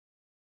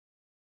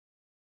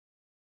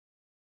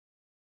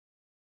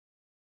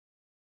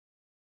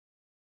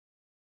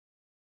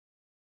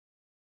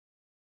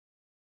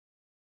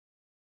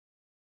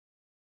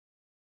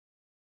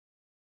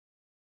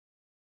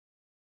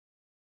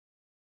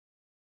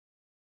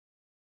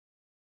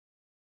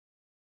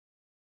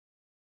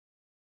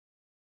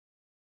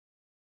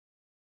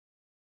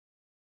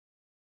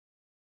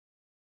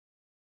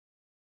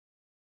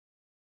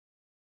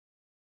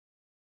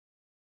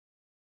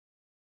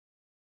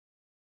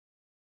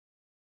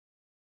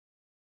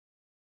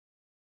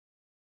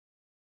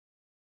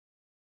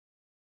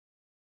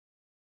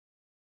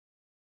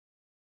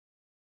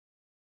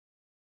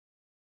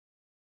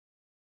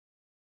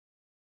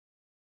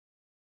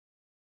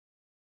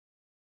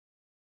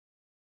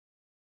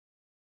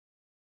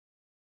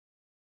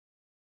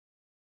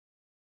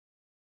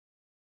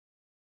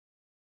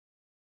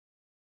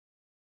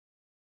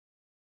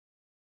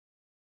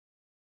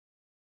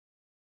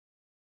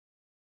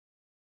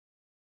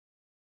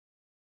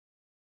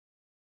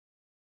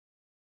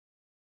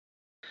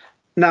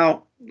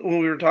 Now, when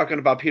we were talking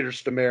about Peter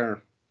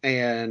Stormare,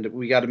 and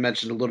we got to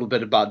mention a little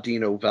bit about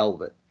Dino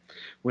Velvet.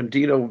 When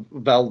Dino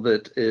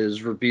Velvet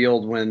is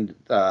revealed, when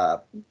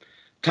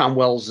Tom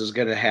Wells is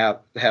going to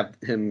have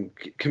him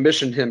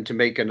commissioned him to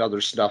make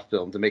another snuff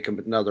film, to make him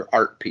another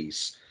art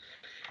piece,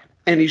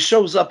 and he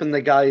shows up and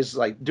the guy's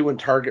like doing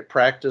target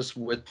practice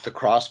with the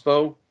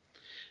crossbow.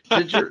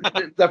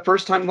 The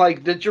first time,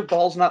 like, did your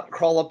balls not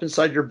crawl up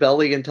inside your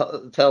belly and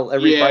tell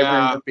every fiber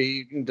in your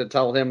being to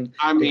tell him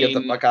get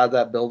the fuck out of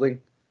that building?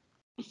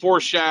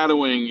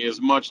 Foreshadowing is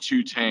much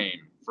too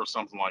tame for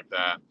something like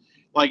that.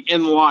 Like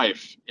in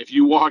life, if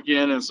you walk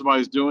in and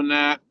somebody's doing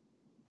that,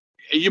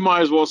 you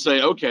might as well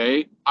say,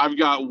 okay, I've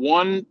got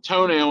one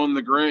toenail in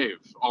the grave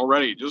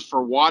already just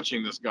for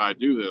watching this guy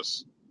do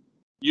this.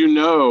 You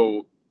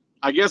know,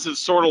 I guess it's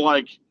sort of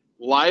like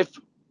life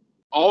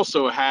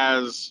also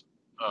has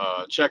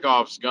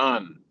Chekhov's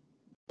gun.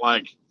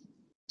 Like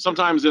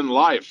sometimes in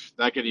life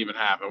that could even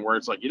happen where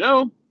it's like, you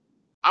know,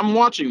 I'm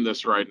watching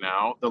this right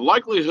now. The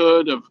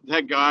likelihood of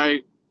that guy,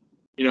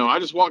 you know, I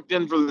just walked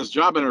in for this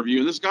job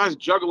interview and this guy's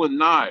juggling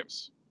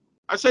knives.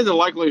 I'd say the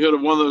likelihood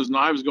of one of those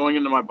knives going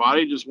into my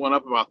body just went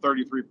up about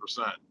 33%.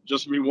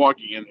 Just me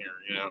walking in here,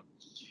 you know.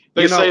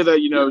 They say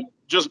that, you know,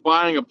 just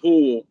buying a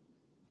pool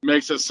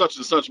makes it such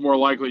and such more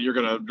likely you're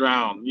going to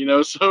drown, you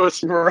know. So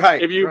it's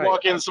right. If you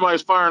walk in,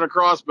 somebody's firing a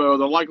crossbow,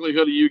 the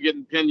likelihood of you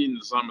getting pinned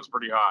into something is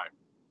pretty high.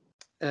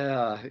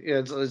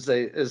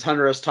 As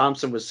Hunter S.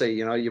 Thompson would say,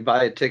 you know, you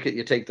buy a ticket,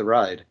 you take the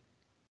ride.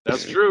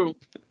 That's true.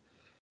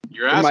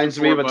 You're asking reminds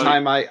me of a buddy.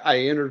 time I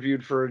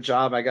interviewed for a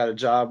job. I got a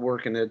job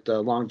working at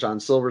Long John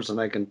Silver's,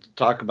 and I can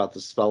talk about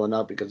this fella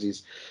now because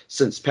he's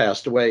since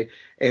passed away.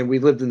 And we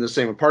lived in the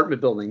same apartment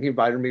building. He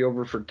invited me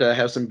over to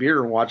have some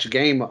beer and watch a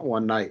game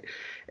one night.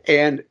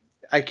 And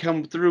I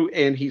come through,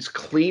 and he's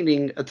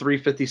cleaning a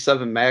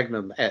 357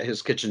 Magnum at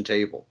his kitchen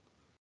table.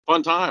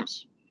 Fun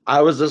times.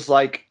 I was just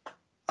like,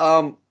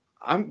 I'm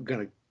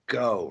gonna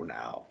go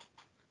now.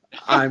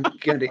 I'm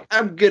gonna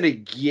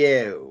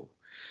go.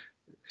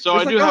 So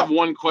I do have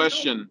one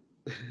question.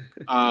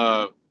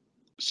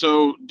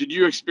 So did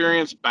you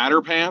experience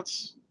batter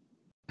pants?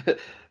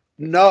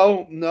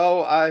 No,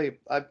 I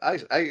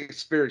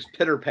experienced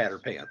pitter patter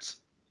pants.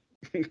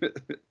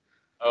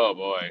 Oh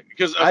boy,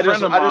 because I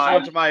just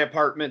went to my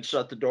apartment,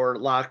 shut the door,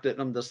 locked it,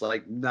 and I'm just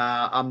like,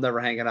 nah, I'm never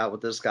hanging out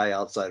with this guy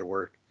outside of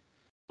work.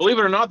 Believe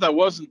it or not, that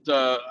wasn't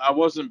I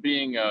wasn't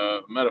being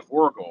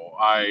metaphorical.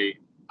 I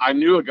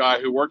knew a guy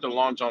who worked at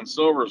Long John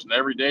Silver's, and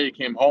every day he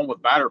came home with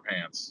batter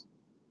pants.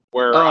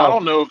 Where I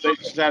don't know if they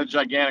just had a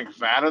gigantic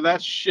vat of that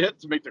shit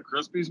to make the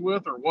Krispies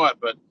with or what,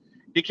 but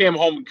he came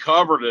home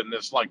covered in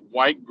this like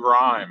white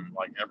grime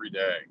like every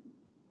day.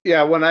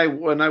 Yeah, when I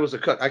was a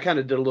cook, I kind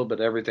of did a little bit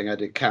of everything. I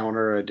did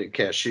counter, I did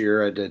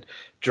cashier, I did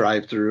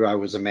drive-through. I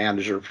was a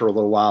manager for a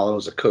little while. I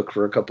was a cook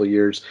for a couple of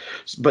years.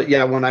 But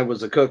yeah, when I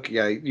was a cook,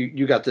 yeah,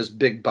 you got this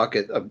big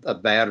bucket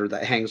of batter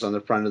that hangs on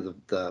the front of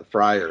the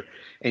fryer,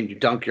 and you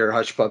dunk your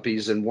hush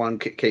puppies in one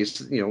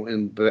case, you know,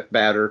 in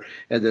batter,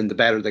 and then the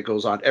batter that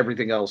goes on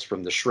everything else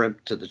from the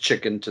shrimp to the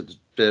chicken to the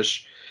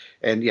fish.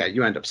 And yeah,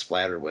 you end up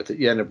splattered with it.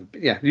 You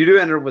do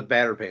end up with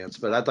batter pants,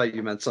 but I thought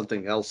you meant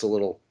something else a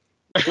little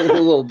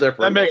different.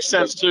 That makes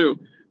sense too.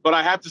 But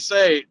I have to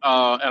say, in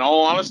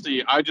all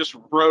honesty, I just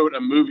wrote a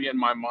movie in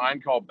my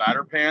mind called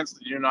Batter Pants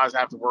that you and I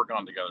have to work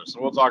on together.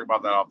 So we'll talk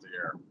about that off the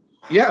air.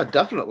 Yeah,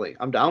 definitely.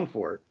 I'm down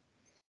for it.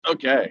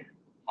 Okay.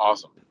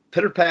 Awesome.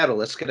 Pitter paddle.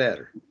 Let's get at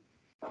her.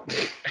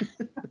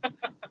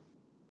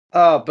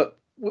 But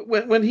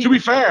when he... To be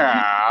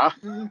fair.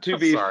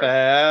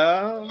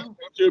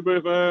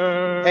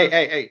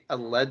 Hey.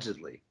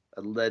 Allegedly.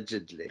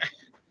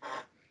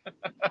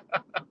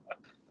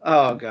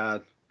 Oh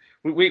God,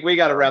 we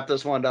got to wrap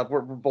this one up.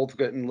 We're both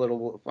getting a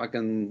little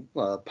fucking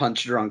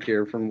punch drunk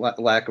here from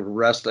lack of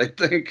rest, I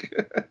think.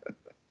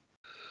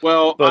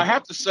 Well, I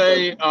have to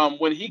say,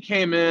 when he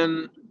came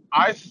in,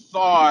 I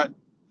thought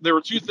there were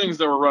two things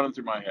that were running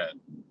through my head.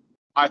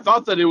 I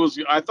thought that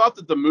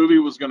the movie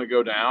was going to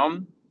go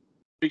down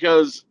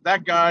because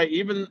that guy,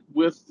 even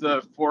with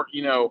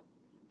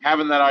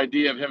having that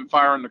idea of him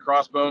firing the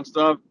crossbow and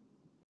stuff,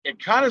 it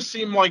kind of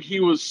seemed like he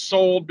was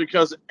sold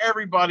because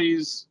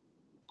everybody's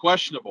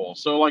questionable.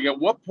 So like at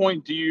what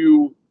point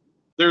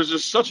there's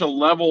just such a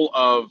level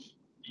of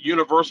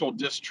universal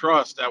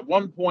distrust. At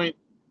one point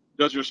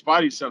does your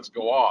spidey sense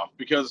go off?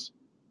 Because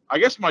I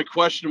guess my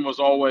question was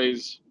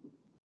always,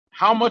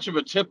 how much of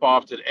a tip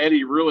off did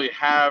Eddie really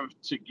have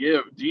to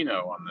give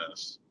Dino on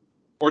this?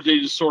 Or did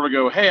he just sort of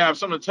go, hey, I have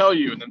something to tell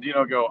you, and then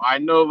Dino go, I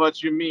know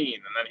what you mean,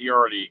 and then he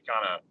already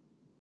kind of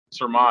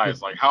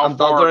surmised like how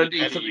far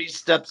already Eddie... 3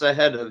 steps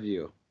ahead of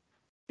you.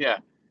 Yeah.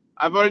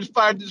 I've already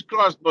fired this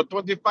crossbow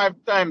 25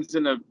 times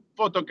in a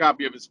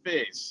photocopy of his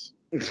face.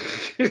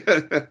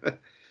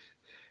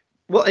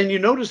 Well, and you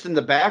noticed in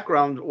the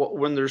background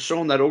when they're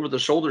showing that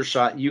over-the-shoulder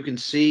shot, you can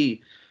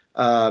see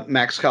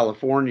Max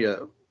California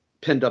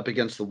pinned up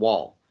against the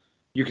wall.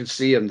 You can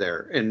see him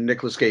there, and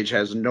Nicolas Cage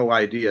has no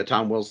idea.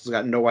 Tom Wilson's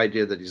got no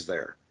idea that he's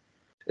there.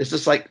 It's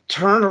just like,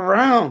 turn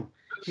around.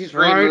 He's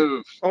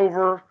right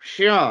over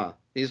here.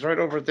 He's right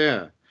over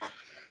there.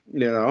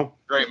 You know?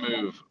 Great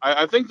move.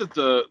 I think that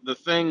the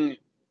thing,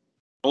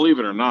 believe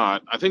it or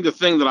not, I think the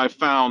thing that I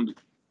found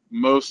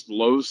most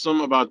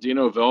loathsome about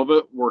Dino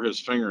Velvet were his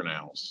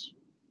fingernails.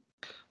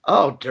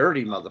 Oh,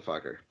 dirty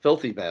motherfucker.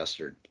 Filthy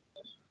bastard.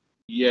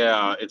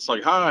 Yeah, it's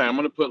like, hi, I'm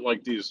going to put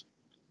like these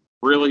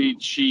really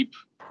cheap,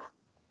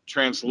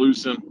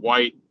 translucent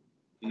white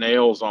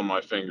nails on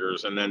my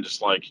fingers and then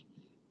just like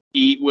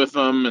eat with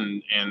them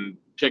and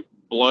pick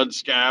blood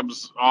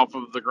scabs off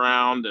of the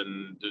ground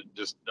and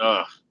just,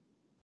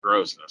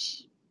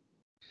 grossness.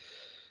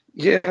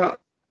 Yeah.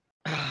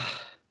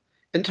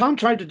 And Tom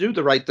tried to do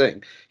the right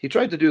thing. He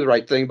tried to do the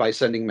right thing by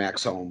sending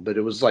Max home, but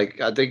it was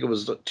like, I think it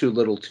was too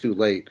little too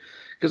late.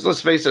 Because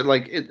let's face it,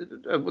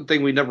 one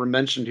thing we never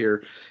mentioned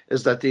here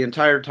is that the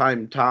entire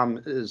time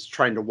Tom is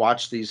trying to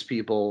watch these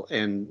people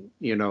and,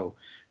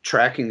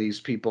 tracking these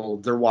people,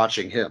 they're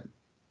watching him.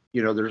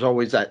 There's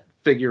always that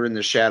figure in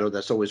the shadow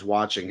that's always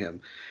watching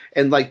him.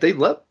 And like they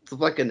let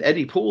like an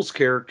Eddie Poole's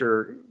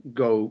character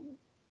go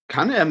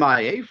kind of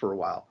MIA for a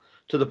while,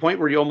 to the point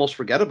where you almost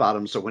forget about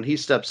him. So when he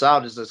steps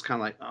out, is this kind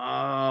of like,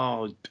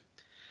 oh,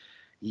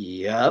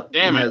 yep,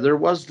 Damn it. yeah, there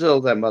was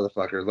still that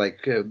motherfucker,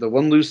 like the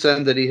one loose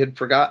end that he had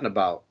forgotten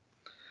about.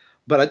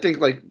 But I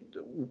think,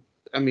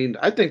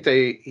 I think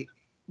they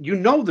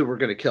were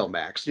going to kill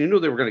Max. You knew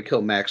they were going to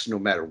kill Max no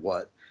matter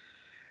what.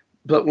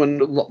 But when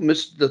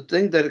the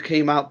thing that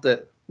came out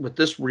that with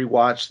this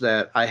rewatch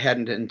that I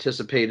hadn't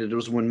anticipated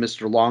was when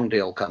Mr.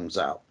 Longdale comes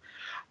out.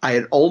 I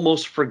had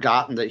almost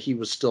forgotten that he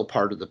was still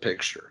part of the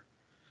picture.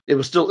 It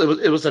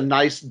was a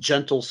nice,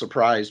 gentle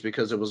surprise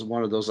because it was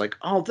one of those like,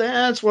 oh,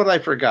 that's what I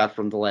forgot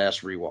from the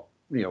last rewatch.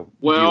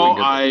 Well,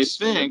 I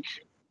think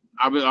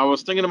I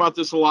was thinking about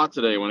this a lot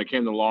today when it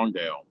came to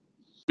Longdale,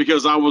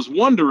 because I was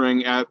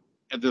wondering at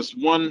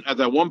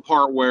that one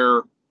part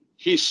where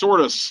he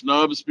sort of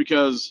snubs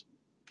because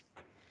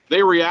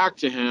they react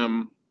to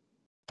him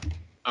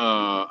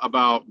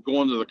about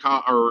going to the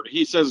cop, or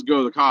he says go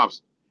to the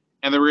cops,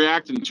 and they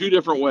react in two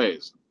different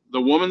ways.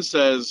 The woman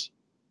says,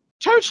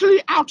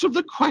 totally out of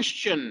the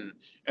question.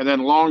 And then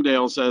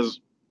Longdale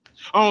says,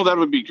 oh, that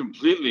would be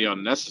completely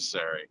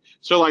unnecessary.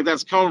 So like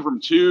that's coming from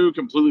two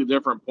completely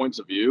different points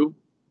of view.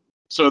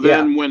 So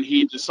then when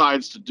he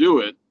decides to do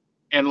it,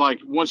 and like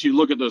once you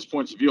look at those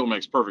points of view, it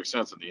makes perfect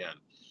sense at the end.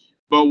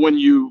 But when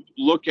you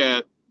look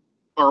at,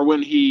 or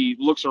when he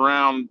looks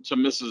around to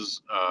Mrs.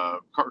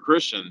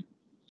 Christian,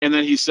 and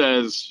then he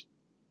says,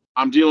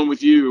 I'm dealing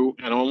with you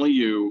and only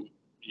you.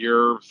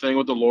 Your thing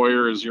with the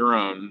lawyer is your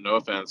own. No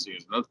offense.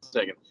 He's not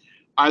taken.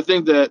 I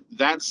think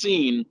that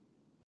scene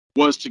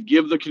was to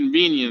give the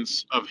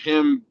convenience of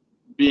him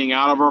being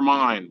out of our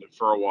mind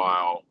for a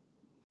while.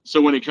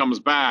 So when he comes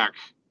back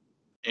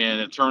and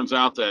it turns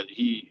out that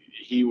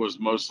he was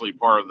mostly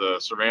part of the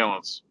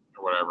surveillance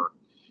or whatever,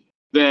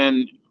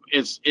 then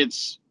it's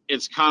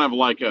kind of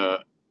like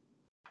a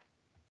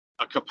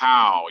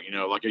kapow,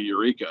 like a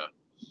eureka,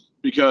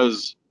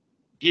 because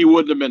he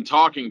wouldn't have been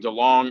talking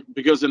to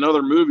because in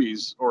other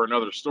movies or in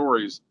other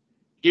stories,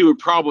 he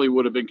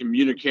would have been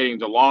communicating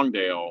to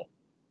Longdale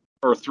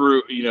or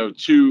through,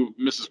 to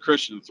Mrs.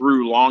 Christian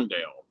through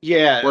Longdale.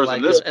 Yeah, whereas like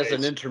in this as case,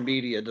 an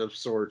intermediate of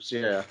sorts,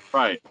 yeah.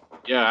 Right.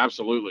 Yeah,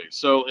 absolutely.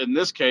 So in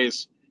this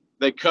case,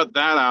 they cut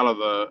that out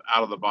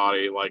of the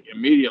body like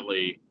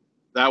immediately.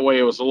 That way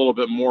it was a little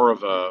bit more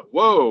of a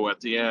whoa at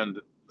the end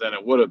than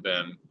it would have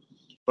been.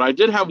 But I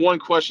did have one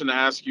question to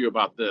ask you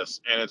about this,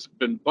 and it's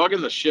been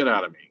bugging the shit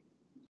out of me.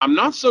 I'm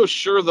not so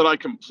sure that I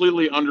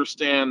completely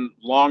understand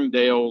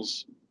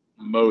Longdale's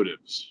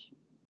motives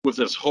with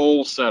this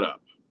whole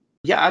setup.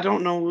 Yeah, I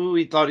don't know who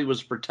he thought he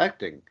was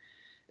protecting.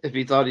 If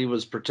he thought he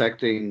was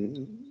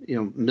protecting,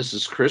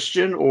 Mrs.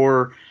 Christian,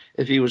 or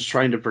if he was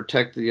trying to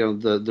protect,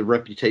 the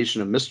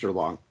reputation of Mr.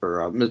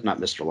 Not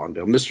Mr.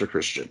 Longdale, Mr.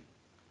 Christian.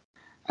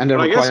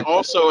 I guess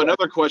also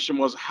another question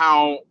was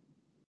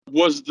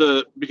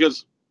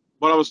because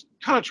what I was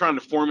kind of trying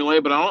to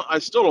formulate, but I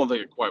still don't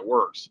think it quite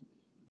works,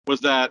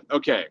 was that,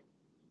 okay,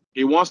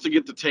 he wants to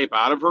get the tape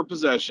out of her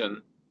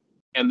possession,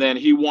 and then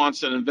he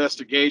wants an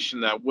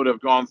investigation that would have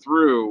gone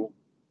through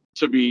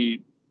to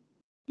be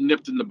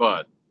nipped in the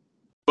bud.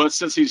 But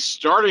since he's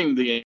starting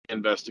the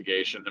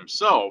investigation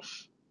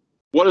himself,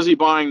 what is he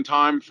buying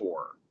time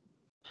for?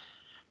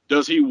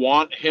 Does he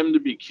want him to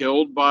be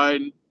killed by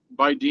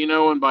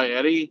Dino and by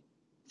Eddie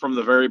from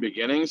the very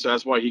beginning? So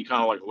that's why he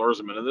kind of like lures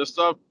him into this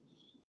stuff.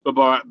 But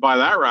by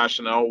that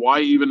rationale,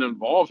 why even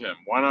involve him?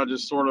 Why not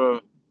just sort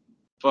of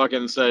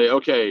fucking say,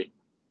 okay,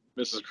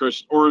 Mrs.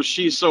 Christian, or is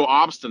she so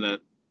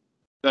obstinate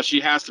that she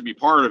has to be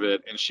part of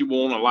it and she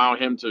won't allow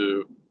him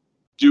to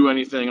do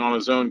anything on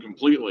his own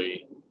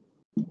completely?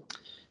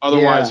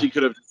 Otherwise, he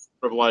could have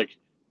sort of like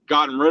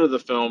gotten rid of the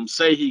film,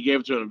 say he gave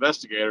it to an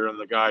investigator and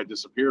the guy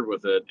disappeared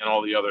with it and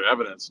all the other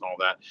evidence and all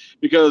that.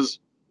 Because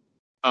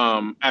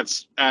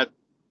at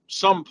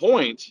some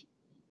point,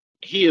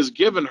 he has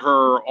given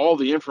her all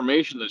the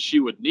information that she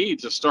would need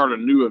to start a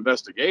new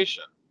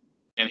investigation.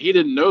 And he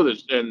didn't know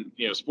that, and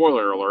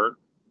spoiler alert,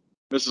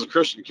 Mrs.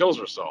 Christian kills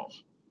herself.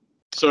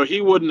 So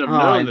he wouldn't have Oh,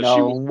 I known that she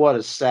know. was. What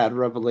a sad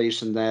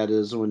revelation that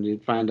is when you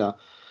find out.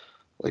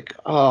 Like,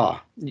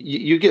 oh,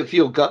 you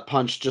feel gut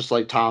punched just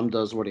like Tom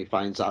does when he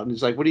finds out. And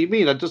he's like, what do you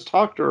mean? I just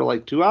talked to her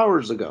like 2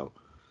 hours ago.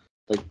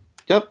 Like,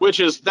 yep.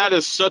 That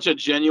is such a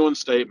genuine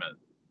statement.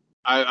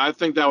 I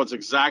think that was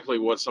exactly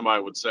what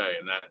somebody would say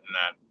in that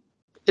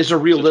It's a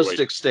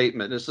realistic situation.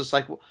 statement. It's just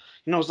like,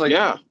 it's like,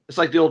 Yeah. it's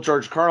like the old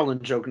George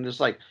Carlin joke. And it's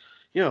like,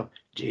 do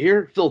you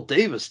hear Phil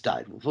Davis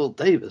died? Well, Phil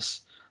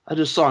Davis, I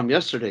just saw him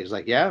yesterday. He's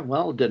like, yeah,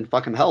 well, it didn't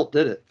fucking help,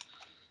 did it?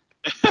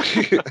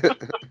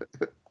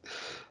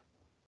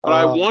 But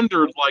I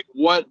wondered, like,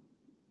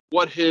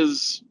 what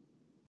his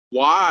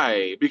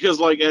why, because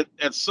like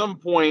at some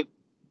point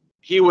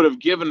he would have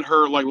given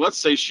her, like, let's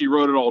say she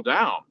wrote it all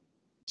down,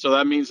 so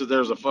that means that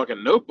there's a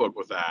fucking notebook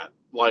with that.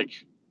 Like,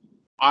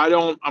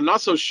 I'm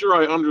not so sure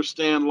I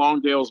understand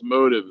Longdale's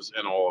motives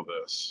in all of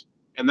this,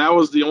 and that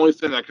was the only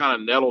thing that kind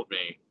of nettled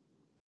me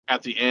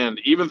at the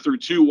end. Even through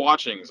 2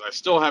 watchings, I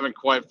still haven't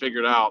quite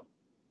figured out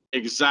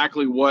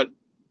exactly what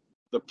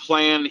the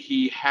plan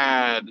he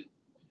had.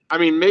 I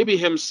mean, maybe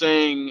him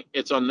saying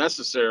it's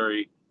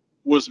unnecessary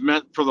was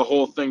meant for the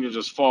whole thing to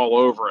just fall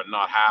over and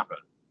not happen.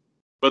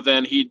 But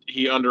then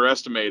he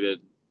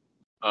underestimated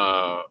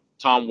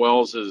Tom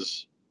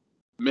Wells's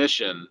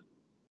mission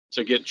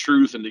to get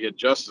truth and to get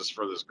justice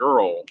for this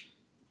girl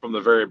from the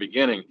very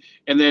beginning.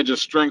 And then it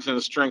just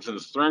strengthens.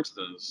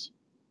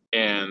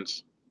 And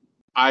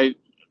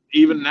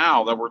even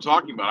now that we're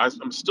talking about,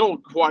 I'm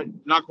still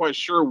not quite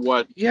sure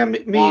what. Yeah,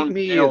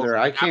 me either.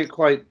 I can't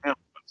quite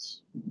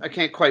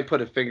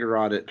put a finger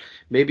on it.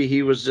 Maybe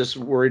he was just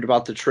worried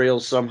about the trail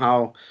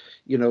somehow,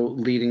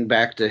 leading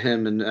back to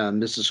him and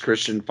Mrs.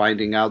 Christian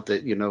finding out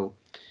that,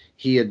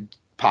 he had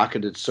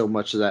pocketed so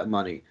much of that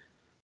money.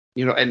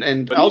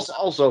 And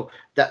also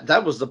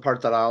that was the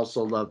part that I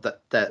also loved,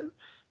 that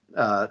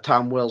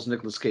Tom Wells,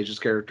 Nicolas Cage's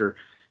character,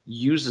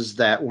 uses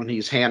that when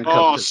he's handcuffed.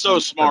 Oh, so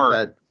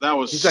smart. That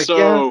was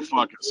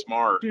fucking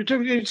smart.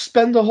 You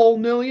spend the whole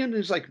 $1 million?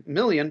 He's like, $1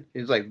 million?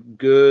 He's like,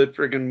 good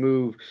friggin'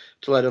 move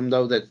to let him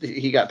know that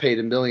he got paid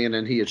 $1 million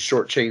and he had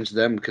shortchanged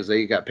them because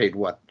they got paid,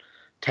 what,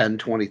 10,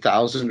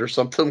 20,000 or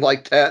something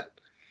like that?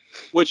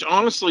 Which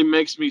honestly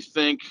makes me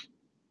think,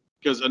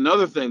 because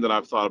another thing that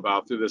I've thought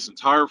about through this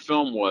entire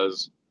film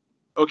was,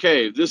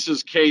 okay, this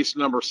is case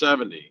number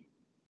 70.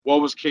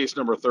 What was case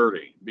number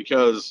 30?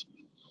 Because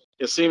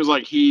it seems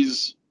like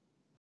he's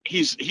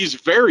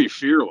very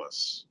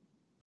fearless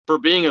for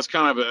being as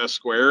kind of as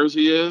square as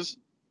he is,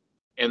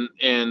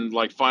 and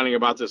like finding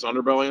about this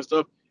underbelly and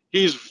stuff.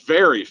 He's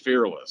very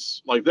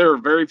fearless. Like, there are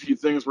very few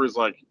things where he's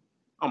like,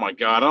 oh my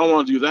God, I don't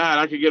want to do that.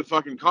 I could get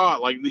fucking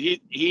caught. Like,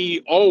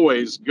 he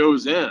always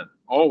goes in,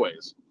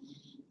 always.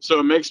 So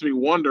it makes me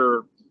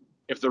wonder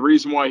if the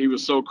reason why he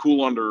was so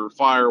cool under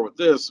fire with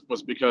this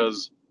was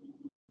because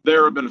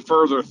there have been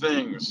further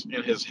things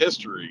in his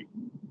history.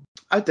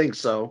 I think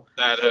so.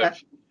 That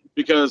have,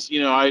 because,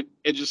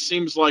 it just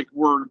seems like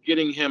we're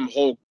getting him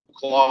whole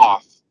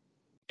cloth,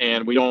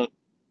 and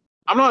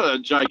I'm not a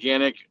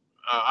gigantic,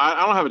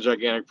 I don't have a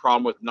gigantic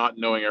problem with not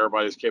knowing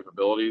everybody's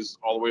capabilities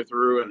all the way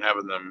through and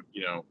having them,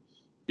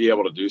 be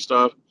able to do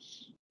stuff.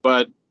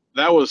 But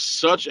that was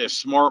such a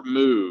smart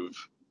move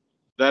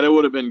that it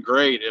would have been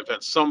great if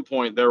at some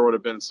point there would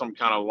have been some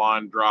kind of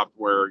line dropped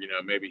where,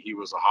 maybe he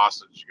was a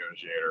hostage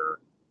negotiator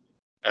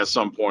at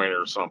some point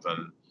or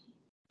something.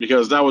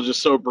 Because that was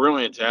just so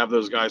brilliant to have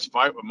those guys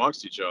fight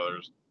amongst each other,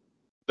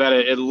 that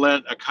it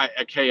lent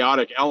a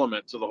chaotic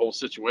element to the whole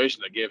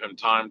situation that gave him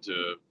time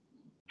to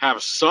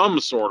have some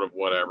sort of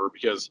whatever.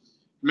 Because,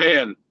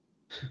 man,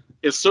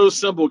 it's so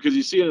simple because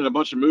you see it in a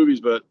bunch of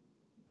movies, but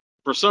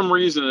for some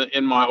reason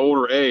in my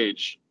older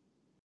age,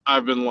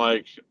 I've been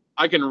like,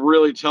 I can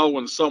really tell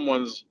when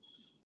someone's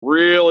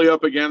really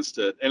up against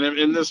it. And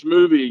in this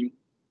movie,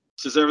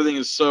 since everything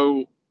is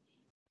so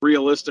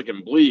realistic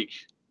and bleak,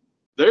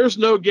 there's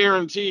no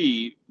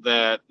guarantee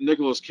that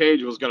Nicolas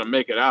Cage was going to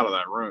make it out of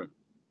that room.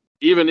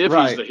 Even if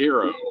he's the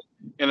hero.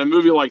 In a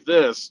movie like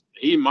this,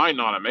 he might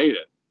not have made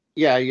it.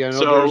 Yeah,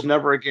 there's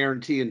never a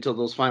guarantee until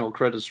those final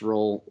credits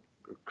roll,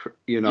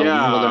 whether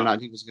or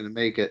not he was going to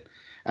make it.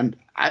 And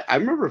I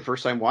remember the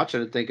first time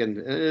watching it thinking,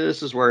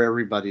 this is where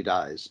everybody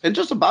dies. And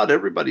just about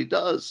everybody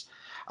does.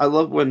 I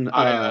love when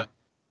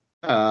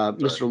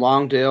Mr.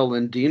 Longdale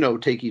and Dino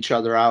take each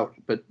other out,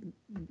 but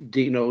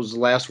Dino's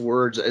last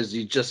words as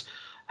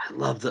I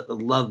love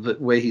the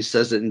way he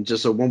says it in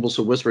just a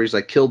wimblesome whisper. He's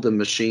like, killed them,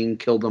 machine,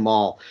 killed them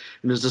all.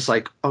 And it's just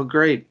like, oh,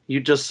 great.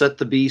 You just set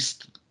the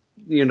beast,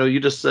 you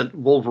just set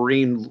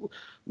Wolverine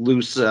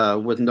loose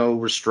with no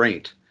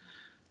restraint.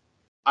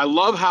 I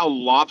love how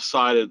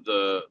lopsided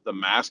the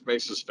mask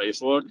makes his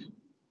face look.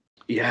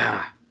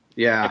 Yeah.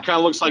 Yeah. It kind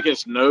of looks like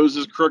his nose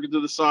is crooked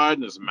to the side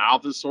and his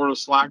mouth is sort of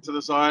slack to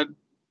the side.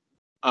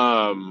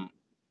 I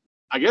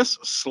guess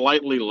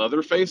slightly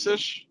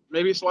Leatherface-ish,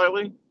 maybe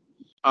slightly.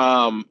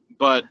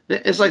 But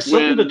it's like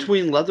something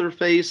between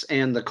Leatherface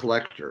and the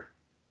Collector.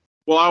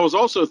 Well, I was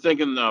also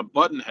thinking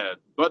Buttonhead,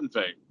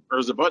 or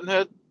is it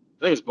Buttonhead?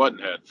 I think it's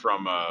Buttonhead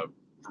from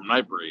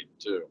Nightbreed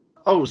too.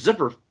 Oh,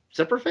 Zipper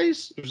zipper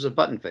face? Or is it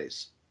button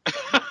face?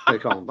 They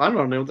call him. I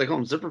don't know if they call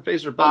him zipper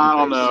face or button I face.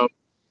 don't know.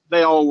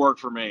 They all work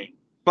for me.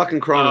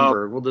 Fucking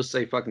Cronenberg. We'll just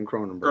say fucking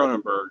Cronenberg.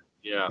 Cronenberg,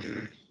 yeah.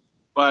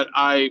 But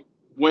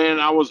when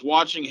I was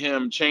watching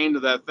him chained to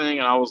that thing,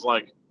 and I was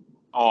like,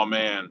 oh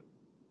man,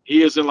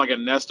 he is in like a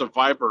nest of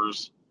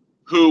vipers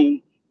who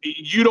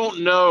you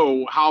don't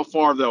know how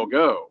far they'll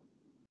go.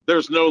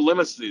 There's no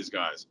limits to these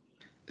guys.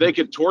 They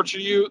could torture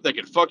you. They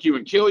could fuck you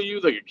and kill you.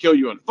 They could kill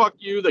you and fuck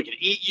you. They could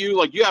eat you.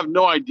 Like, you have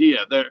no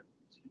idea.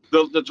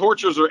 The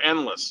tortures are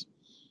endless.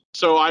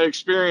 So I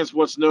experienced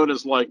what's known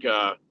as like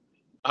a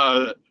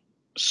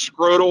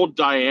scrotal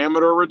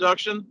diameter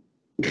reduction.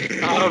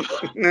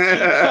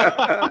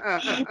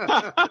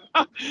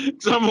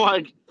 So I'm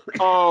like,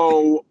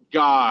 oh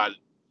God.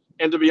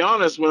 And to be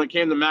honest, when it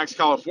came to Max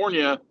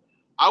California,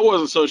 I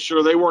wasn't so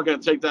sure they weren't going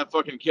to take that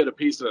fucking kid a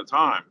piece at a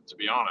time, to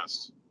be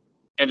honest,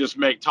 and just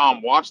make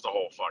Tom watch the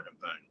whole fucking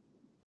thing.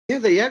 Yeah,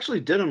 they actually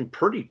did him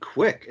pretty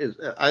quick.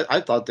 I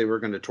thought they were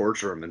going to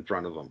torture him in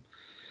front of him.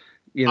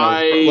 You know,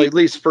 at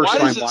least first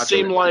time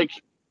watching it.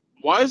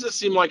 Why does it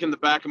seem like in the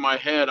back of my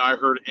head I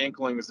heard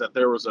inklings that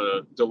there was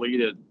a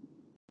deleted,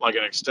 like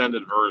an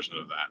extended version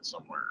of that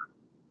somewhere?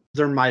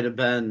 There might have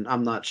been.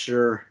 I'm not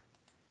sure.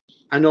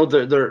 I know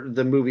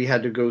the movie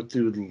had to go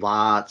through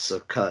lots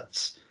of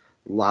cuts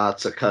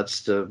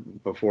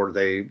before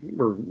they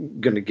were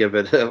going to give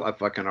it a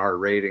fucking R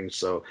rating.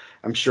 So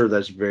I'm sure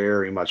that's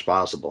very much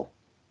possible.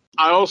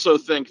 I also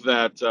think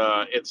that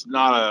it's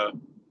not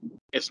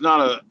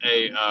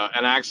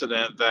an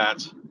accident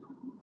that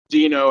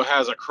Dino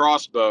has a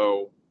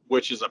crossbow,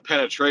 which is a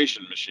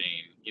penetration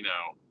machine. You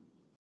know,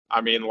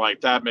 I mean,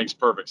 like, that makes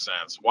perfect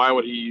sense. Why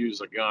would he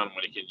use a gun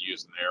when he can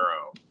use an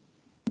arrow?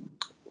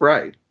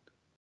 Right.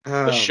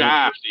 The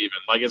shaft, even,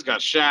 like, it's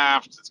got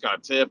shafts, it's got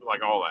a tip,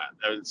 like all that.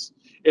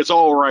 It's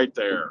all right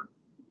there.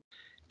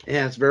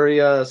 Yeah, it's very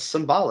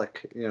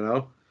symbolic, you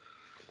know.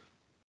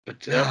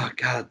 But oh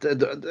God,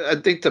 I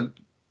think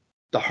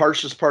the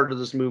harshest part of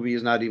this movie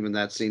is not even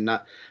that scene,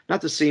 not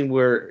the scene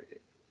where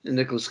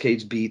Nicolas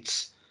Cage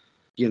beats,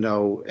 you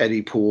know,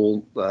 Eddie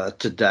Poole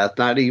to death.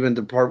 Not even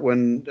the part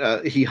when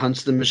he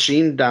hunts the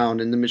machine down,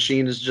 and the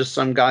machine is just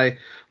some guy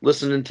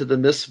listening to the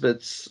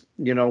Misfits,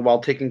 you know, while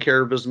taking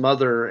care of his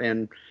mother,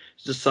 and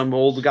just some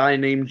old guy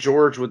named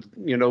George with,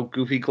 you know,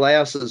 goofy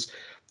glasses.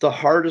 The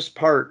hardest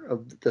part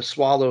of the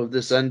swallow of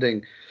this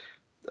ending,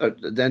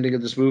 the ending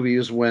of this movie,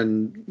 is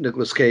when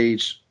Nicolas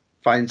Cage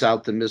finds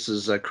out that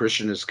Mrs.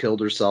 Christian has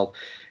killed herself,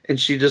 and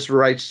she just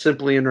writes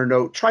simply in her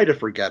note, "Try to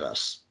forget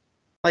us."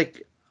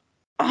 Like,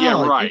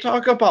 yeah, right. You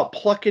talk about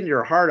plucking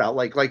your heart out.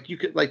 Like you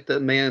could, like, the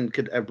man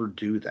could ever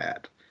do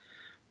that.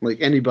 Like,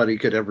 anybody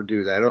could ever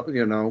do that,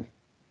 you know.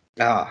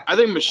 I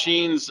think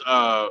Machines,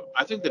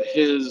 I think that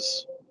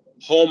his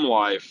home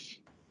life,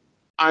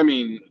 I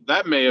mean,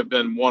 that may have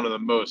been one of the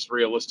most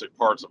realistic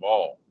parts of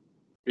all,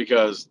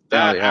 because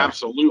that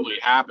absolutely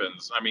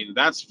happens. I mean,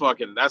 that's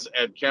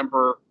Ed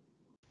Kemper.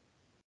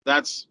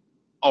 That's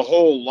a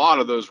whole lot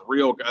of those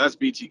real guys. That's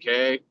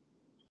BTK.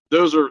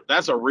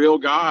 That's a real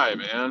guy,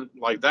 man.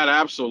 Like, that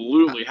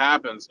absolutely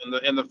happens.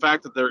 And the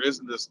fact that there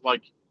isn't this,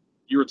 like,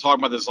 you were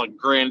talking about, this like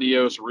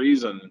grandiose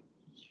reason.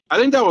 I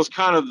think that was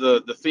kind of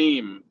the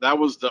theme. That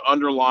was the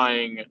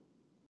underlying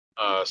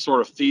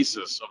sort of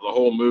thesis of the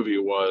whole movie,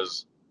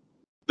 was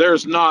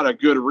there's not a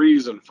good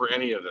reason for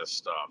any of this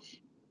stuff.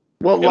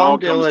 Well,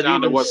 Longdale had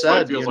even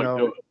said, you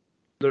know,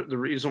 the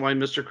reason why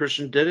Mr.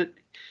 Christian did it,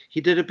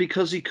 he did it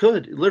because he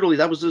could. Literally,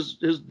 that was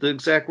the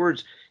exact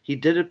words. He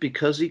did it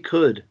because he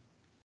could.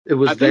 It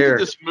was there. I think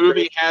that this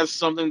movie has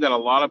something that a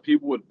lot of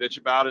people would bitch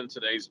about in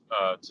today's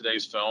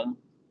film,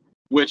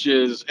 which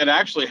is it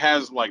actually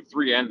has like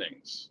 3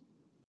 endings.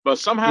 But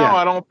somehow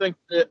I don't think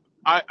that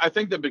I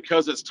think that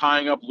because it's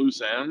tying up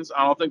loose ends,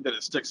 I don't think that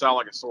it sticks out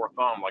like a sore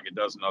thumb like it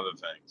does in other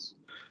things.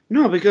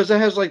 No, because it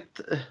has like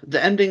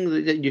the ending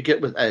that you get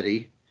with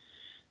Eddie,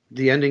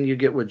 the ending you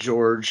get with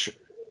George,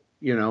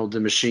 you know, the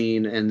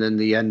machine, and then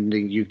the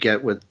ending you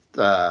get with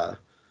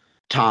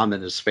Tom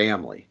and his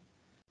family,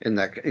 and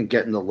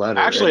getting the letter.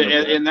 Actually,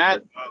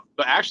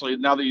 but actually,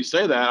 now that you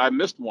say that, I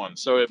missed one.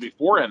 So it'd be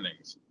 4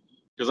 endings,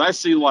 because I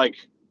see like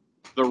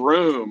The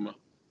Room.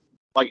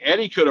 Like,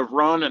 Eddie could have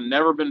run and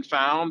never been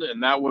found,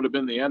 and that would have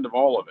been the end of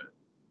all of it.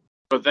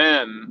 But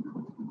then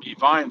he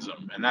finds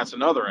him, and that's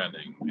another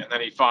ending. And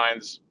then he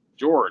finds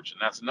George, and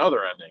that's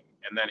another ending.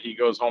 And then he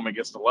goes home and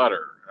gets the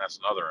letter, and that's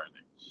another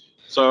ending.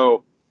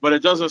 So, but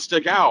it doesn't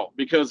stick out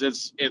because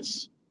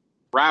it's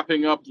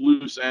wrapping up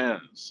loose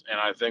ends, and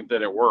I think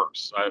that it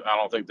works. I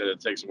don't think that it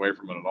takes away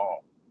from it at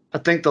all. I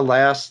think the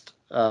last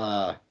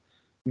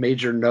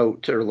major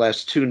note, or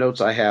last 2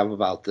 notes I have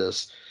about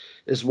this,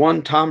 is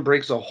one, Tom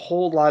breaks a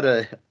whole lot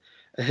of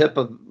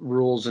HIPAA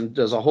rules and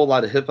does a whole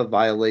lot of HIPAA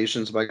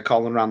violations by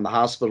calling around the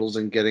hospitals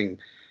and getting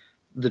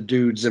the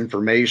dude's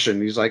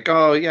information. He's like,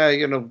 oh, yeah,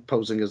 you know,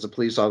 posing as a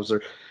police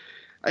officer.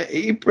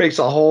 He breaks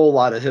a whole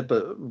lot of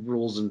HIPAA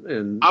rules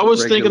and I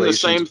was thinking the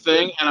same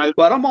thing, and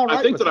but I'm all right.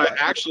 I think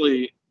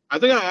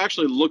I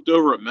actually looked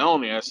over at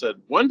Melanie. I said,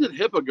 when did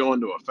HIPAA go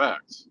into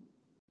effect?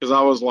 Because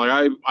I was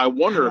like, I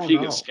wonder if don't he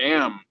know. could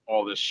scam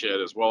all this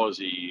shit as well as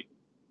he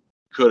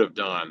could have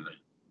done.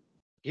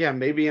 Yeah,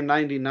 maybe in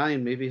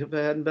 '99, maybe if I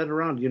hadn't been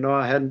around,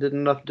 I hadn't did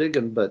enough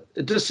digging, but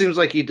it just seems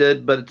like he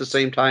did. But at the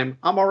same time,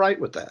 I'm all right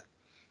with that.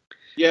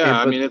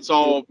 Yeah, I But mean, it's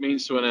all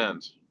means to an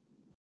end.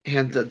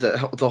 And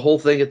the whole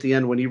thing at the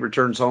end when he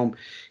returns home,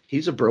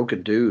 he's a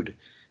broken dude.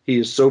 He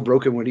is so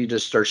broken when he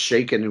just starts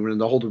shaking, and when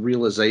the whole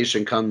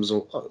realization comes,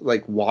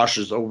 like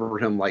washes over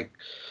him, like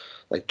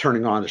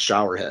turning on a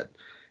shower head,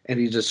 and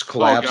he just Oh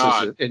collapses,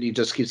 God. and he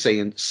just keeps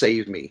saying,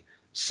 "Save me,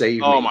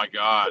 save Oh me." my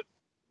God.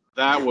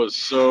 That was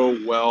so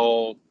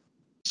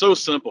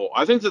simple.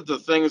 I think that the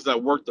things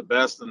that work the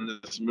best in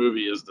this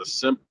movie is the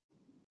simple.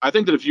 I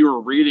think that if you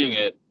were reading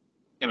it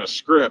in a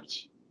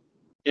script,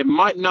 it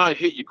might not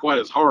hit you quite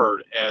as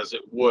hard as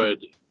it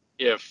would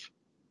if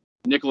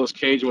Nicolas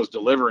Cage was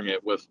delivering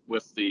it with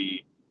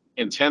the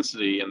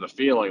intensity and the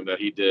feeling that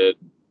he did.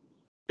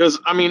 Because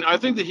I mean, I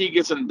think that he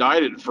gets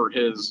indicted for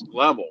his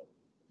level,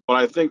 but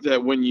I think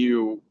that when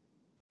you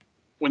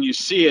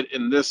see it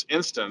in this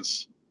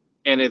instance,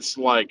 and it's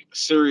like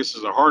serious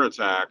as a heart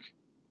attack,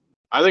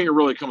 I think it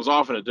really comes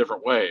off in a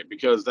different way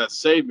because that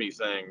 "save me"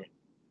 thing,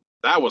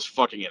 that was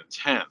fucking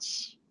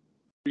intense.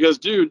 Because,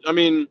 dude, I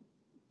mean,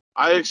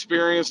 I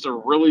experienced a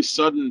really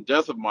sudden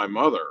death of my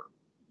mother,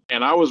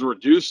 and I was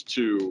reduced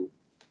to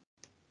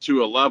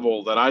a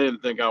level that I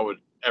didn't think I would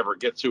ever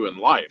get to in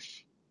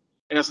life.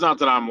 And it's not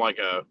that I'm like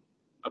a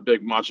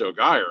big macho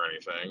guy or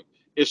anything.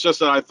 It's just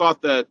that I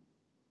thought that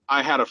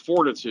I had a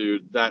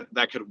fortitude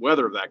that could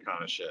weather that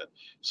kind of shit.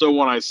 So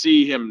when I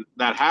see him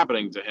that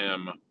happening to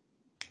him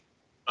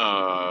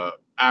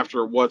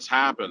after what's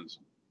happened,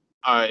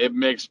 it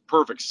makes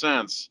perfect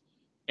sense,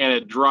 and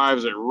it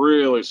drives it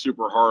really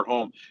super hard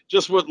home.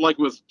 Just with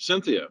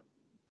Cynthia,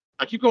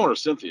 I keep calling her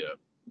Cynthia,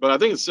 but I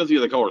think it's Cynthia.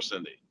 They call her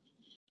Cindy,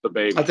 the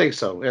baby. I think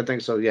so.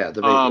 Yeah,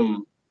 the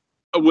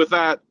baby. With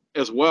that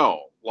as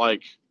well,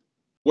 like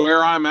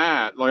where I'm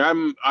at, like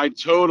I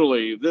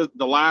totally the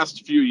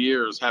last few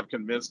years have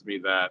convinced me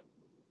that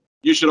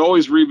you should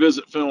always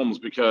revisit films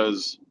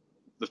because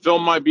the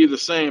film might be the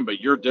same, but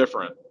you're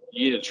different.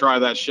 You need to try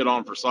that shit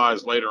on for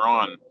size later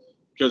on,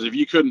 because if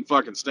you couldn't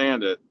fucking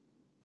stand it,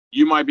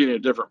 you might be in a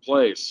different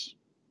place.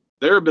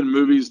 There have been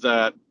movies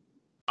that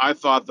I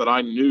thought that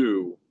I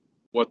knew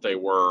what they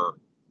were,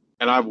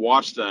 and I've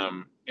watched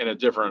them in a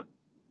different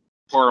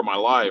part of my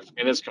life,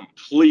 and it's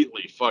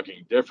completely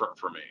fucking different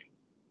for me.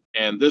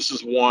 And this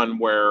is one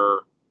where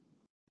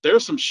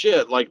there's some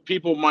shit like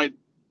people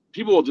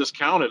will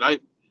discount it. I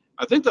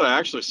think that I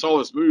actually saw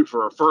this movie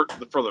for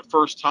the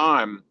first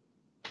time.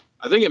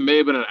 I think it may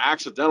have been an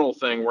accidental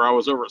thing where I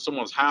was over at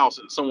someone's house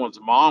and someone's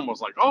mom was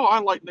like, "Oh, I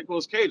like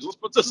Nicolas Cage. Let's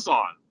put this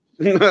on."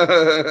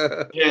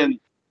 And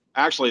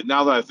actually,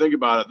 now that I think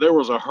about it, there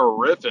was a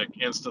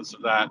horrific instance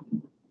of that.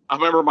 I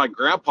remember my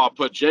grandpa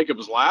put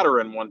Jacob's Ladder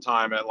in one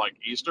time at like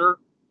Easter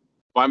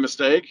by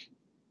mistake.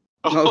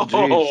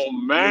 Oh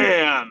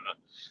man,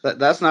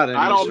 that's not an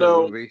I don't Easter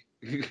know. movie.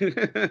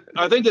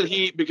 I think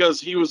that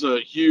because he was a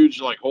huge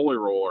like holy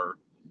roller,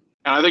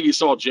 and I think he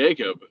saw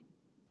Jacob,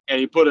 and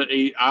he put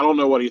it. I don't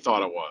know what he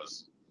thought it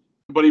was,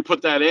 but he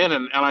put that in,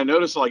 and I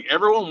noticed like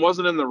everyone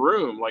wasn't in the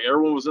room, like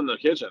everyone was in the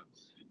kitchen,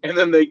 and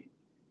then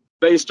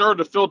they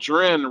started to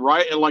filter in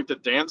right in like the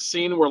dance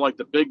scene where like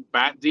the big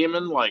bat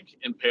demon like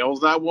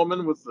impales that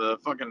woman with the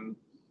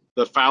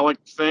phallic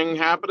thing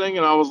happening,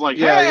 and I was like,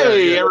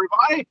 hey,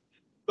 everybody,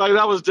 like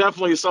that was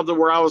definitely something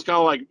where I was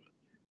like,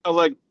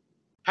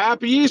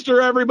 Happy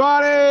Easter,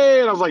 everybody!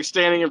 And I was like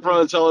standing in front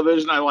of the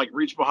television. I like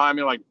reached behind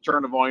me, like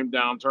turn the volume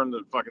down, turn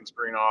the fucking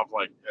screen off,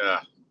 like yeah.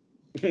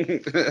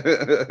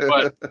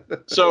 But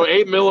so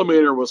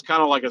 8mm was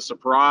kind of like a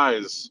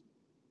surprise.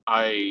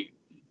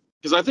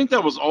 Because I think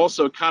that was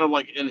also kind of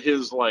like in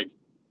his like,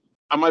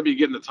 I might be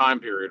getting the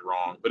time period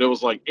wrong, but it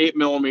was like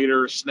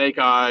 8mm, Snake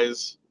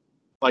Eyes.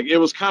 Like it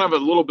was kind of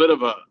a little bit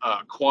of a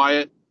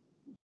quiet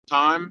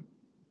time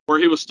where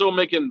he was still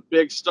making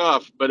big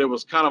stuff, but it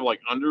was kind of like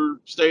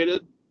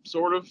understated,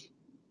 sort of.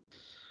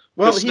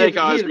 Well, Snake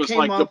Eyes was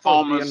like De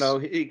Palma's.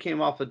 He came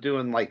off of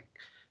doing like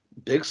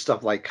big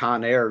stuff like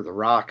Con Air, The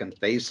Rock, and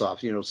Face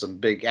Off. Some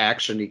big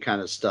actiony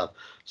kind of stuff.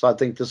 So I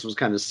think this was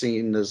kind of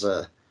seen as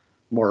a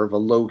more of a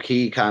low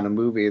key kind of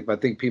movie. I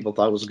think people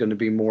thought it was going to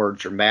be more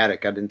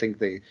dramatic. I don't think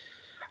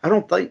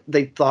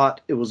they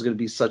thought it was going to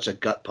be such a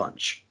gut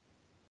punch.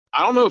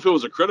 I don't know if it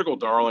was a critical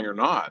darling or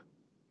not,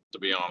 to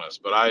be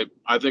honest, but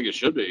I think it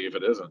should be if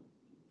it isn't.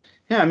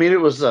 Yeah, I mean, it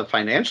was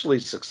financially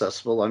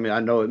successful. I mean, I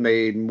know it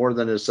made more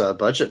than its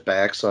budget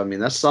back, so I mean,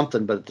 that's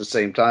something. But at the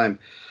same time,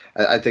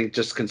 I think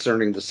just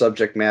concerning the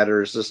subject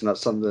matter is just not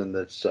something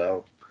that's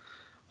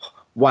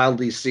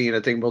wildly seen. I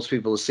think most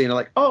people have seen it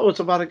like, oh, it's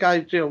about a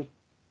guy,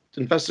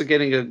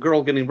 investigating a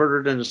girl getting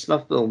murdered in a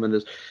snuff film, and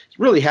it's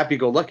really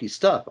happy-go-lucky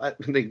stuff. I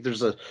think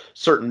there's a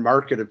certain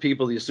market of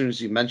people, as soon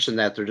as you mention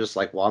that, they're just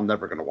like, well, I'm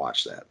never going to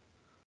watch that.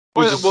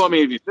 Well, I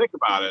mean, if you think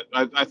about it,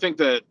 I think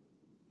that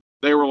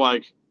they were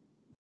like,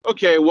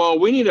 okay, well,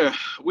 we need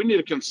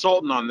a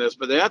consultant on this,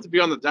 but they have to be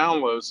on the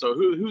download. So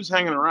who's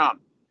hanging around?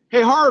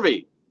 Hey,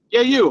 Harvey,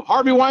 Yeah, you,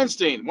 Harvey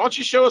Weinstein. Why don't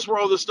you show us where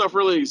all this stuff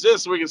really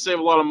exists so we can save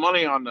a lot of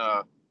money on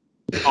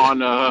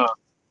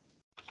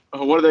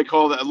what do they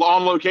call that?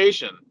 On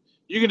location.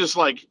 You can just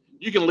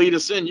you can lead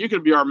us in. You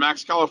can be our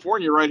Max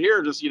California right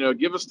here. Just,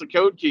 give us the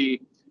code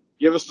key,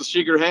 give us the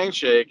secret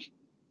handshake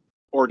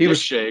or dick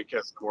shake,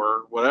 as it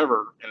were,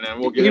 whatever, and then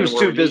we'll get. He was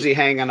too busy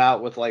hanging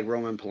out with like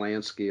Roman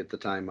Polanski at the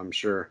time, I'm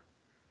sure.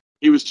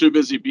 He was too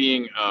busy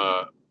being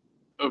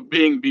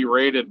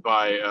berated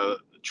by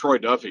Troy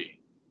Duffy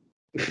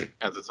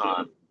at the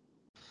time.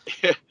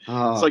 It's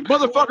like,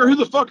 motherfucker, who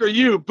the fuck are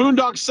you?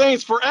 Boondock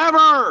Saints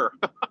forever.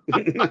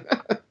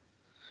 Boondock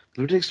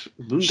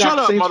Shut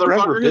up, Saints motherfucker.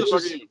 forever, Who the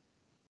fuck are you?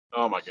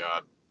 Oh my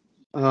god.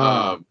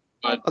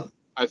 But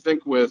I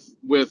think with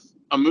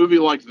a movie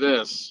like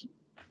this,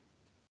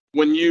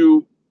 when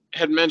you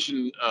had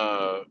mentioned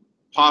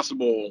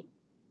possible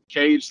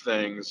Cage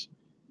things,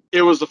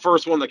 it was the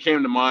first one that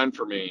came to mind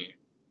for me,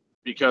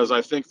 because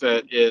I think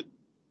that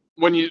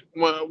when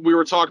we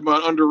were talking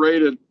about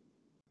underrated,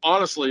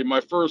 honestly, my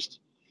first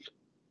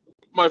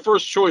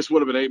choice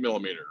would have been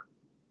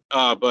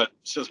 8mm. But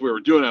since we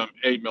were doing an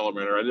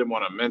 8mm, I didn't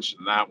want to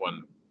mention that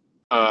one,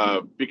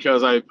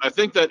 because I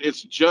think that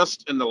it's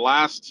just in the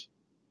last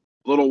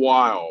little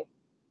while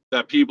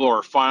that people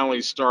are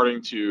finally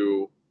starting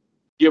to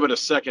give it a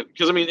second.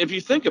 Because, I mean, if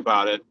you think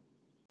about it,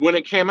 when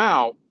it came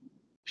out,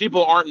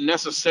 people aren't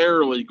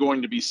necessarily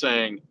going to be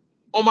saying,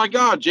 oh my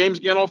God, James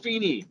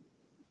Gandolfini,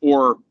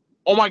 or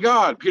oh my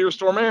God, Peter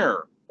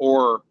Stormare,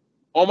 or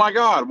oh my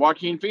God,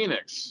 Joaquin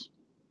Phoenix.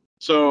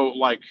 So,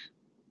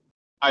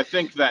 I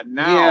think that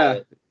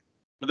now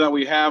that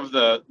we have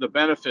the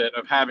benefit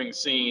of having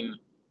seen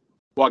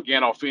what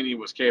Gandolfini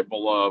was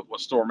capable of,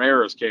 what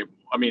Stormare is capable.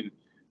 I mean,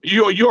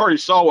 you already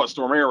saw what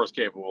Stormare was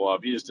capable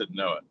of. You just didn't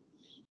know it.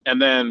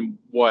 And then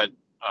what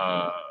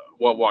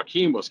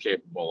Joaquin was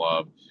capable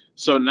of.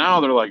 So now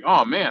they're like,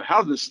 oh man,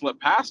 how did this slip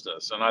past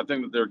us? And I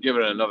think that they're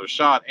giving it another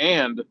shot,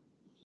 and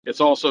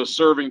it's also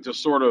serving to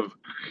sort of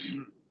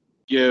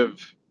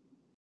give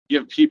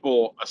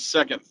people a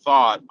second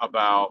thought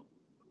about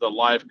the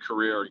life,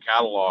 career, and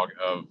catalog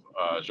of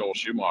Joel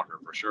Schumacher,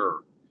 for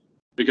sure,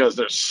 because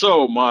there's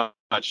so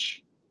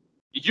much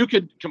you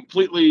could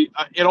completely.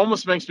 It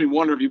almost makes me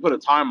wonder if you put a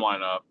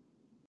timeline up,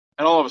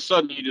 and all of a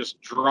sudden you just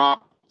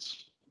dropped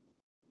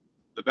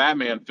the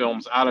Batman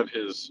films out of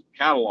his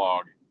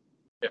catalog.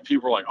 If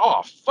people are like,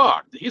 "Oh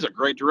fuck, he's a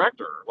great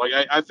director,"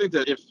 I think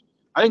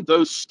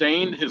those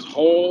stained his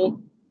whole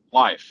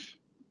life.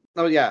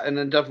 Oh yeah, and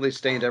then definitely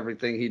stained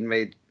everything he'd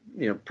made,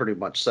 pretty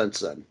much since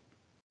then,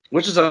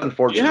 which is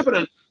unfortunate. Do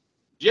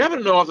you happen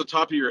to know off the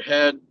top of your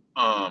head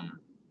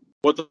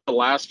what the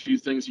last few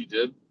things he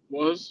did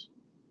was?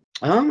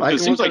 It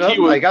seems like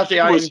I got the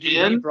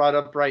IMDb brought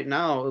up right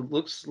now. It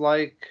looks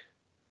like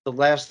the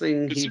last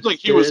thing it seems like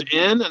he was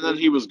in, and then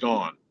he was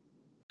gone.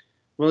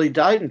 Well, he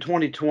died in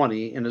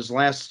 2020, and his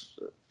last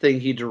thing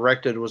he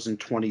directed was in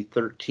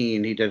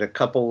 2013. He did a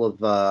couple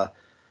of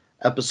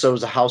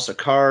episodes of House of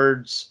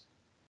Cards,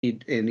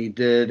 and he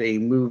did a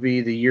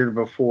movie the year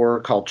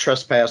before called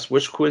Trespass,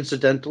 which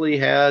coincidentally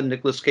had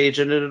Nicolas Cage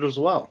in it as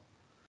well.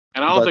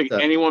 And I don't think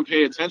anyone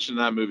paid attention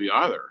to that movie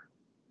either.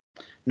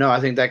 No, I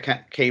think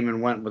that came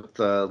and went with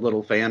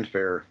little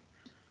fanfare.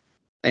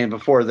 And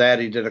before that,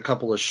 he did a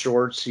couple of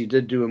shorts. He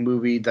did do a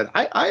movie that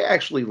I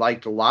actually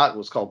liked a lot. It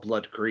was called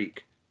Blood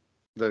Creek.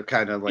 The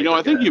kind of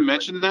I think you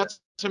mentioned that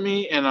to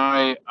me, and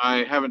I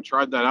haven't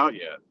tried that out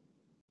yet.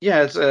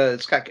 Yeah,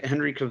 it's got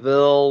Henry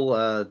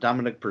Cavill,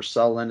 Dominic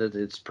Purcell in it.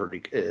 It's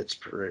pretty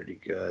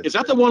good. Is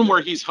that the one where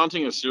he's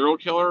hunting a serial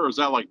killer, or is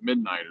that like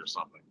Midnight or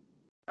something?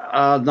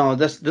 No,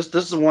 this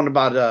is the one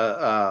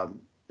about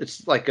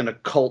it's like an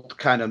occult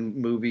kind of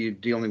movie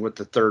dealing with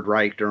the Third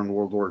Reich during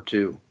World War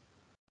II.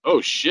 Oh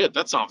shit,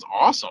 that sounds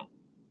awesome.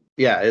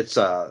 Yeah, it's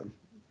I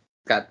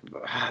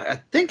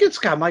think it's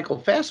got Michael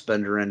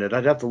Fassbender in it.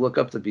 I'd have to look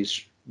up to be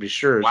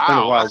sure. It's been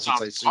a while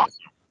since I seen it.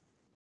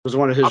 It was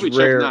one of his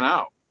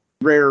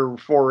rare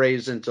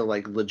forays into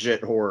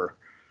legit horror.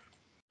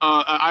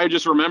 I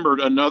just remembered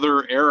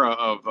another era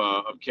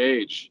of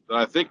Cage that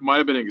I think might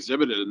have been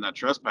exhibited in that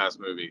Trespass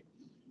movie.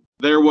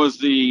 There was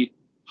the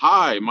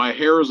 "Hi, my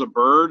hair is a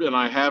bird and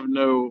I have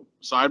no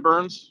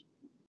sideburns"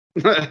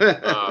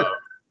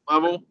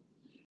 level.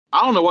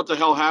 I don't know what the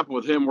hell happened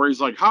with him, where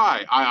he's like,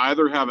 "Hi, I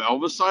either have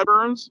Elvis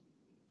sideburns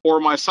or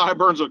my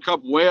sideburns are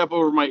cupped way up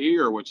over my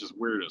ear," which is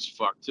weird as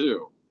fuck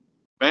too.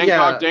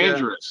 Bangkok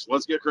Dangerous. Yeah.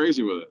 Let's get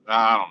crazy with it.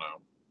 I don't know.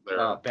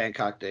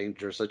 Bangkok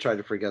Dangerous. I try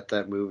to forget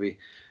that movie.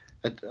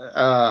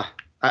 I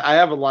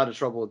have a lot of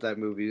trouble with that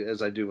movie,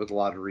 as I do with a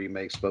lot of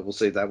remakes, but we'll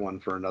save that one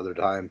for another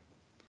time.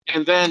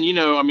 And then,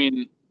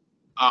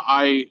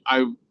 I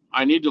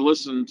need to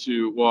listen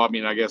to. Well,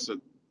 I guess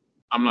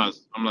I'm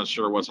not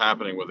sure what's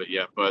happening with it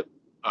yet, but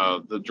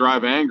the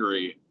Drive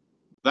Angry,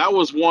 that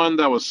was one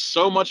that was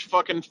so much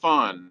fucking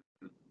fun.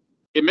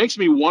 It makes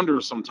me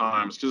wonder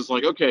sometimes, because it's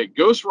like, okay,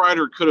 Ghost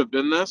Rider could have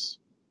been this,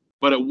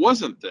 but it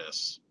wasn't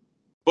this.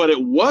 But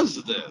it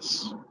was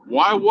this.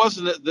 Why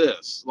wasn't it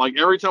this? Like,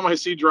 every time I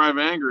see Drive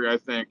Angry, I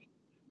think,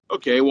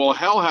 okay, well,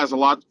 hell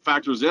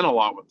factors in a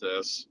lot with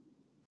this.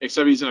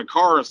 except he's in a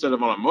car instead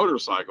of on a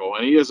motorcycle,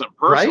 and he isn't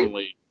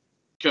personally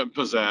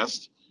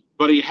possessed,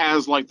 but he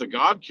has like the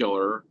God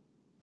Killer.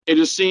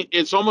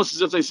 It's almost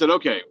as if they said,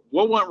 okay,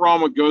 what went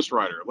wrong with Ghost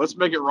Rider? Let's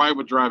make it right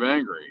with Drive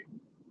Angry.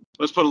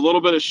 Let's put a little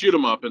bit of shoot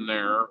 'em up in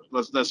there.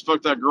 Let's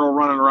fuck that girl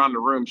running around the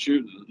room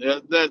shooting.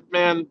 That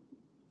man,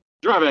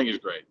 Drive Angry is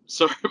great.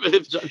 So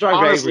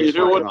Drive Angry is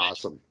fucking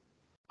awesome.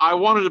 I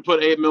wanted to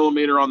put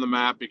 8mm on the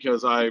map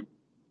because I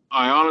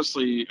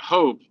honestly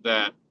hope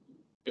that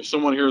if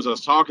someone hears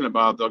us talking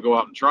about it, they'll go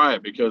out and try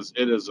it, because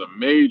it is a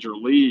major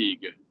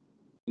league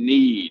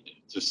need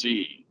to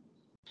see.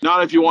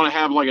 Not if you want to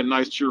have like a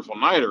nice cheerful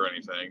night or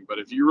anything, but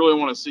if you really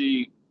want to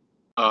see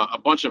a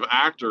bunch of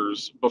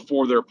actors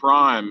before their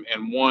prime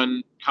and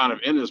one kind of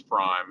in his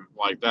prime,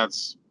 like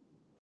that's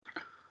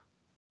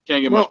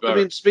can't get much better. I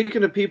mean,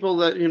 speaking of people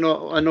that, you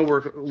know, I know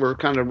we're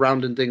kind of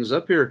rounding things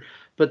up here,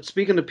 but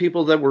speaking of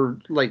people that were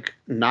like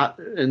not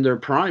in their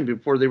prime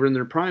before they were in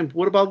their prime,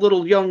 what about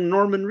little young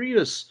Norman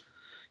Reedus?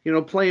 You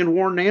know, playing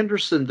Warren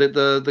Anderson,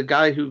 the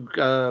guy who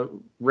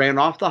ran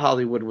off to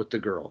Hollywood with the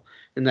girl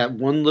in that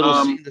one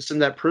little scene that's in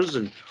that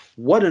prison.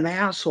 What an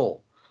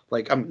asshole!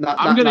 Like I'm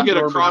going to get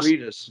Norman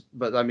Reedus,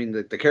 but I mean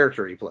the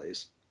character he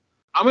plays.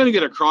 I'm going to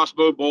get a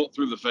crossbow bolt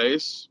through the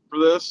face for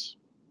this,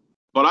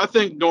 but I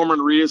think Norman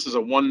Reedus is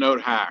a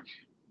one-note hack.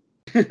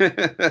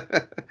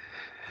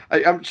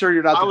 I'm sure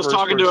you're not the first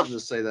person to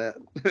say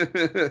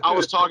that. I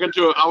was talking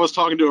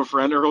to a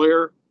friend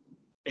earlier,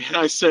 and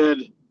I said,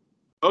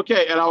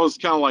 okay, and I was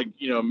kind of like,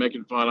 you know,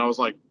 making fun. I was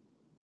like,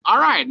 all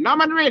right,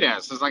 Norman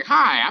Reedus is like,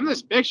 hi, I'm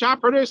this big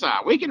shot producer.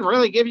 We can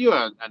really give you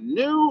a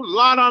new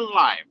lot on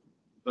life.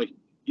 Like,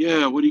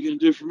 yeah, what are you going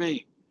to do for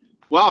me?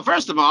 Well,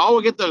 first of all,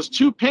 we'll get those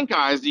 2 pink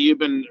eyes that you've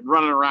been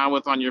running around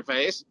with on your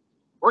face.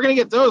 We're going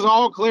to get those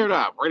all cleared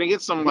up. We're going to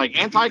get some like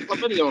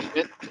anti-chlamydia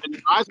fit, and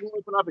your eyes will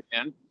open up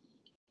again.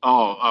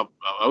 Oh,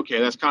 okay,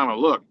 that's kind of a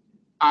look.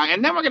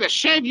 And then we're going to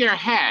shave your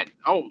head.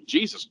 Oh,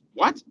 Jesus,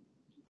 what?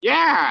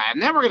 Yeah,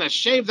 and then we're going to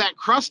shave that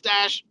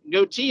crustache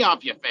goatee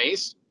off your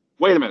face.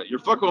 Wait a minute, you're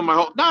fucking with my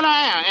whole... No,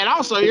 and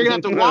also you're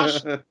going to have to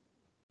wash...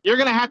 You're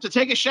going to have to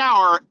take a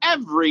shower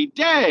every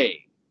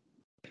day.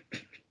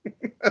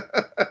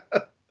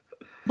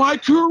 My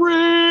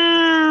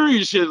career!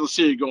 You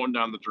see it going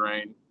down the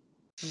drain.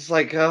 It's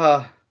like,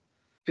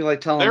 be like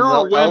telling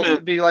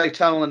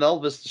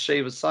Elvis to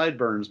shave his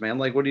sideburns, man.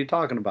 Like, what are you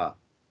talking about?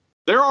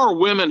 There are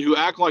women who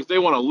act like they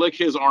want to lick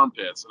his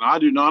armpits, and I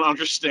do not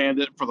understand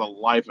it for the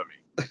life of me.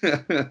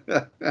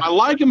 I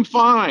like him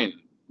fine,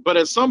 but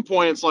at some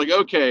point it's like,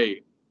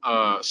 okay,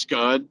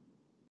 Scud,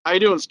 how you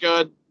doing,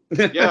 Scud?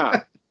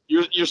 Yeah,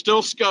 you're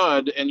still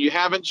Scud, and you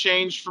haven't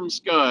changed from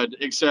Scud,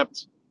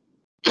 except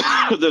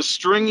the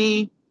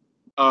stringy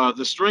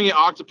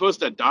octopus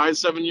that died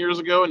 7 years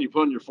ago, and you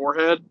put on your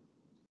forehead.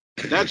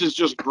 That's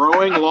just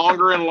growing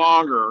longer and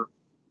longer,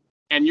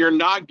 and you're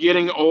not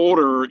getting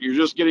older. You're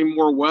just getting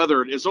more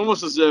weathered. It's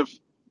almost as if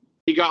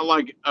he got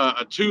like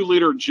a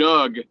 2-liter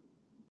jug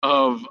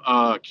of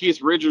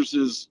Keith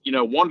Richards'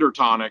 Wonder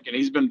Tonic, and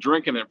he's been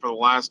drinking it for the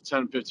last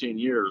 10, 15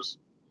 years.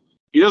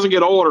 He doesn't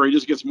get older. He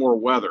just gets more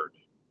weathered.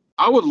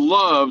 I would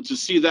love to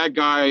see that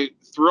guy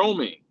throw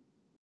me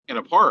in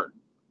a part.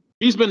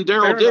 He's been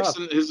Daryl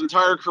Dixon his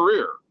entire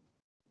career.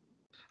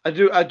 I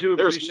do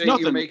appreciate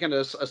you making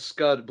a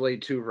Scud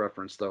Blade 2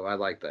 reference, though. I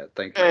like that.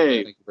 Thank you.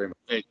 Hey, thank you very much.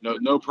 Hey,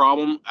 no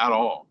problem at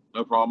all.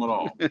 No problem at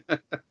all.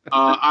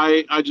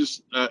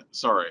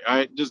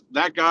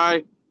 That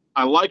guy,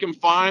 I like him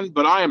fine,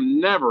 but I am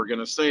never going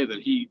to say that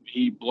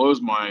he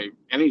blows my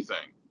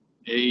anything.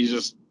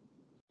 It's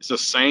the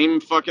same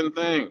fucking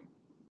thing.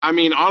 I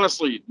mean,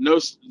 honestly, no,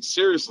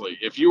 seriously,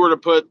 if you were to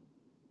put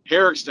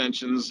hair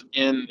extensions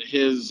in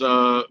his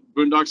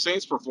Boondock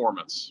Saints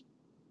performance,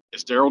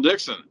 it's Daryl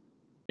Dixon.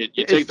 You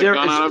take the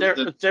gun out of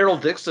it.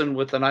 Daryl Dixon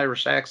with an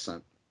Irish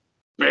accent.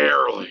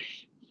 Barely.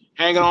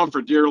 Hanging on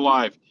for dear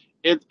life.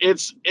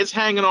 It's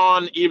hanging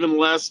on even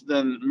less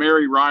than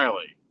Mary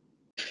Riley.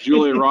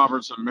 Julia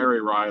Roberts and Mary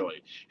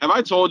Riley. Have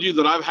I told you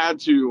that I've had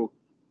to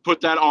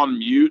put that on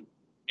mute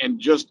and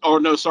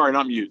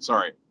not mute,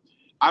 sorry.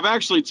 I've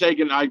actually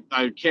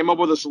I came up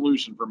with a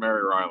solution for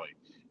Mary Riley.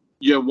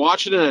 You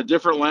watch it in a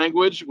different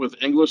language with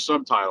English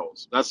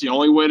subtitles. That's the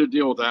only way to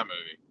deal with that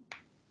movie.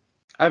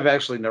 I've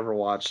actually never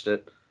watched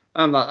it.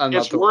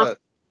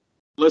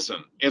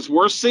 Listen, it's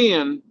worth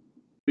seeing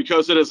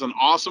because it is an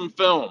awesome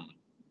film.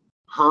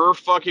 Her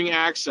fucking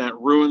accent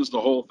ruins the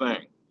whole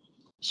thing.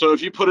 So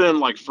if you put it in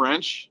like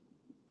French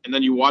and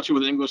then you watch it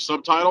with English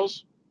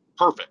subtitles,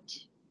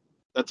 perfect.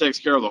 That takes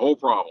care of the whole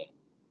problem.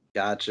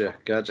 Gotcha.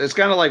 It's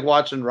kind of like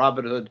watching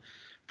Robin Hood,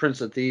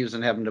 Prince of Thieves,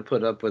 and having to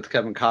put up with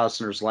Kevin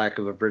Costner's lack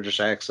of a British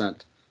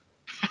accent.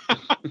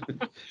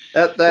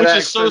 that Which accent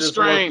is so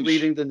strange. More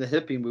fleeting than the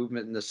hippie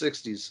movement in the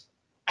 60s.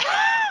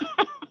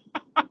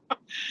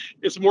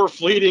 It's more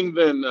fleeting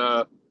than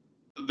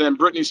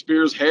Britney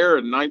Spears' hair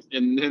in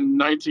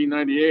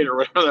 1998 or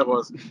whatever that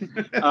was.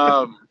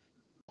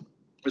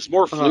 It's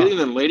more fleeting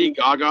than Lady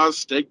Gaga's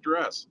steak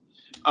dress.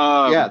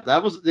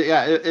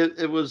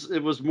 It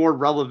was more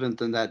relevant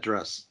than that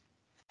dress.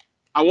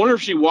 I wonder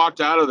if she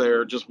walked out of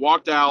there, just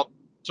walked out,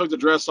 took the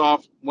dress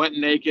off, went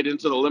naked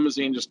into the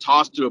limousine, just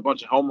tossed to a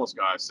bunch of homeless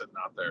guys sitting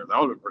out there. That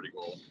would have been pretty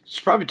cool.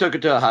 She probably took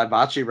it to a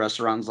hibachi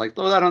restaurant. And was like,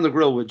 throw that on the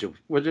grill, would you?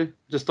 Would you?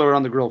 Just throw it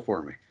on the grill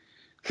for me.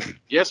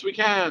 Yes, we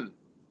can.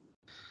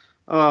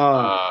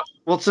 Well,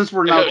 since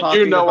we're now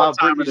talking about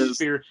Britney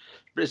Spears,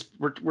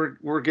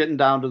 we're getting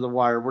down to the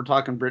wire. We're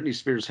talking Britney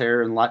Spears'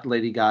 hair and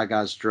Lady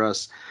Gaga's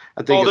dress.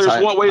 I think.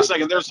 Wait a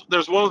second.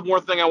 There's one more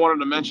thing I wanted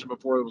to mention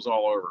before it was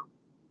all over.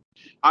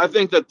 I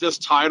think that this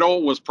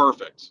title was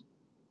perfect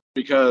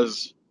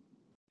because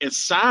it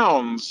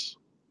sounds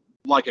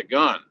like a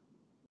gun.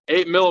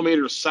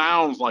 8mm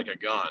sounds like a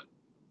gun,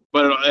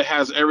 but it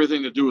has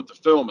everything to do with the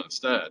film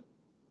instead.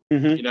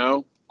 Mm-hmm. You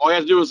know, all you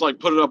have to do is like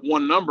put it up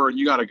one number and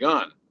you got a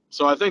gun.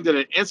 So I think that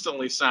it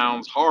instantly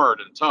sounds hard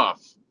and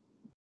tough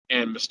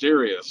and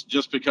mysterious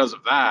just because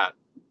of that.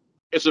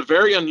 It's a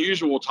very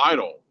unusual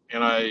title,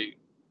 and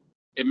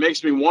it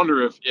makes me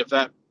wonder if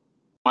that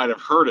might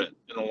have hurt it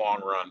in the long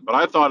run. But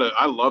I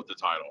loved the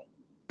title.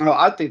 Well,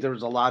 I think there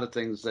was a lot of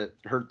things that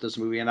hurt this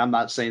movie, and I'm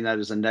not saying that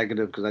as a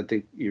negative because I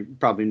think you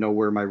probably know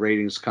where my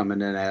rating's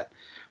coming in at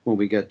when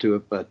we get to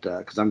it, but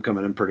because I'm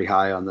coming in pretty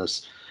high on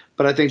this.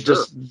 But I think Sure.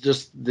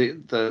 just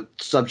the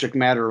subject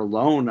matter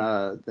alone,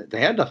 they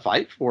had to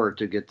fight for it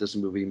to get this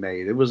movie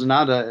made. It was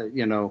not it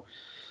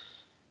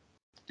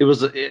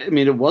was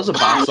a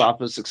box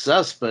office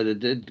success, but it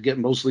did get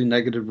mostly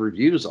negative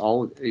reviews.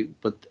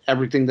 But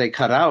everything they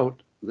cut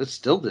out, it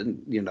still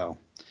didn't. I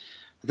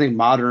think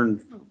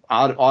modern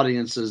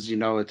audiences,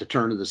 at the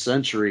turn of the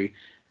century,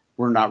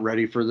 were not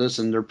ready for this,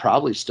 and they're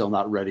probably still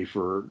not ready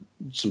for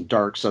some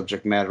dark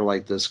subject matter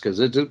like this because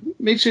it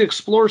makes you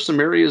explore some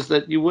areas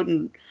that you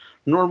wouldn't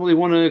normally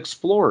want to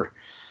explore.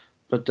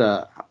 But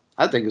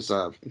I think it's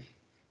a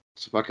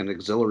fucking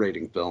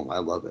exhilarating film. I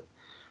love it.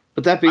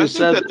 But that being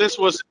said, that this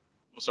was.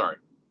 Sorry.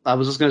 I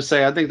was just going to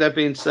say, I think that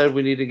being said,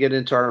 we need to get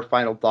into our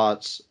final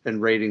thoughts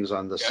and ratings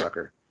on this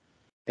sucker.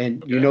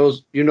 And you know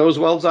as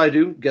well as I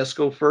do, guests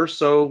go first.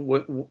 So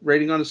what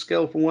rating on a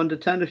scale from 1 to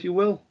 10, if you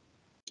will?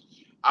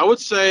 I would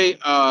say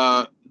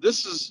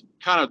this is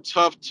kind of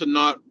tough to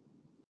not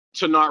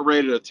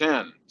rate it a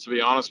 10, to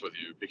be honest with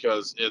you,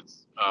 because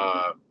it's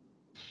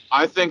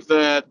I think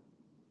that,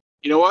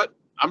 you know what?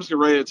 I'm just going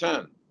to rate it a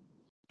 10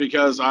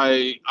 because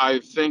I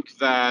think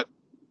that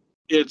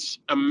it's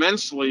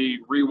immensely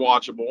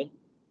rewatchable.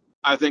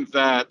 I think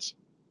that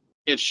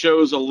it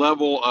shows a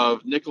level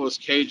of Nicolas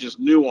Cage's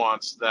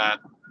nuance that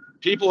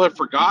people have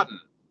forgotten.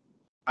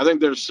 I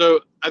think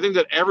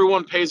that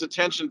everyone pays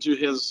attention to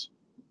his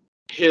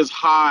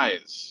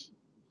highs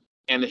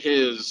and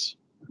his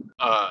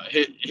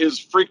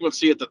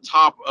frequency at the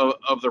top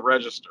of the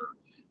register.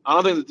 I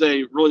don't think that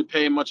they really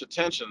pay much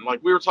attention.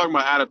 Like we were talking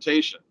about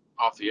adaptation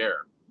off the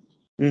air.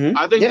 Mm-hmm.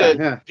 I think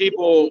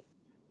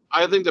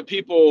that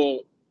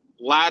people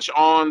latch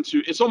on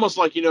to. It's almost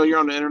like you're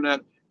on the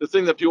internet. The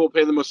thing that people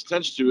pay the most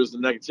attention to is the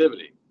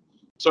negativity.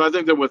 So I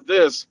think that with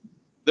this,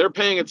 they're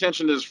paying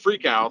attention to his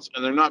freakouts,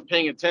 and they're not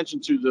paying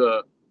attention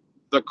to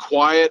the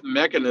quiet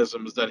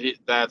mechanisms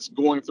that's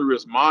going through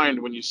his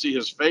mind when you see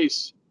his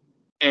face,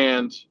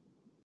 and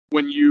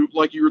when you,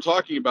 like you were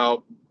talking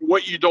about,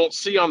 what you don't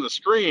see on the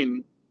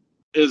screen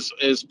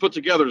is put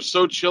together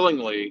so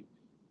chillingly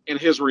in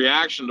his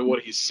reaction to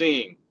what he's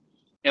seeing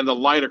and the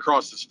light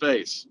across his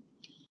face.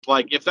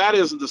 Like, if that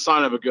isn't the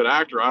sign of a good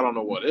actor, I don't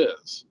know what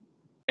is.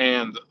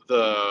 And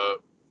the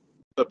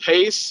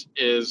pace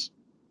is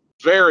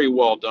very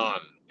well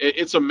done.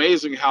 It's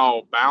amazing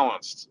how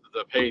balanced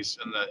the pace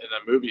in that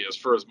movie is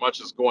for as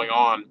much as going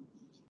on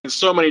in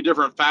so many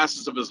different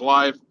facets of his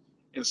life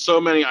and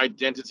so many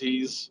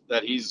identities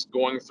that he's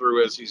going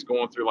through as he's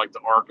going through like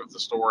the arc of the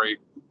story.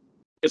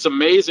 It's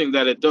amazing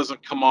that it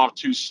doesn't come off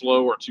too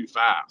slow or too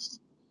fast.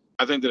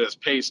 I think that it's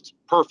paced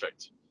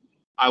perfect.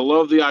 I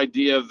love the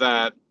idea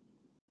that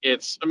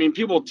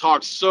people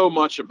talk so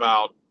much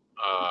about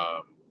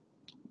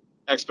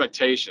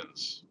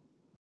expectations,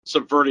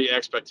 subverting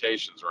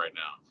expectations right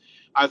now.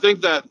 I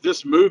think that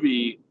this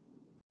movie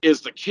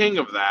is the king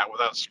of that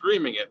without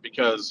screaming it,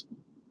 because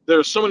there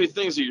are so many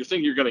things that you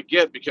think you're going to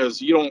get because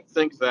you don't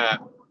think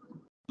that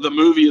the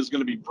movie is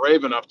going to be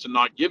brave enough to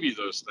not give you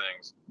those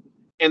things.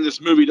 And this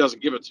movie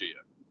doesn't give it to you.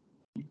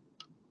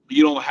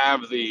 You don't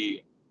have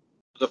the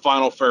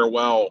final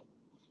farewell.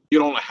 You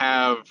don't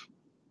have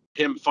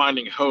him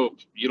finding hope.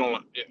 You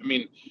don't,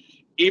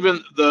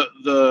 even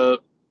the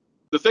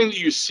thing that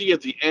you see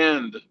at the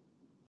end,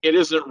 it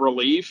isn't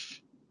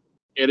relief.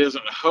 It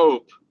isn't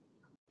hope.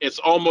 It's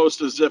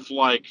almost as if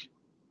like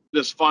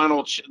this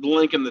final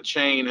link in the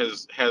chain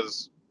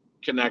has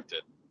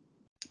connected.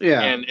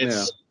 Yeah. And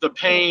it's the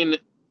pain,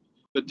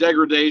 the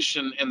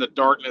degradation, and the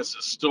darkness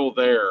is still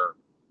there,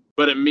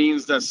 but it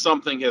means that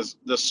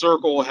the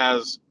circle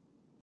has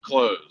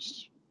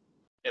closed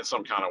in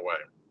some kind of way.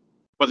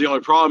 But the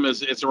only problem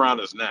is it's around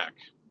his neck.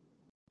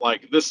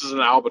 Like, this is an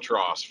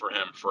albatross for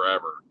him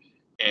forever.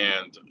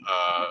 And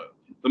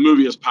the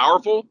movie is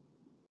powerful.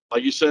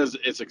 Like you said,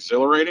 it's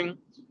exhilarating.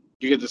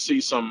 You get to see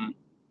some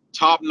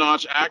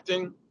top-notch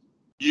acting.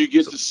 you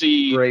get to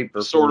see great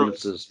sort of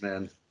performances,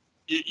 man.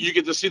 You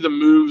get to see the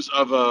moves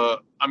of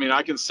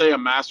I can say a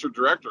master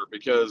director,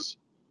 because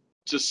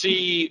to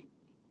see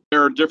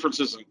there are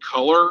differences in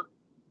color,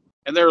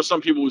 and there are some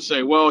people who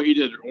say, well, he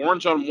did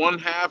orange on one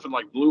half and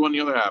like blue on the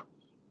other half.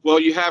 Well,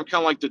 you have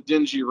kind of like the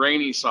dingy,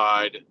 rainy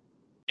side,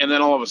 and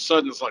then all of a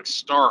sudden it's like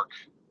stark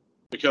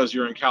because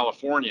you're in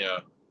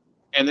California,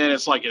 and then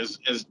it's like as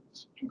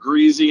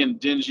greasy and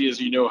dingy as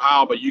you know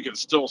how, but you can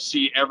still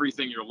see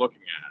everything you're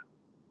looking at.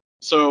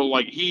 So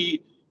like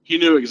he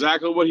knew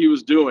exactly what he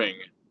was doing,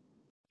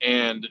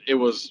 and it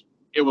was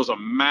a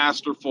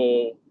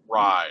masterful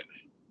ride.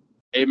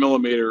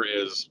 8mm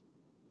is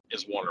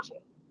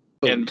wonderful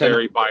and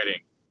very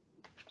biting.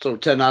 So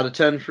 10 out of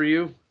 10 for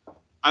you?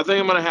 I think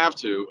I'm going to have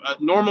to.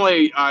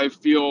 Normally, I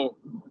feel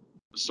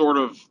sort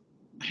of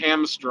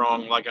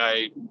hamstrung, like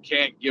I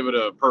can't give it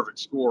a perfect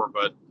score,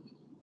 but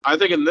I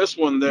think in this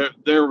one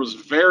there was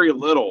very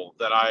little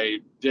that I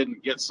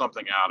didn't get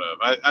something out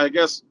of. I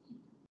guess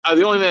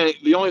the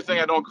only thing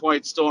I don't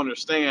quite still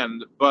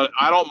understand, but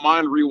I don't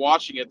mind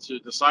rewatching it to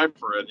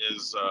decipher it,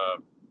 is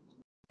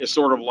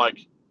sort of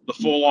like the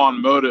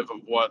full-on motive of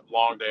what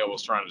Longdale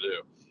was trying to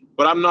do.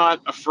 But I'm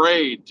not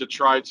afraid to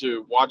try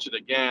to watch it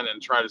again and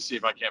try to see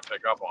if I can't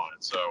pick up on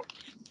it. So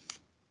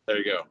there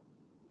you go.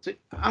 See,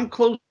 I'm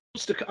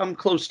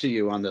close to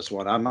you on this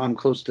one. I'm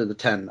close to the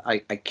 10. I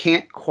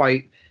can't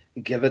quite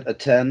give it a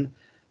 10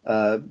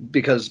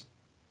 because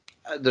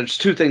there's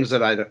two things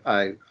that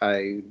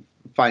I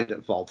find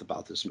at fault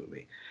about this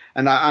movie,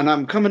 and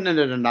I'm coming in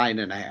at a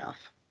 9.5.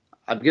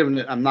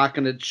 I'm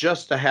knocking it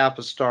just a half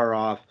a star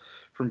off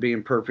from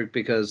being perfect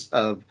because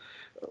of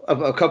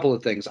a couple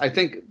of things. I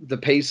think the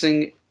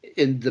pacing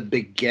in the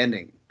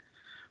beginning,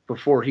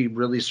 before he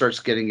really starts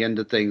getting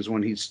into things,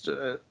 when he's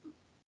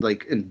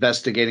like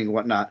investigating and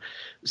whatnot,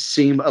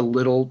 seem a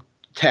little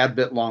tad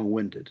bit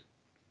long-winded.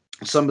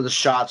 Some of the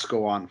shots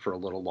go on for a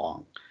little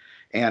long,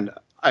 and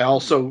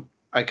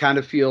I kind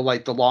of feel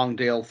like the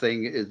Longdale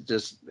thing is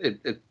just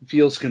it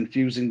feels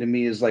confusing to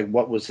me. Is like,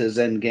 what was his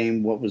end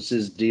game? What was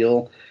his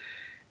deal?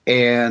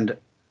 And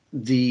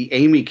the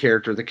Amy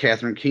character that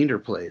Catherine Keener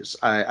plays,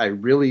 I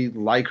really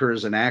like her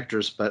as an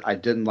actress, but I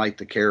didn't like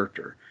the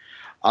character.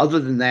 Other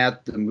than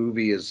that, the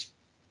movie is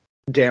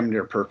damn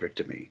near perfect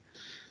to me.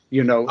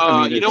 You know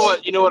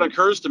what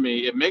occurs to me?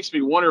 It makes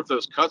me wonder if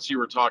those cuts you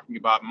were talking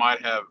about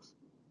might have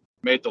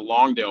made the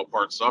Longdale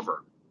part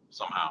suffer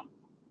somehow.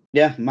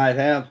 Yeah, might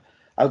have.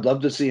 I'd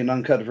love to see an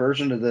uncut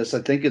version of this.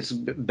 I think it's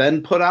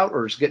been put out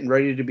or it's getting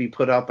ready to be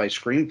put out by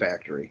Scream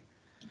Factory.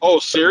 Oh,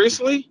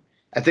 seriously?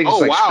 I think it's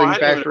Scream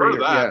Factory.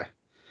 Yeah.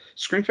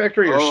 Scream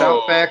Factory or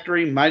Shout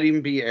Factory, might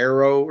even be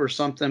Arrow or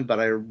something,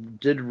 but I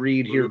did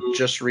read here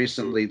just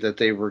recently that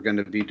they were going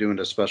to be doing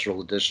a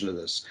special edition of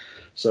this.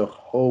 So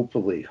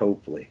hopefully.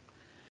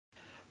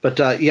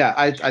 But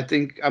I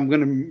think I'm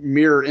going to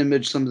mirror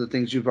image some of the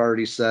things you've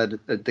already said.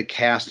 The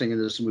casting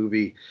in this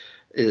movie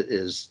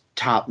is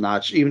top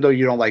notch. Even though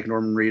you don't like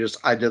Norman Reedus,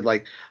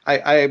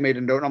 I made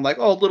a note. And I'm like,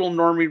 oh, little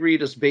Norman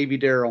Reedus, baby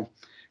Daryl.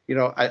 You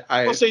know,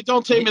 I'll say,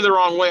 don't take me the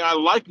wrong way. I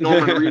like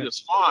Norman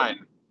Reedus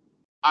fine.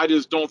 I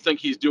just don't think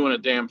he's doing a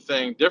damn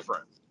thing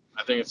different.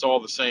 I think it's all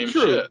the same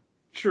shit.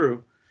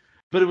 True.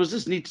 But it was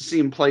just neat to see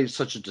him play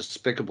such a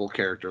despicable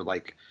character,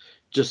 like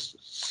just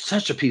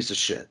such a piece of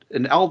shit.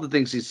 And all the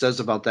things he says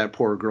about that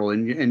poor girl.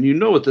 And you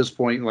know at this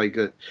point, like,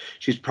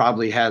 she's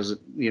probably has,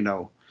 you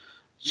know,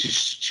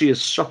 she has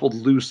shuffled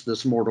loose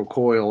this mortal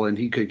coil and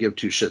he could give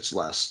two shits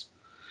less.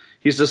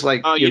 He's just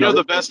like... you know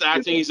the best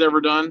acting he's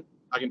ever done?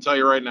 I can tell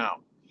you right now.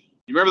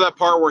 You remember that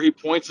part where he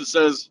points and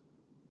says,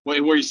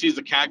 where he sees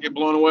the cat get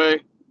blown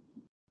away?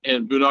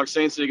 And Boondock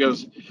Saints, and he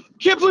goes,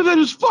 can't believe that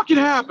just fucking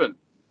happened.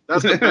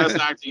 That's the best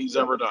acting he's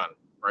ever done,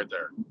 right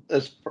there.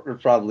 That's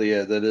probably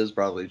it. That is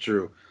probably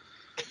true.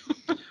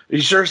 Are you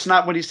sure it's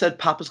not when he said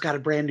Papa's got a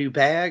brand new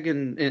bag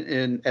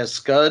in as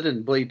Scud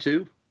and Blade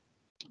 2?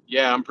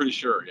 Yeah, I'm pretty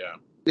sure, yeah.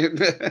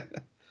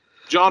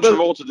 John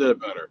Travolta did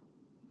it better.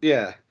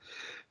 Yeah.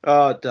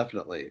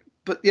 Definitely.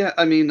 But yeah,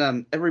 I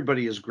mean,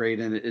 everybody is great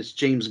in it. It's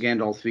James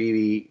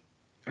Gandolfini.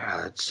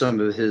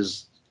 Some of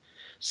his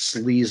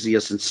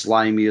sleaziest and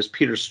slimiest.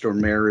 Peter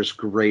Stormare is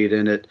great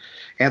in it.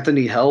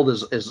 Anthony Held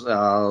is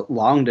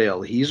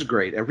Longdale. He's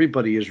great.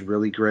 Everybody is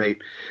really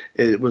great.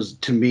 It was,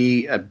 to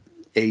me,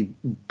 a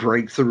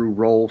breakthrough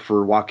role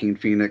for Joaquin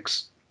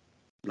Phoenix.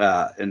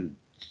 And,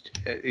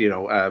 you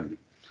know,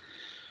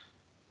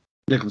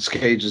 Nicolas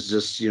Cage is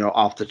just, you know,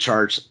 off the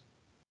charts.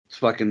 It's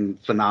fucking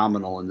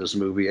phenomenal in this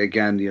movie.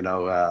 Again, you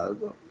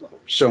know,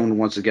 shown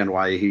once again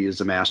why he is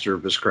a master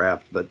of his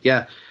craft. But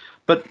yeah,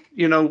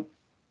 you know,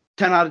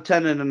 10 out of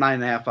 10 and a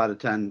 9.5 out of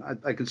 10.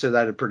 I consider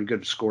that a pretty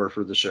good score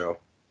for the show.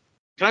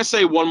 Can I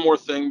say one more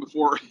thing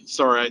before?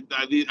 Sorry,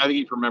 I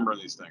keep remembering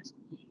these things.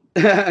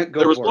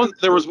 There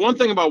was one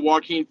thing about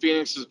Joaquin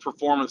Phoenix's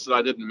performance that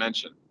I didn't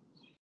mention,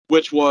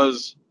 which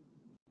was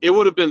it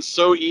would have been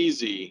so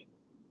easy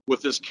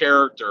with this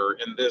character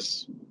and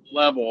this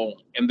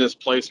level and this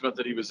placement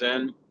that he was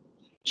in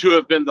to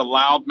have been the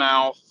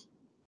loudmouth,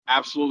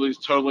 absolutely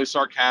totally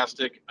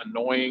sarcastic,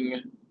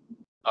 annoying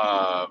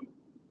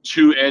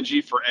too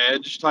edgy for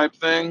edge type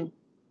thing,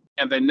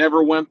 and they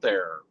never went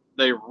there.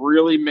 They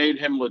really made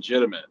him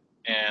legitimate,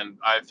 and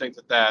I think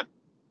that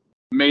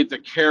made the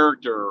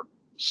character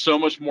so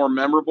much more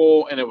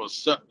memorable, and it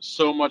was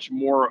so much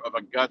more of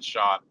a gut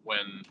shot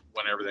when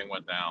everything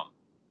went down.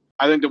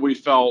 I think that we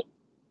felt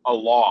a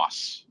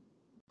loss.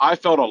 I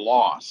felt a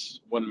loss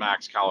when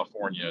Max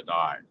California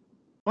died.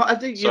 Well, I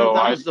think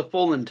that was the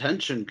full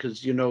intention,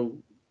 because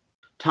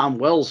Tom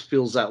Wells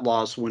feels that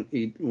loss when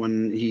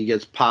he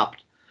gets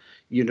popped.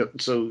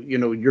 So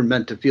you're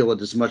meant to feel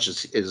it as much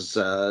as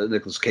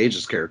Nicolas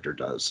Cage's character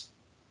does.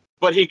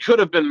 But he could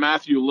have been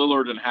Matthew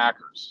Lillard in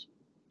Hackers,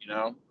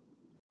 Yeah.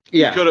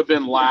 He could have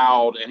been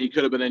loud, and he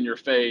could have been in your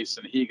face,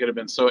 and he could have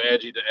been so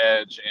edgy to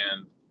edge,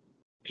 and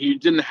he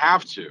didn't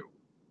have to.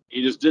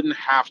 He just didn't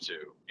have to.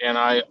 And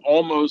I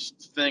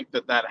almost think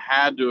that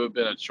had to have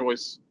been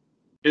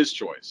his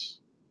choice.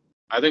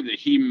 I think that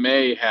he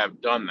may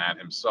have done that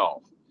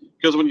himself.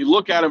 Because when you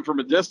look at him from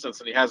a distance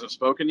and he hasn't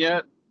spoken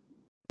yet,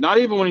 not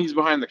even when he's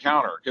behind the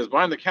counter, because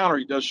behind the counter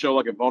he does show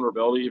like a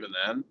vulnerability even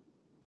then.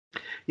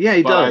 Yeah,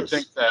 he does. I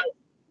think that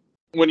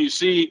when you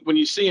see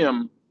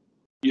him,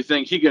 you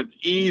think he could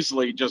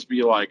easily just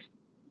be like,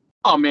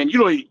 "Oh man, you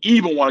don't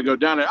even want to go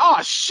down there."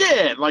 Oh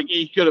shit! Like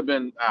he could have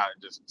been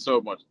just so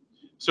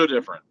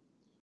different.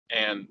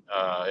 And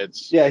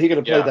he could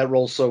have played that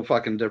role so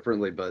fucking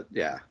differently, but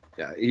yeah,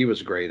 he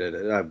was great at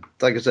it.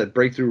 Like I said,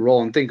 breakthrough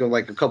role. And think of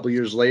like a couple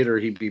years later,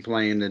 he'd be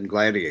playing in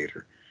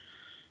Gladiator,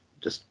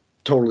 just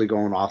totally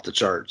going off the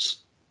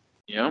charts.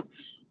 Yeah.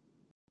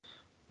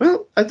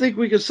 Well, I think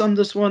we could sum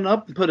this one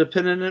up and put a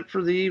pin in it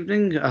for the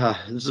evening.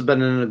 This has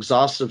been an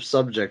exhaustive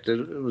subject.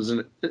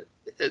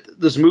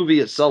 This movie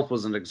itself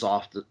was an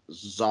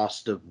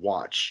exhaustive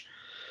watch.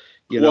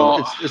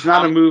 It's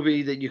not a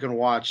movie that you can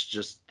watch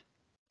just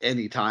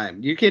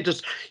anytime. You can't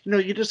just,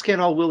 you just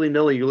can't all willy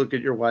nilly. You look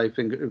at your wife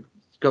and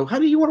go,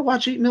 "Honey, you want to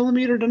watch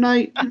 8mm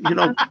tonight?"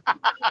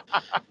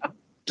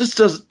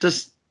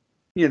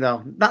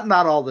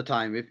 Not all the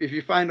time. If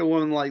you find a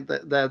woman like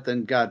that,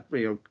 then God,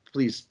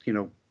 please,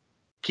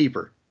 keep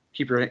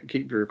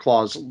your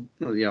claws,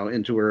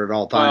 into her at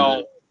all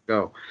times.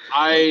 Go.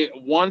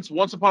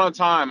 Once upon a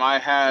time, I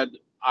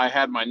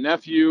had my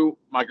nephew,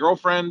 my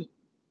girlfriend,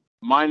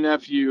 my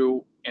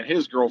nephew, and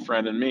his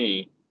girlfriend and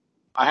me.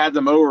 I had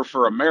them over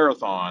for a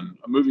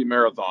movie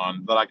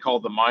marathon that I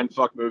called the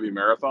Mindfuck Movie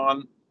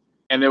Marathon,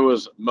 and it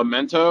was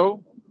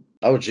Memento.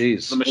 Oh,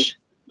 geez.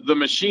 The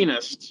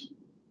Machinist.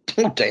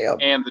 Oh, damn.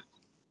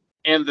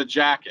 And the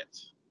Jacket.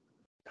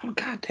 Oh,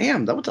 god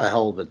damn! That was a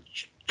hell of a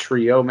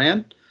trio,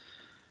 man.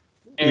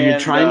 Were you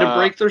trying to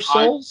break their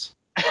souls?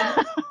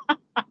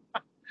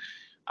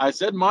 I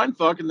said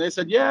mindfuck, and they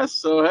said yes.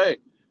 So hey,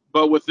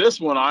 but with this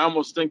one, I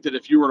almost think that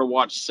if you were to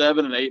watch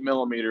 7 and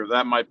 8mm,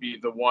 that might be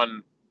the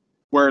one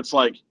where it's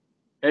like,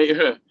 hey,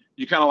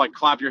 you kind of like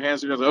clap your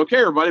hands and go, "Okay,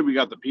 everybody, we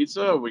got the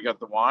pizza, we got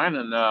the wine,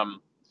 and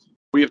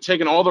we have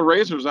taken all the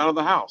razors out of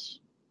the house.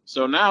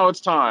 So now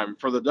it's time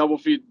for the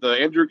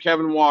Andrew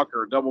Kevin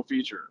Walker double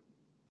feature."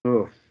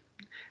 Oh.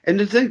 And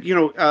to think,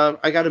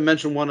 I got to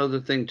mention one other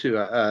thing too.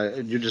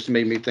 You just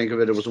made me think of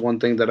it. It was one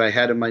thing that I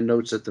had in my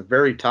notes at the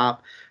very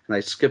top, and I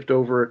skipped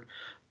over it.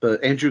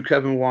 But Andrew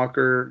Kevin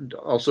Walker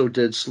also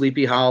did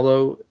Sleepy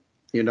Hollow.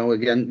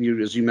 Again,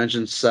 as you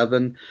mentioned,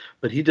 7.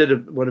 But he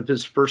did one of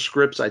his first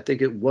scripts. I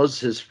think it was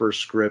his first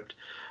script.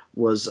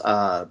 Was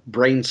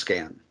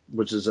Brainscan,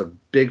 which is a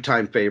big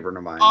time favorite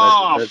of mine.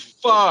 Oh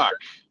fuck!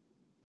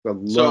 I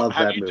love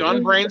that movie. Have you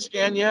done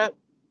Brainscan yet?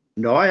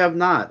 No, I have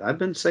not. I've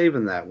been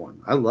saving that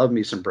one. I love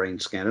me some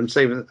Brainscan.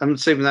 I'm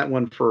saving that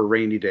one for a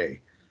rainy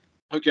day.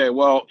 Okay,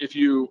 well, if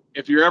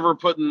you're ever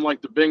putting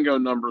like the bingo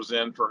numbers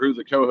in for who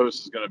the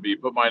co-host is going to be,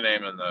 put my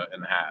name in the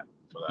hat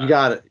for that.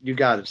 You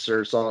got it,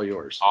 sir. It's all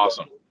yours.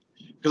 Awesome.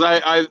 Because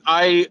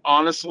I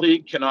honestly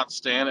cannot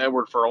stand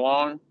Edward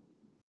Furlong,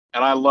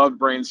 and I loved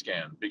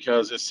Brainscan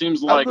because it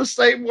seems like the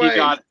same way.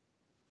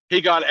 he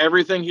got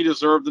everything he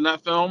deserved in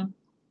that film,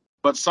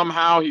 but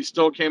somehow he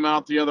still came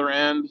out the other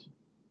end.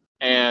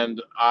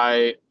 And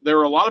there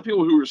were a lot of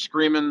people who were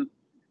screaming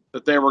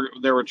that they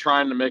were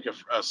trying to make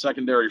a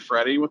secondary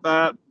Freddy with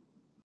that,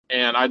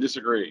 and I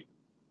disagree.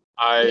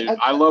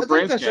 I love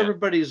Brainscan. That's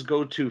everybody's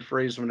go-to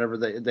phrase whenever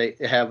they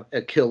have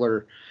a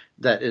killer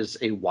that is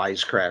a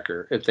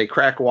wisecracker. If they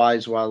crack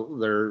wise while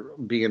they're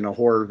being a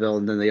horror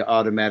villain, then they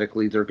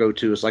automatically their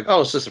go-to is like, "Oh,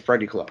 it's just a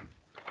Freddy clone."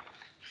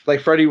 Like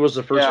Freddy was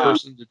the first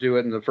person to do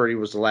it, and Freddy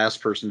was the last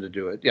person to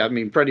do it. Yeah, I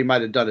mean Freddy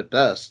might have done it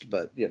best,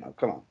 but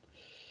come on.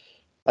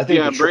 I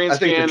think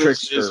Brainscan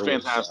Trickster is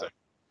fantastic.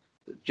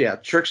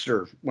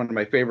 Trickster, one of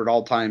my favorite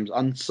all times,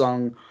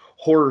 unsung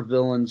horror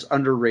villains,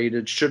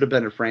 underrated, should have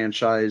been a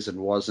franchise and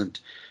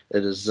wasn't.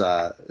 It is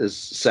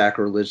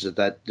sacrilege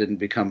that didn't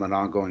become an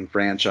ongoing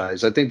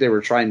franchise. I think they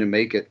were trying to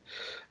make it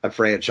a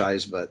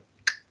franchise, but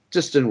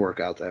just didn't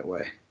work out that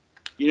way.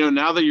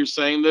 Now that you're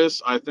saying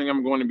this, I think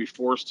I'm going to be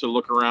forced to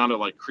look around at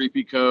like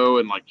Creepy Co.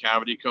 and like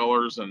Cavity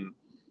Colors and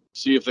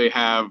see if they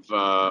have.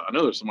 I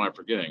know there's some I'm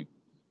forgetting.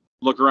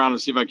 Look around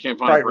and see if I can't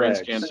find a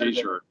Brainscan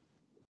t-shirt.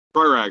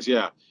 Bright Rags,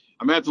 yeah.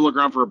 I'm going to have to look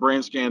around for a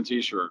Brainscan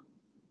t-shirt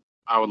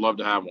I would love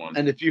to have one.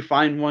 And if you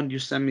find one, you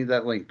send me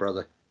that link,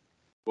 brother.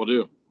 Will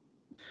do.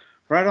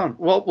 Right on.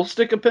 Well, we'll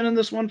stick a pin in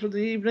this one for the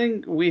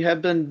evening. We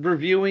have been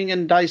reviewing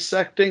and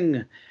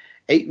dissecting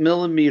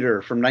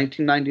 8mm from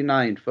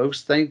 1999.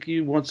 Folks, thank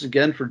you once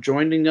again for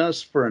joining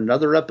us for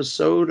another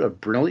episode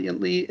of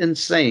Brilliantly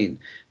Insane,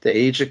 The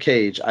Age of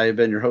Cage. I have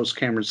been your host,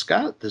 Cameron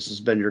Scott. This has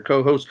been your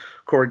co-host,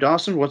 Korey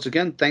Dawson. Once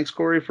again, thanks,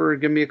 Korey, for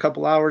giving me a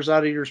couple hours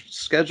out of your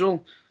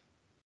schedule.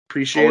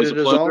 Appreciate Always it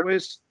a as pleasure.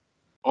 always.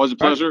 Always a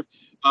pleasure.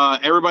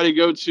 Everybody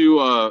go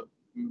to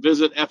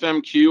visit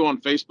FMQ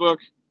on Facebook.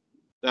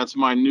 That's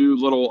my new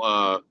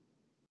little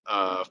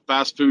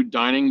fast food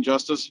dining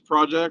justice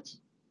project.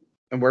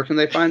 And where can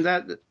they find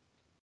that?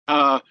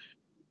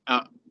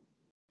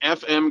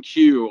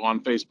 FMQ on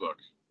Facebook.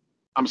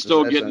 I'm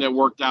still getting it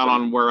worked out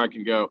on where I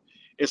can go.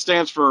 It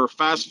stands for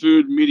Fast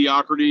Food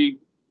Mediocrity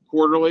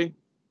Quarterly.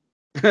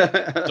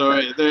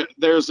 So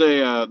there's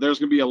going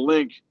to be a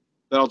link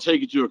that'll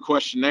take you to a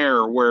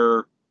questionnaire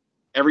where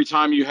every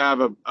time you have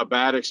a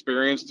bad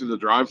experience through the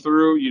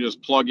drive-through, you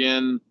just plug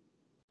in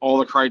all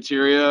the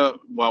criteria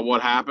about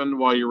what happened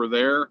while you were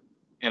there.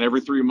 And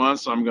every 3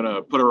 months, I'm going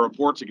to put a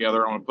report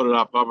together. I'm going to put it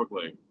out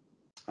publicly.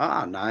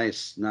 Ah,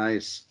 nice.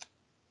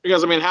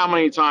 Because, I mean, how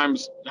many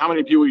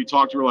people you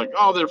talk to are like,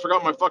 oh, they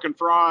forgot my fucking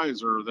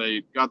fries, or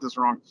they got this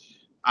wrong.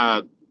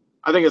 I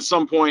think at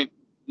some point,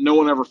 no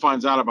one ever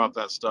finds out about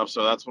that stuff,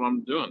 so that's what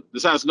I'm doing.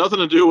 This has nothing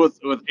to do with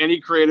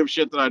any creative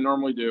shit that I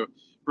normally do.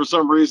 For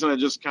some reason, it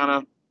just kind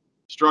of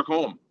struck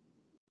home.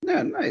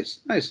 Yeah,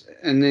 nice.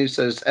 And then he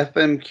says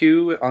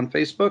FMQ on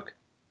Facebook?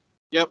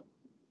 Yep.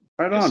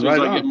 Right as on, soon right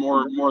as I on. get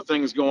more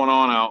things going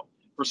on out.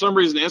 For some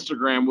reason,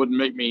 Instagram wouldn't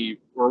let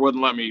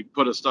me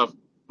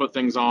put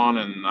things on,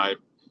 and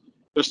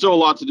there's still a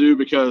lot to do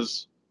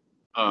because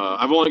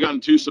I've only gotten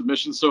 2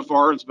 submissions so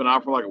far. It's been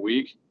out for like a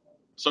week.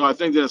 So I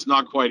think that it's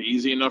not quite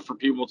easy enough for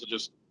people to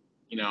just,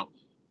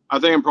 I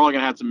think I'm probably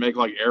going to have to make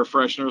like air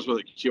fresheners with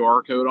a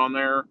QR code on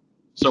there.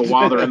 So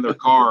while they're in their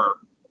car,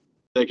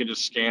 they can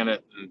just scan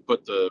it and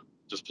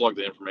just plug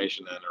the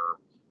information in or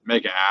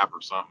make an app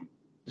or something.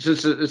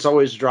 Since it's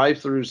always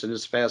drive-throughs and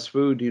it's fast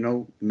food,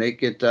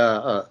 make it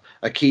a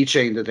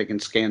keychain that they can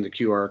scan the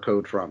QR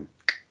code from.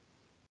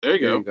 There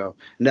you go.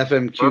 An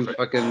FMQ Perfect.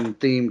 fucking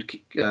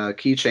themed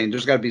keychain.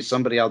 There's got to be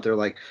somebody out there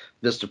like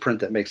Vistaprint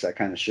that makes that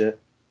kind of shit.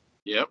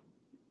 Yep.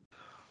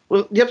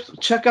 Well, yep.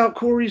 Check out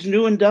Korey's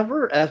new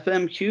endeavor,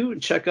 FMQ.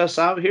 And check us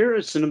out here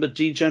at Cinema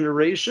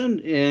Degeneration.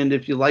 And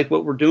if you like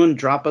what we're doing,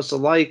 drop us a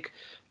like,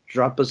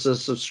 drop us a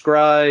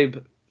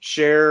subscribe,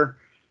 share.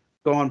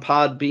 Go on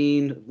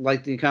Podbean,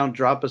 like the account,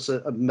 drop us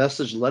a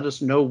message, let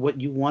us know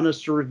what you want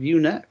us to review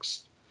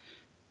next.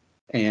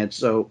 And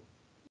so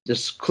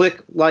just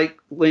click, like,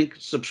 link,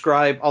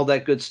 subscribe, all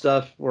that good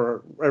stuff,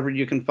 wherever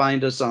you can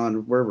find us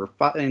on wherever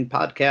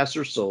podcasts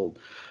are sold.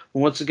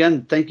 Once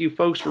again, thank you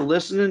folks for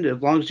listening.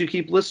 As long as you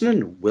keep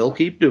listening, we'll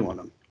keep doing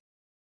them.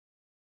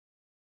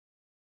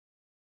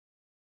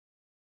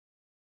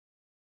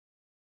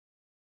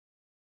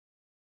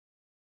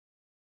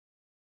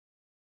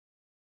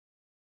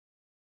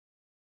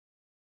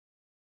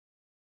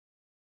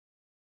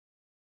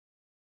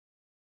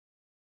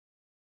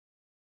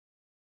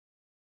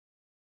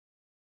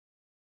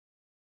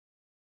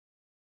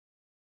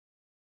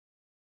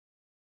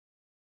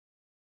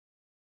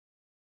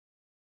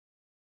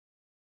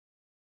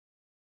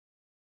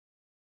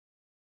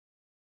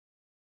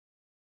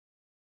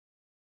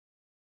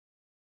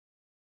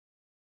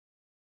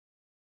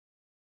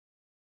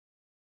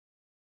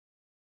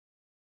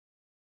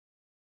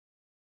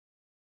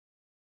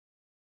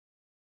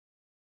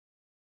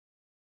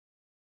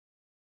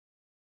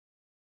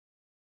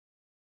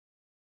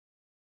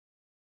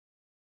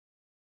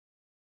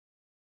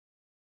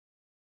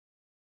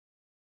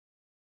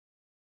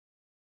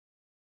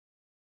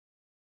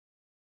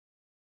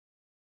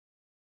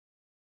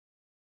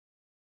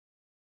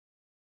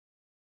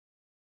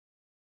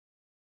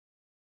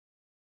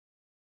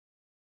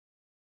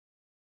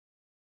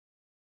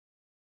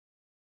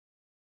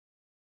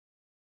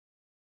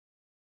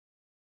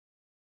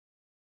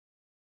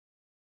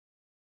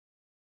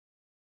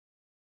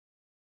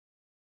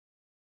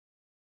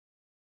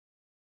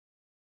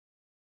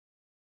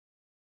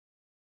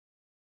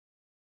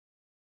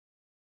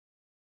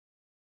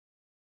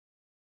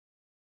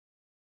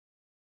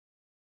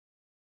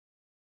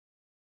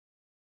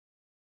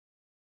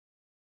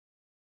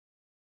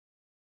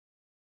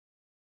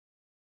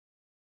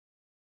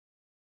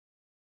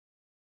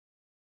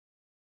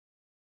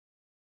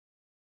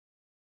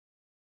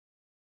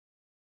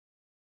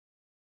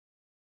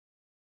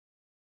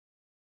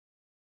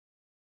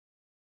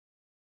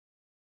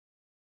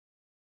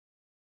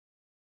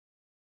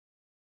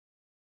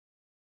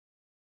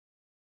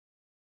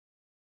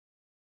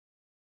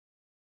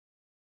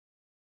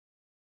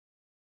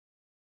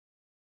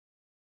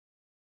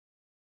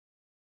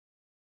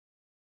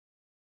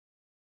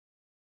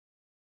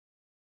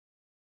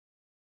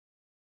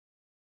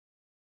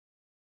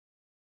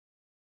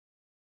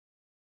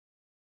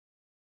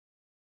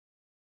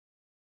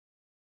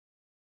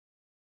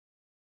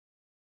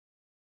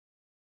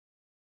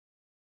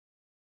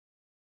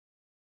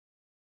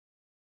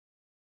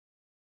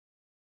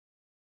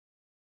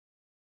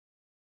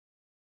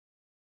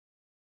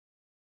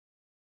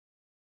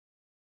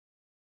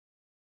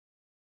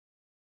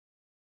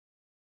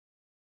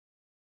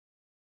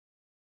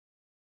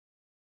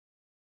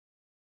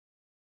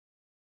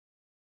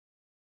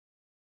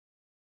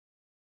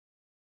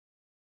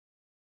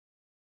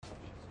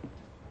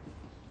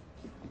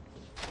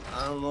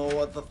 I don't know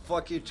what the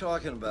fuck you're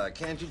talking about.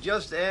 Can't you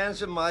just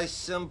answer my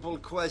simple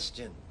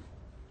question?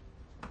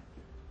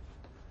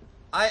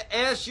 I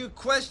asked you a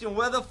question,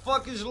 where the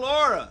fuck is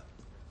Laura?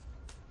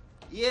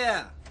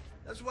 Yeah,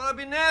 that's what I've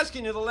been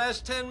asking you the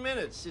last 10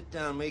 minutes. Sit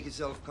down, make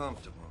yourself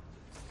comfortable.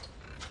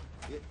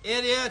 You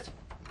idiot!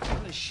 I'm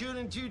gonna shoot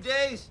in 2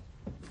 days?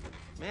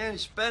 Man, you're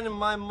spending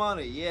my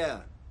money, yeah.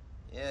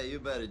 Yeah, you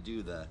better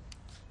do that.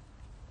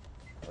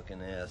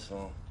 Fucking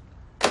asshole.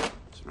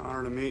 It's an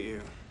honor to meet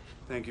you.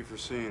 Thank you for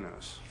seeing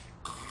us.